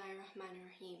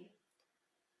 Bismillahirrahmanirrahim.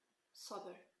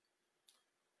 Sabr.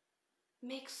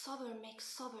 Make sabr,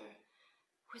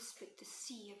 whispered the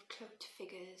sea of cloaked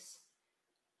figures.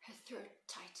 Her throat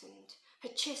tightened, her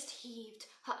chest heaved,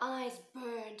 her eyes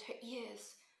burned, her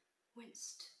ears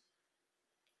winced.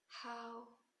 How?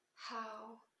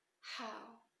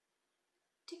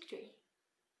 Digri,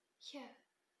 here,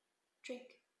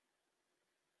 drink.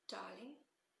 Darling,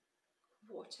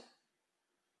 water,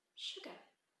 sugar.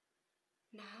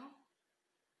 Now?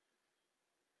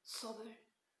 Sabr.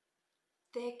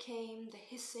 There came the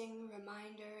hissing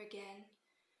reminder again.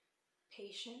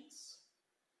 Patience?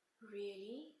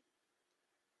 Really?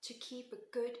 To keep a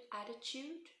good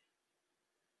attitude?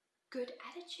 Good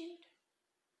attitude?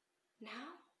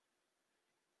 Now?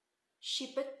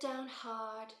 She bit down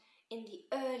hard in the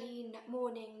early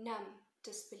morning numb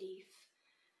disbelief.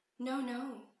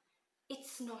 No,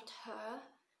 it's not her,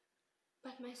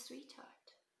 but my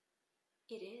sweetheart.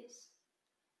 It is.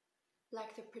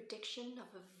 Like the prediction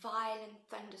of a violent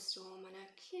thunderstorm on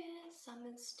a clear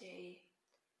summer's day.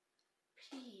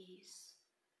 Please,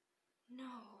 no.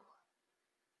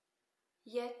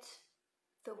 Yet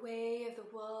the way of the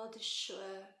world is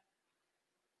sure.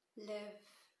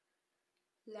 Live,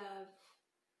 love,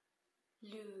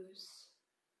 lose.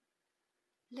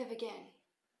 Live again.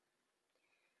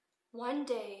 One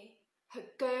day, her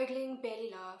gurgling belly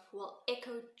laugh will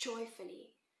echo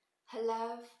joyfully. Her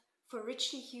love for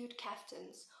richly hued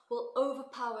caftans will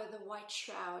overpower the white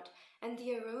shroud, and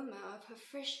the aroma of her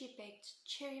freshly baked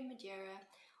cherry Madeira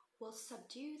will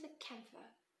subdue the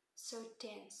camphor so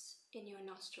dense in your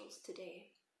nostrils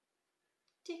today.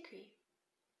 Digri.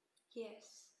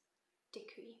 Yes,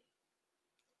 Digri.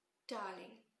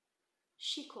 Darling,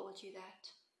 she called you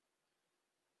that.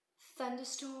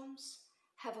 Thunderstorms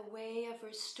have a way of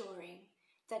restoring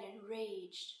that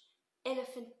enraged,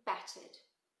 elephant-battered,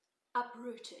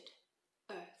 uprooted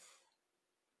earth.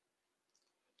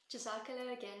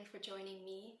 Jazakallah again for joining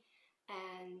me,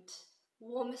 and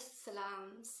warmest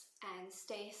salams and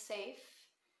stay safe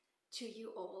to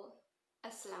you all.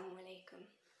 Assalamu alaikum.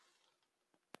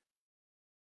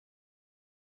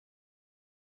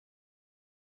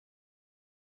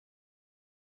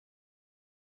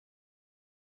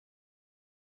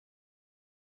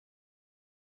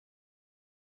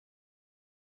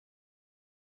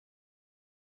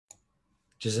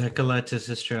 Jazakallah to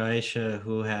Sister Aisha,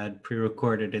 who had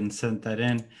pre-recorded and sent that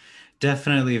in.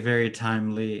 Definitely very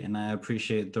timely, and I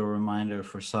appreciate the reminder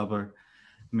for sabr.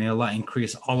 May Allah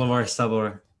increase all of our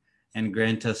sabr and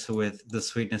grant us with the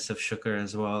sweetness of shukr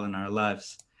as well in our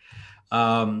lives.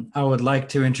 I would like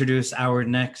to introduce our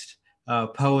next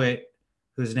poet,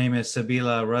 whose name is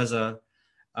Sabila Raza.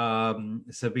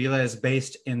 Sabila is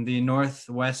based in the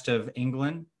northwest of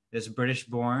England, is British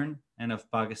born and of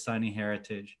Pakistani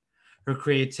heritage. Her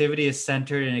creativity is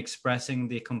centered in expressing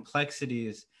the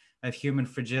complexities of human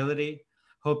fragility,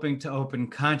 hoping to open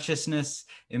consciousness,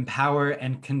 empower,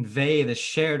 and convey the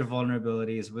shared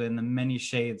vulnerabilities within the many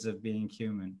shades of being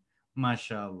human.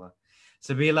 MashaAllah.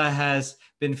 Sabila has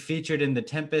been featured in The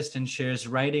Tempest and shares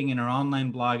writing in her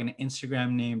online blog and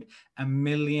Instagram named A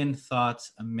Million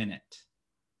Thoughts a Minute.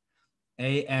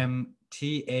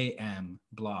 AMTAM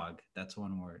blog, that's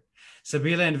one word.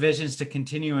 Sabila envisions to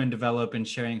continue and develop in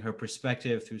sharing her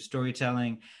perspective through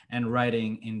storytelling and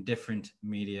writing in different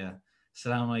media.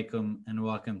 Assalamu alaikum and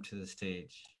welcome to the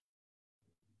stage.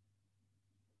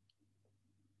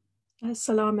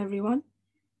 Salam everyone.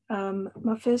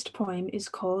 My first poem is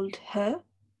called Her.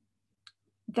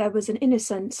 There was an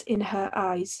innocence in her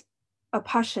eyes, a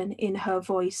passion in her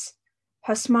voice.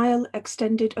 Her smile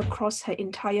extended across her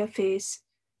entire face.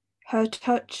 Her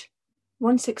touch,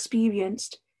 once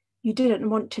experienced, you didn't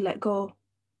want to let go.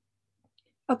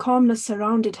 A calmness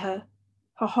surrounded her,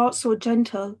 her heart so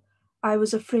gentle, I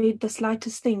was afraid the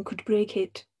slightest thing could break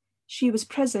it. She was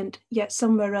present, yet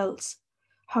somewhere else,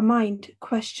 her mind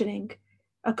questioning,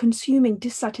 a consuming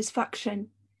dissatisfaction,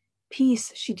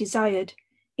 peace she desired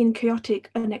in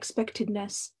chaotic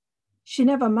unexpectedness. She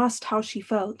never masked how she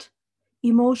felt,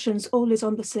 emotions always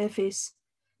on the surface,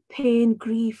 pain,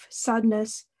 grief,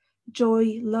 sadness,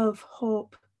 joy, love,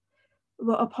 hope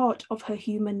were a part of her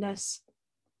humanness,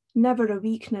 never a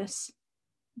weakness.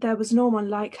 There was no one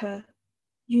like her,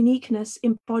 uniqueness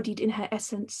embodied in her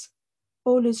essence,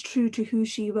 always true to who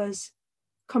she was,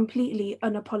 completely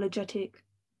unapologetic.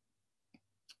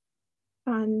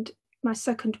 And my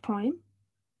second poem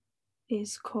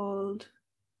is called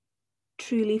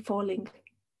Truly Falling.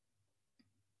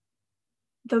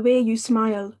 The way you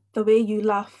smile, the way you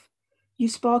laugh, you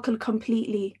sparkle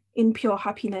completely in pure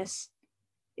happiness.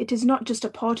 It is not just a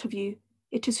part of you,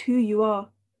 it is who you are,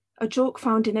 a joke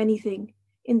found in anything,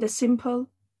 in the simple,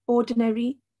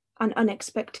 ordinary, and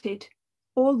unexpected.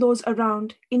 All those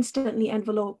around instantly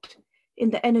enveloped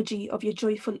in the energy of your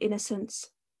joyful innocence.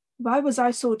 Why was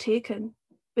I so taken?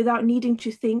 Without needing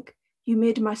to think, you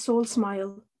made my soul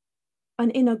smile.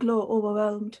 An inner glow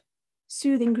overwhelmed,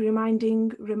 soothing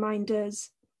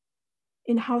reminders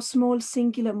in how small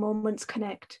singular moments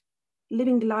connect.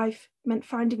 Living life meant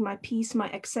finding my peace, my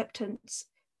acceptance.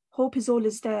 Hope is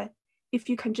always there if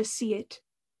you can just see it.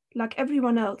 Like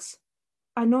everyone else,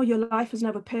 I know your life was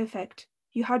never perfect.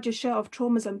 You had your share of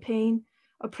traumas and pain.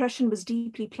 Oppression was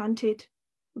deeply planted,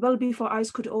 well before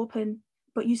eyes could open,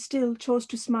 but you still chose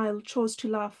to smile, chose to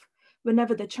laugh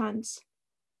whenever the chance.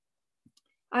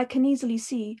 I can easily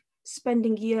see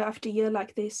spending year after year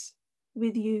like this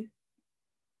with you.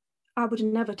 I would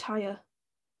never tire.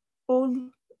 All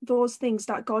those things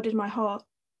that guarded my heart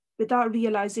without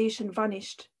realization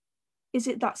vanished. Is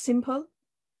it that simple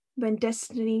when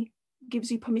destiny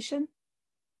gives you permission?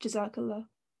 Jazakallah.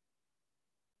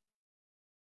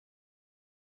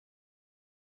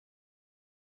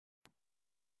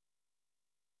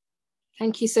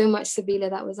 Thank you so much,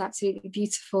 Sabila. That was absolutely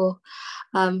beautiful.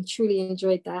 Truly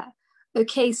enjoyed that.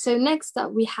 Okay, so next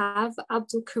up we have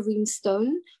Abdul Karim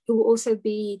Stone, who will also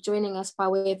be joining us by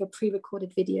way of a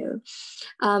pre-recorded video.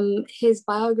 His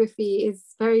biography is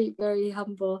very, very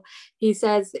humble. He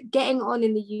says, getting on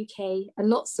in the UK, a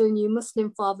not so new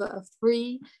Muslim father of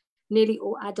 3, nearly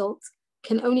all adults,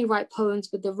 can only write poems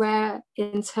with the rare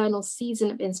internal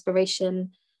season of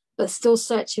inspiration, but still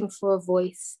searching for a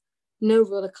voice. No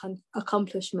real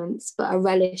accomplishments, but a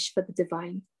relish for the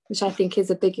divine, which I think is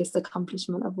the biggest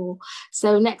accomplishment of all.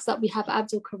 So next up we have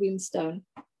Abdul Karim Stone.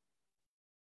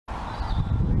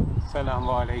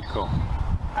 Assalamu alaikum.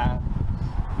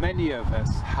 Many of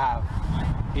us have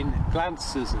in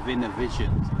glances of inner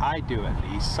visions. I do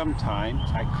at least. Sometimes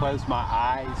I close my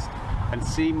eyes and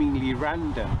seemingly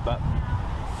random but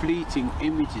fleeting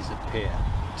images appear.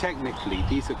 Technically,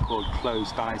 these are called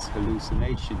closed eyes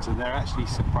hallucinations, and they're actually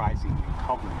surprisingly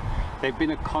common. They've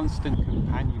been a constant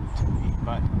companion to me,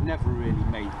 but never really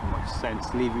made much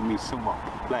sense, leaving me somewhat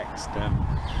perplexed.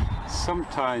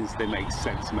 Sometimes they make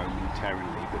sense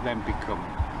momentarily, but then become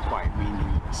quite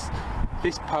meaningless.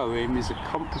 This poem is a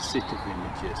composite of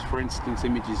images, for instance,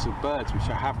 images of birds, which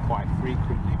I have quite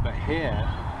frequently, but here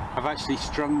I've actually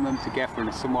strung them together in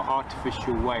a somewhat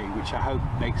artificial way, which I hope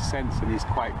makes sense and is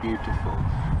quite beautiful.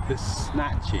 The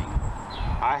snatching.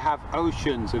 I have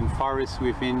oceans and forests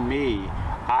within me.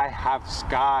 I have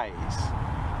skies.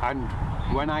 And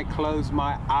when I close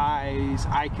my eyes,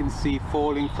 I can see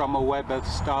falling from a web of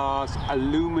stars a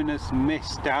luminous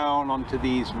mist down onto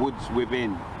these woods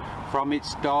within. From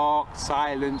its dark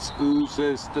silence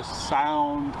oozes the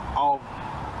sound of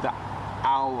the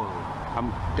owl.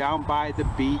 I'm down by the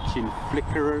beach in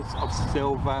flickers of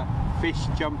silver. Fish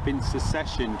jump in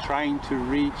succession, trying to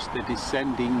reach the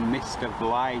descending mist of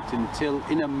light until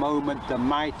in a moment the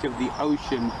might of the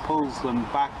ocean pulls them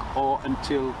back, or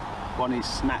until one is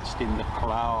snatched in the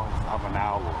claws of an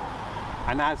owl.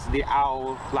 And as the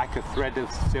owl, like a thread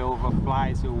of silver,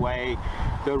 flies away,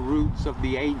 the roots of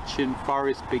the ancient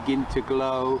forest begin to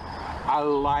glow. A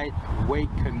light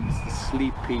wakens the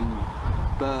sleeping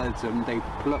birds, and they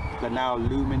pluck the now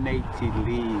illuminated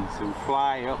leaves and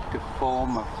fly up to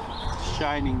form a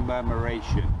shining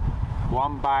murmuration.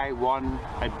 One by one,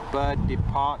 a bird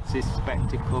departs this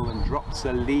spectacle and drops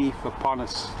a leaf upon a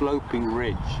sloping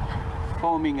ridge,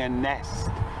 forming a nest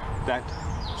that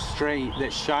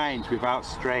shines without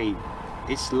strain.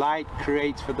 Its light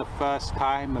creates for the first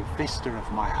time a vista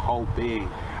of my whole being.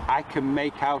 I can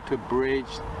make out a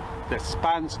bridge that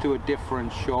spans to a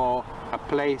different shore, a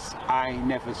place I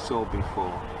never saw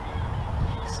before.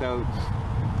 So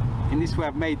in this way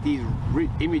I've made these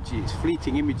images,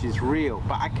 fleeting images, real,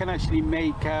 but I can actually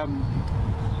make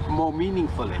more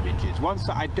meaningful images, ones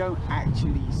that I don't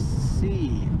actually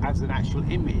see as an actual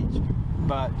image.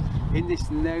 But in this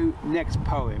next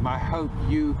poem, I hope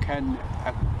you can,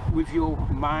 with your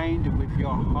mind and with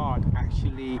your heart,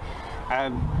 actually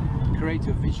create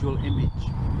a visual image.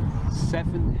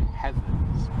 7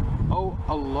 heavens. Oh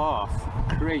Allah,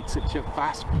 create such a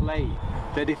vast plane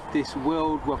that if this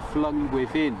world were flung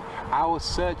within, our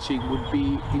searching would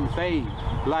be in vain,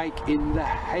 like in the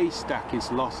haystack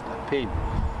is lost a pin.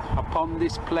 Upon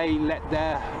this plain let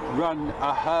there run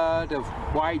a herd of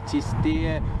whitest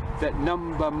deer that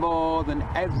number more than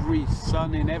every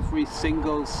sun in every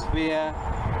single sphere.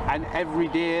 And every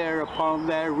deer upon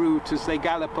their route as they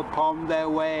gallop upon their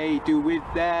way do with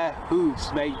their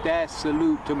hoofs make their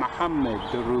salute to Muhammad,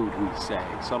 Darood we say,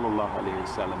 sallallahu alayhi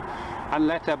wasallam. And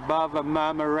let above a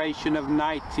murmuration of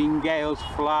nightingales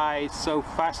fly so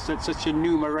fast that such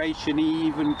enumeration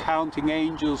even counting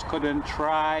angels couldn't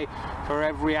try. For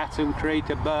every atom create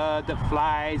a bird that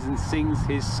flies and sings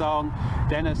his song,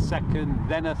 then a second,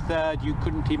 then a third, you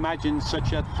couldn't imagine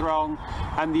such a throng.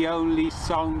 And the only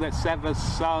song that's ever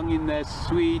sung in their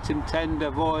sweet and tender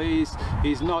voice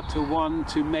is not to one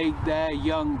to make their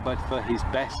young, but for his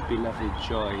best beloved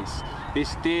choice.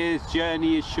 This deer's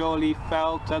journey is surely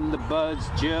felt, and the bird's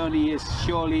journey is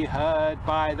surely heard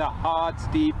by the hearts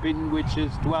deep in which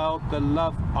has dwelt the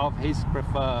love of his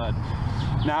preferred.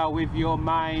 Now with your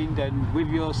mind and with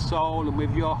your soul and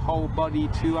with your whole body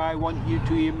too, I want you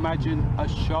to imagine a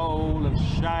shoal of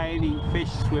shining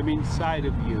fish swim inside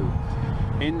of you.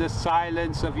 In the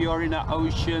silence of your inner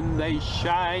ocean, they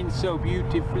shine so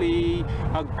beautifully,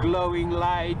 a glowing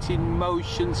light in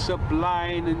motion,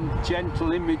 sublime and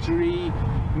gentle imagery.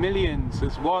 Millions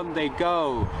as one they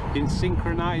go, in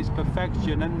synchronized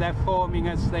perfection, and they're forming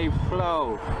as they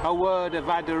flow, a word of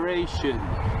adoration.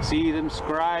 See them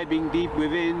scribing deep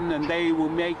within, and they will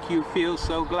make you feel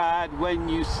so glad when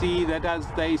you see that as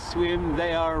they swim,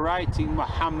 they are writing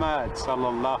Muhammad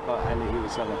sallallahu alayhi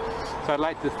wasallam. So I'd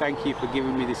like to thank you for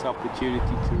giving me this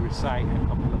opportunity to recite a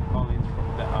couple of poems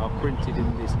that are printed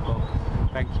in this book.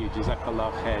 Thank you.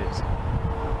 Jazakallah khair.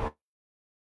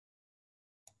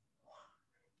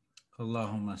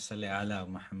 Allahumma salli ala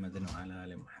Muhammadin wa ala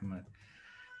ali Muhammad.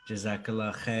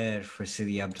 Jazakallah khair for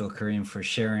Sidi Abdul Karim for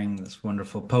sharing this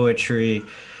wonderful poetry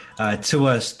to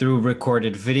us through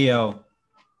recorded video.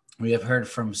 We have heard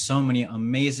from so many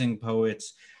amazing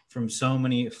poets, from so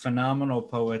many phenomenal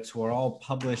poets who are all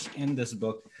published in this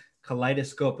book,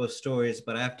 Kaleidoscope of Stories.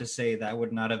 But I have to say that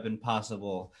would not have been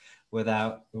possible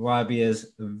without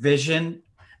Rabia's vision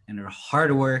and her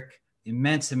hard work,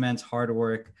 immense hard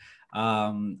work.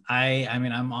 I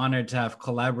mean, I'm honored to have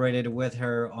collaborated with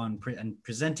her on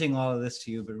presenting all of this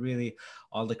to you, but really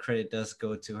all the credit does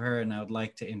go to her. And I would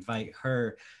like to invite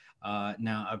her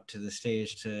now up to the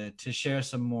stage to share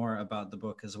some more about the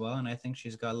book as well. And I think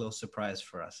she's got a little surprise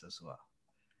for us as well.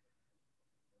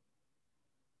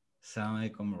 Assalamu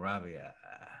alaikum, Rabia.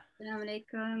 Assalamu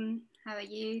alaikum. How are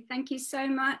you? Thank you so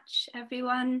much,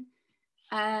 everyone.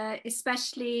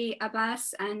 Especially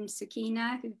Abbas and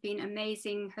Sukina, who've been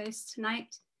amazing hosts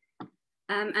tonight.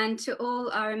 And to all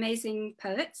our amazing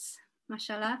poets,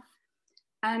 mashallah.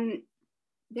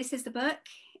 This is the book.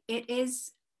 It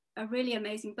is a really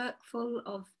amazing book full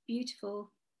of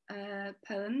beautiful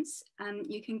poems.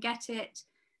 You can get it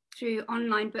through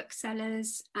online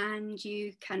booksellers, and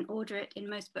you can order it in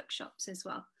most bookshops as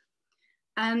well.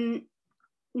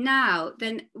 Now,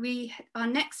 then our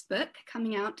next book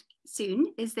coming out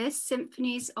soon is this,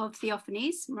 Symphonies of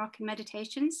Theophanies, Moroccan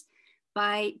Meditations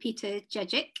by Peter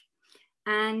Jejic.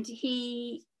 And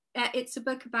it's a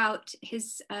book about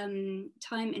his time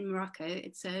in Morocco.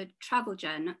 It's a travel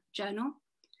journal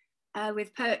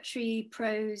with poetry,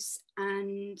 prose,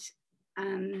 and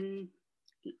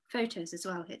photos as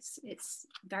well. It's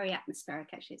very atmospheric,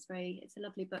 actually. It's a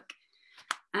lovely book.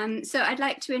 So I'd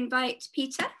like to invite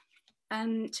Peter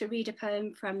to read a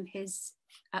poem from his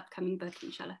upcoming book,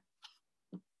 inshallah.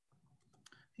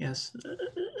 Yes.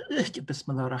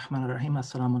 Bismillah ar-Rahman ar-Rahim.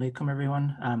 Assalamu alaikum,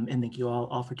 everyone. And thank you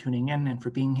all for tuning in and for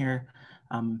being here.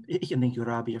 And thank you,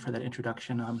 Rabia, for that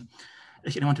introduction.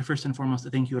 I want to first and foremost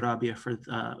thank you, Rabia, for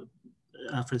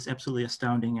this absolutely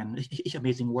astounding and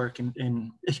amazing work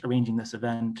in arranging this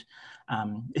event,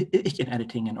 in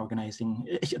editing and organizing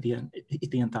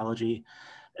the anthology,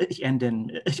 and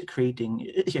in creating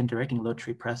and directing Low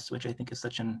Tree Press, which I think is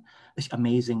such an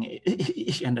amazing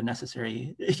and a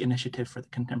necessary initiative for the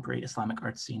contemporary Islamic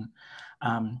art scene.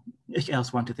 I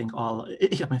also want to thank all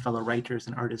my fellow writers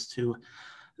and artists who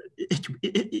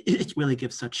it really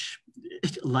gives such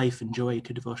life and joy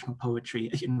to devotional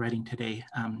poetry in writing today,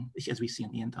 as we see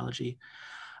in the anthology.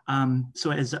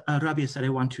 So as Rabia said, I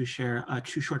want to share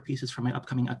 2 short pieces from my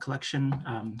upcoming collection,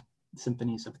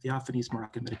 Symphonies of Theophanies,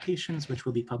 Moroccan Meditations, which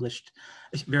will be published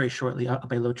very shortly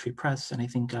by Low Tree Press. And I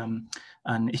think an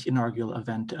inaugural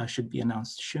event should be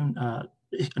announced soon,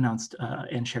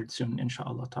 and shared soon,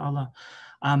 inshallah ta'ala.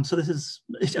 So this is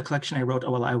a collection I wrote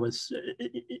while I was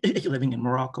living in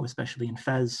Morocco, especially in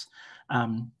Fez.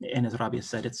 And as Rabia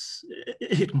said,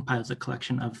 it compiles a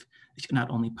collection of not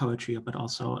only poetry, but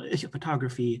also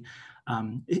photography,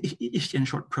 and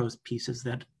short prose pieces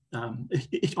that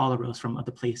it all arose from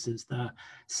the places, the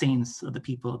saints, the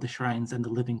people, the shrines, and the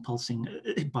living, pulsing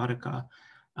barakah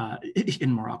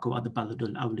in Morocco, the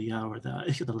Baladul Awliya, or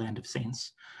the land of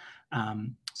saints.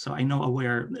 So I know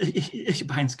we're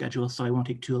behind schedule, so I won't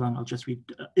take too long. I'll just read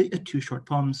 2 short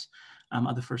poems.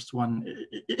 The first one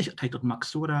titled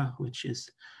Maqsura, which is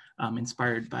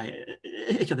inspired by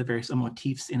the various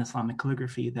motifs in Islamic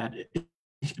calligraphy that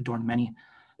adorn many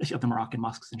of the Moroccan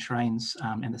mosques and shrines,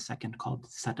 and the second called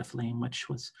Set Aflame, which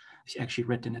was actually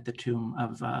written at the tomb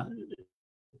of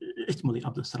Mullah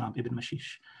Abdul Salam ibn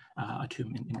Mashish, a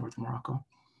tomb in northern Morocco.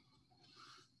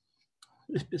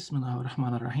 Bismillah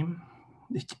ar-Rahman ar-Rahim.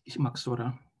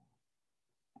 Maqsura.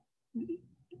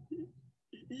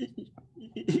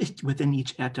 Within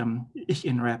each atom,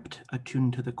 enwrapped,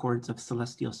 attuned to the chords of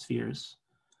celestial spheres.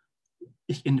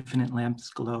 Infinite lamps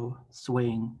glow,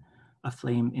 swaying,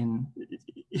 aflame in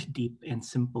deep and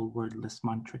simple wordless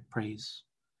mantric praise,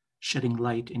 shedding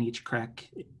light in each crack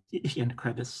and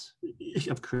crevice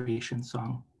of creation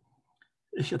song.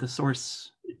 The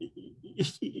source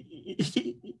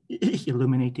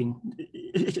illuminating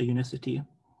unicity,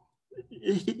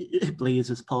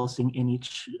 blazes pulsing in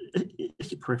each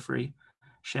periphery,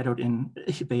 shadowed in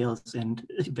veils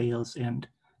and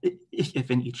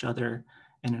if in each other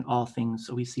and in all things.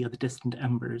 So we see the distant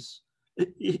embers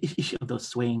of those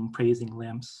swaying, praising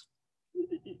lamps.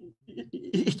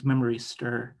 Memories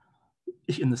stir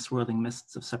in the swirling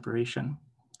mists of separation.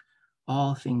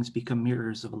 All things become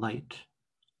mirrors of light.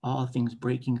 All things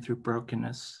breaking through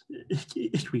brokenness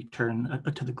return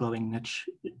to the glowing niche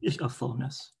of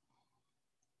fullness.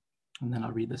 And then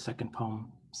I'll read the second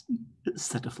poem,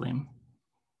 Set Aflame.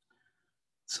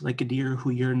 It's like a deer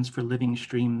who yearns for living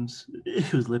streams,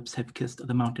 whose lips have kissed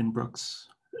the mountain brooks,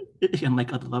 and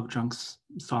like other love drunks,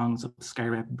 songs of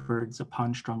sky-wrapped birds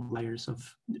upon strong lyres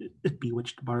of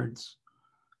bewitched bards,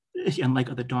 and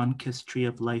like other dawn-kissed tree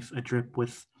of life adrip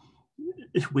with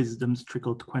wisdom's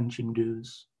trickled quenching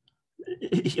dews,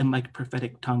 and like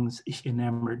prophetic tongues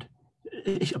enamored,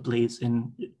 ablaze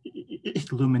in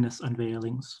luminous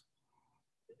unveilings.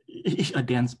 A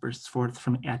dance bursts forth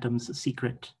from atoms'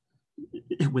 secret,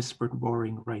 whispered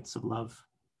roaring rites of love.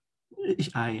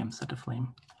 I am set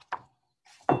aflame.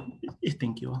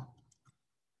 Thank you all.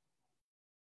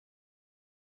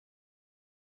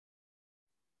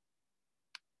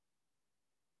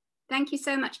 Thank you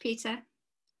so much, Peter.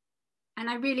 And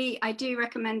I do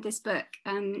recommend this book.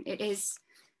 It is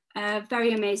a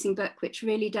very amazing book, which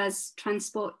really does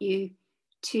transport you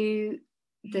to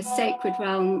the sacred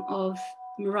realm of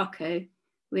Morocco,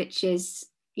 which is,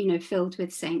 filled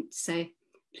with saints. So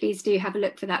please do have a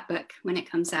look for that book when it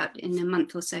comes out in a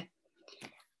month or so.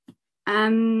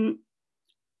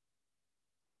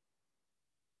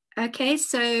 Okay,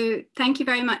 so thank you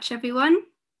very much, everyone.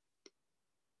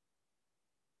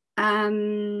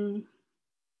 I'll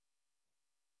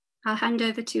hand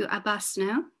over to Abbas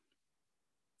now.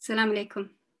 Assalamu alaikum.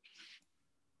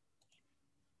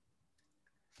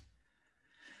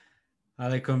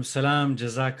 Alaikum salam,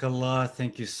 jazakallah.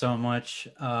 Thank you so much,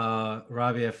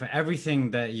 Rabia, for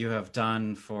everything that you have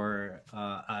done, for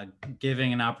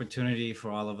giving an opportunity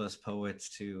for all of us poets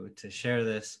to share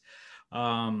this.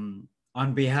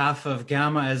 On behalf of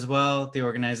GAMA as well, the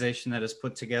organization that has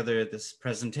put together this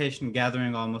presentation,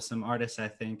 gathering all Muslim artists, I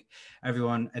thank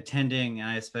everyone attending, and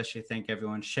I especially thank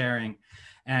everyone sharing.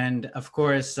 And of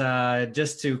course,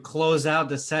 just to close out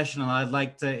the session, I'd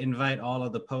like to invite all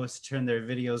of the poets to turn their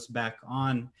videos back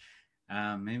on.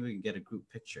 Maybe we can get a group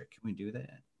picture. Can we do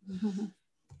that?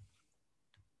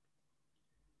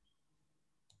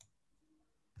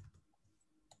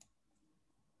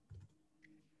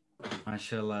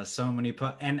 MashaAllah, so many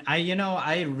and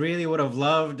I really would have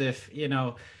loved if,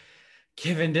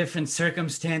 given different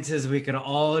circumstances, we could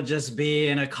all just be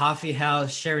in a coffee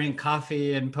house sharing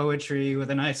coffee and poetry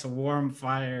with a nice warm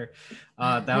fire.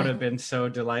 That would have been so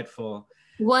delightful.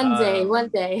 One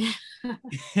day.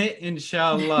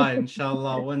 Inshallah,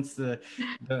 inshallah.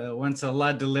 Once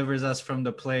Allah delivers us from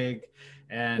the plague,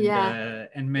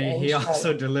 and may He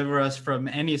also deliver us from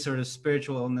any sort of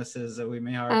spiritual illnesses that we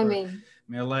may harbor. Ameen.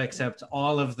 May Allah accept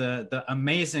all of the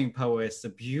amazing poets, the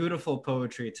beautiful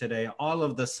poetry today, all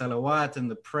of the salawat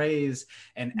and the praise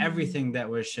and everything that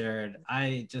was shared.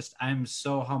 I'm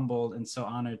so humbled and so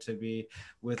honored to be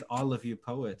with all of you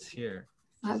poets here.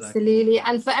 Absolutely.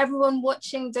 And for everyone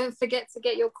watching, don't forget to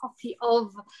get your copy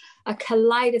of A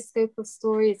Kaleidoscope of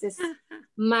Stories, this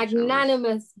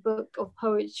magnanimous book of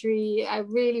poetry. I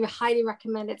really highly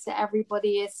recommend it to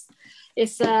everybody.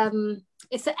 It's an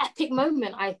epic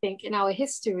moment, I think, in our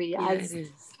history. Yeah, it is.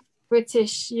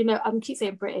 British, you know, I keep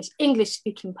saying British,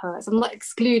 English-speaking poets. I'm not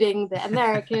excluding the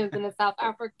Americans and the South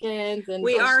Africans and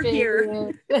we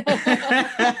Australians. are here.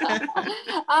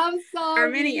 I'm sorry. Our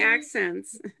many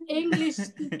accents.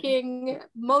 English-speaking,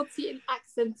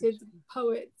 multi-accented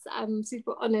poets. I'm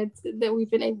super honored that we've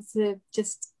been able to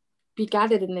just be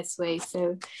gathered in this way.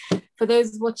 So for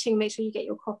those watching, make sure you get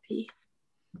your copy.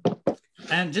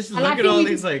 And just look at all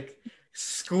these like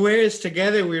squares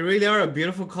together. We really are a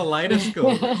beautiful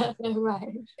kaleidoscope.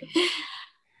 Right.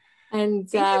 And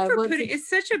it's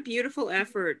such a beautiful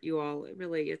effort, you all.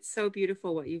 Really, it's so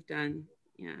beautiful what you've done.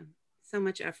 Yeah, so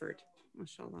much effort.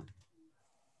 MashaAllah.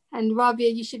 And Rabia,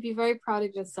 you should be very proud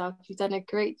of yourself. You've done a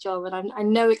great job. And I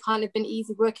know it can't have been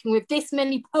easy working with this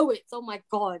many poets. Oh my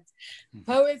God.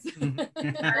 Poets.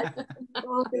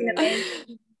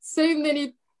 So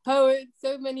many poets,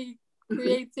 so many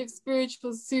creative,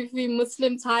 spiritual, Sufi,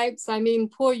 Muslim types. I mean,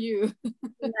 poor you.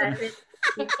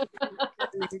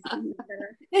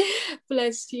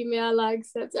 Bless you. May Allah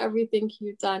accept everything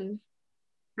you've done.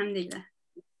 Alhamdulillah.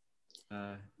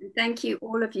 Thank you,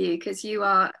 all of you, because you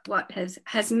are what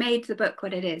has made the book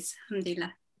what it is.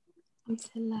 Alhamdulillah.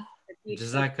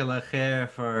 Jazakallah khair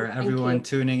for everyone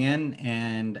tuning in.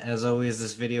 And as always,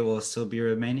 this video will still be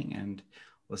remaining, and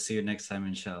we'll see you next time,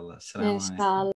 inshallah. Assalamu alaikum.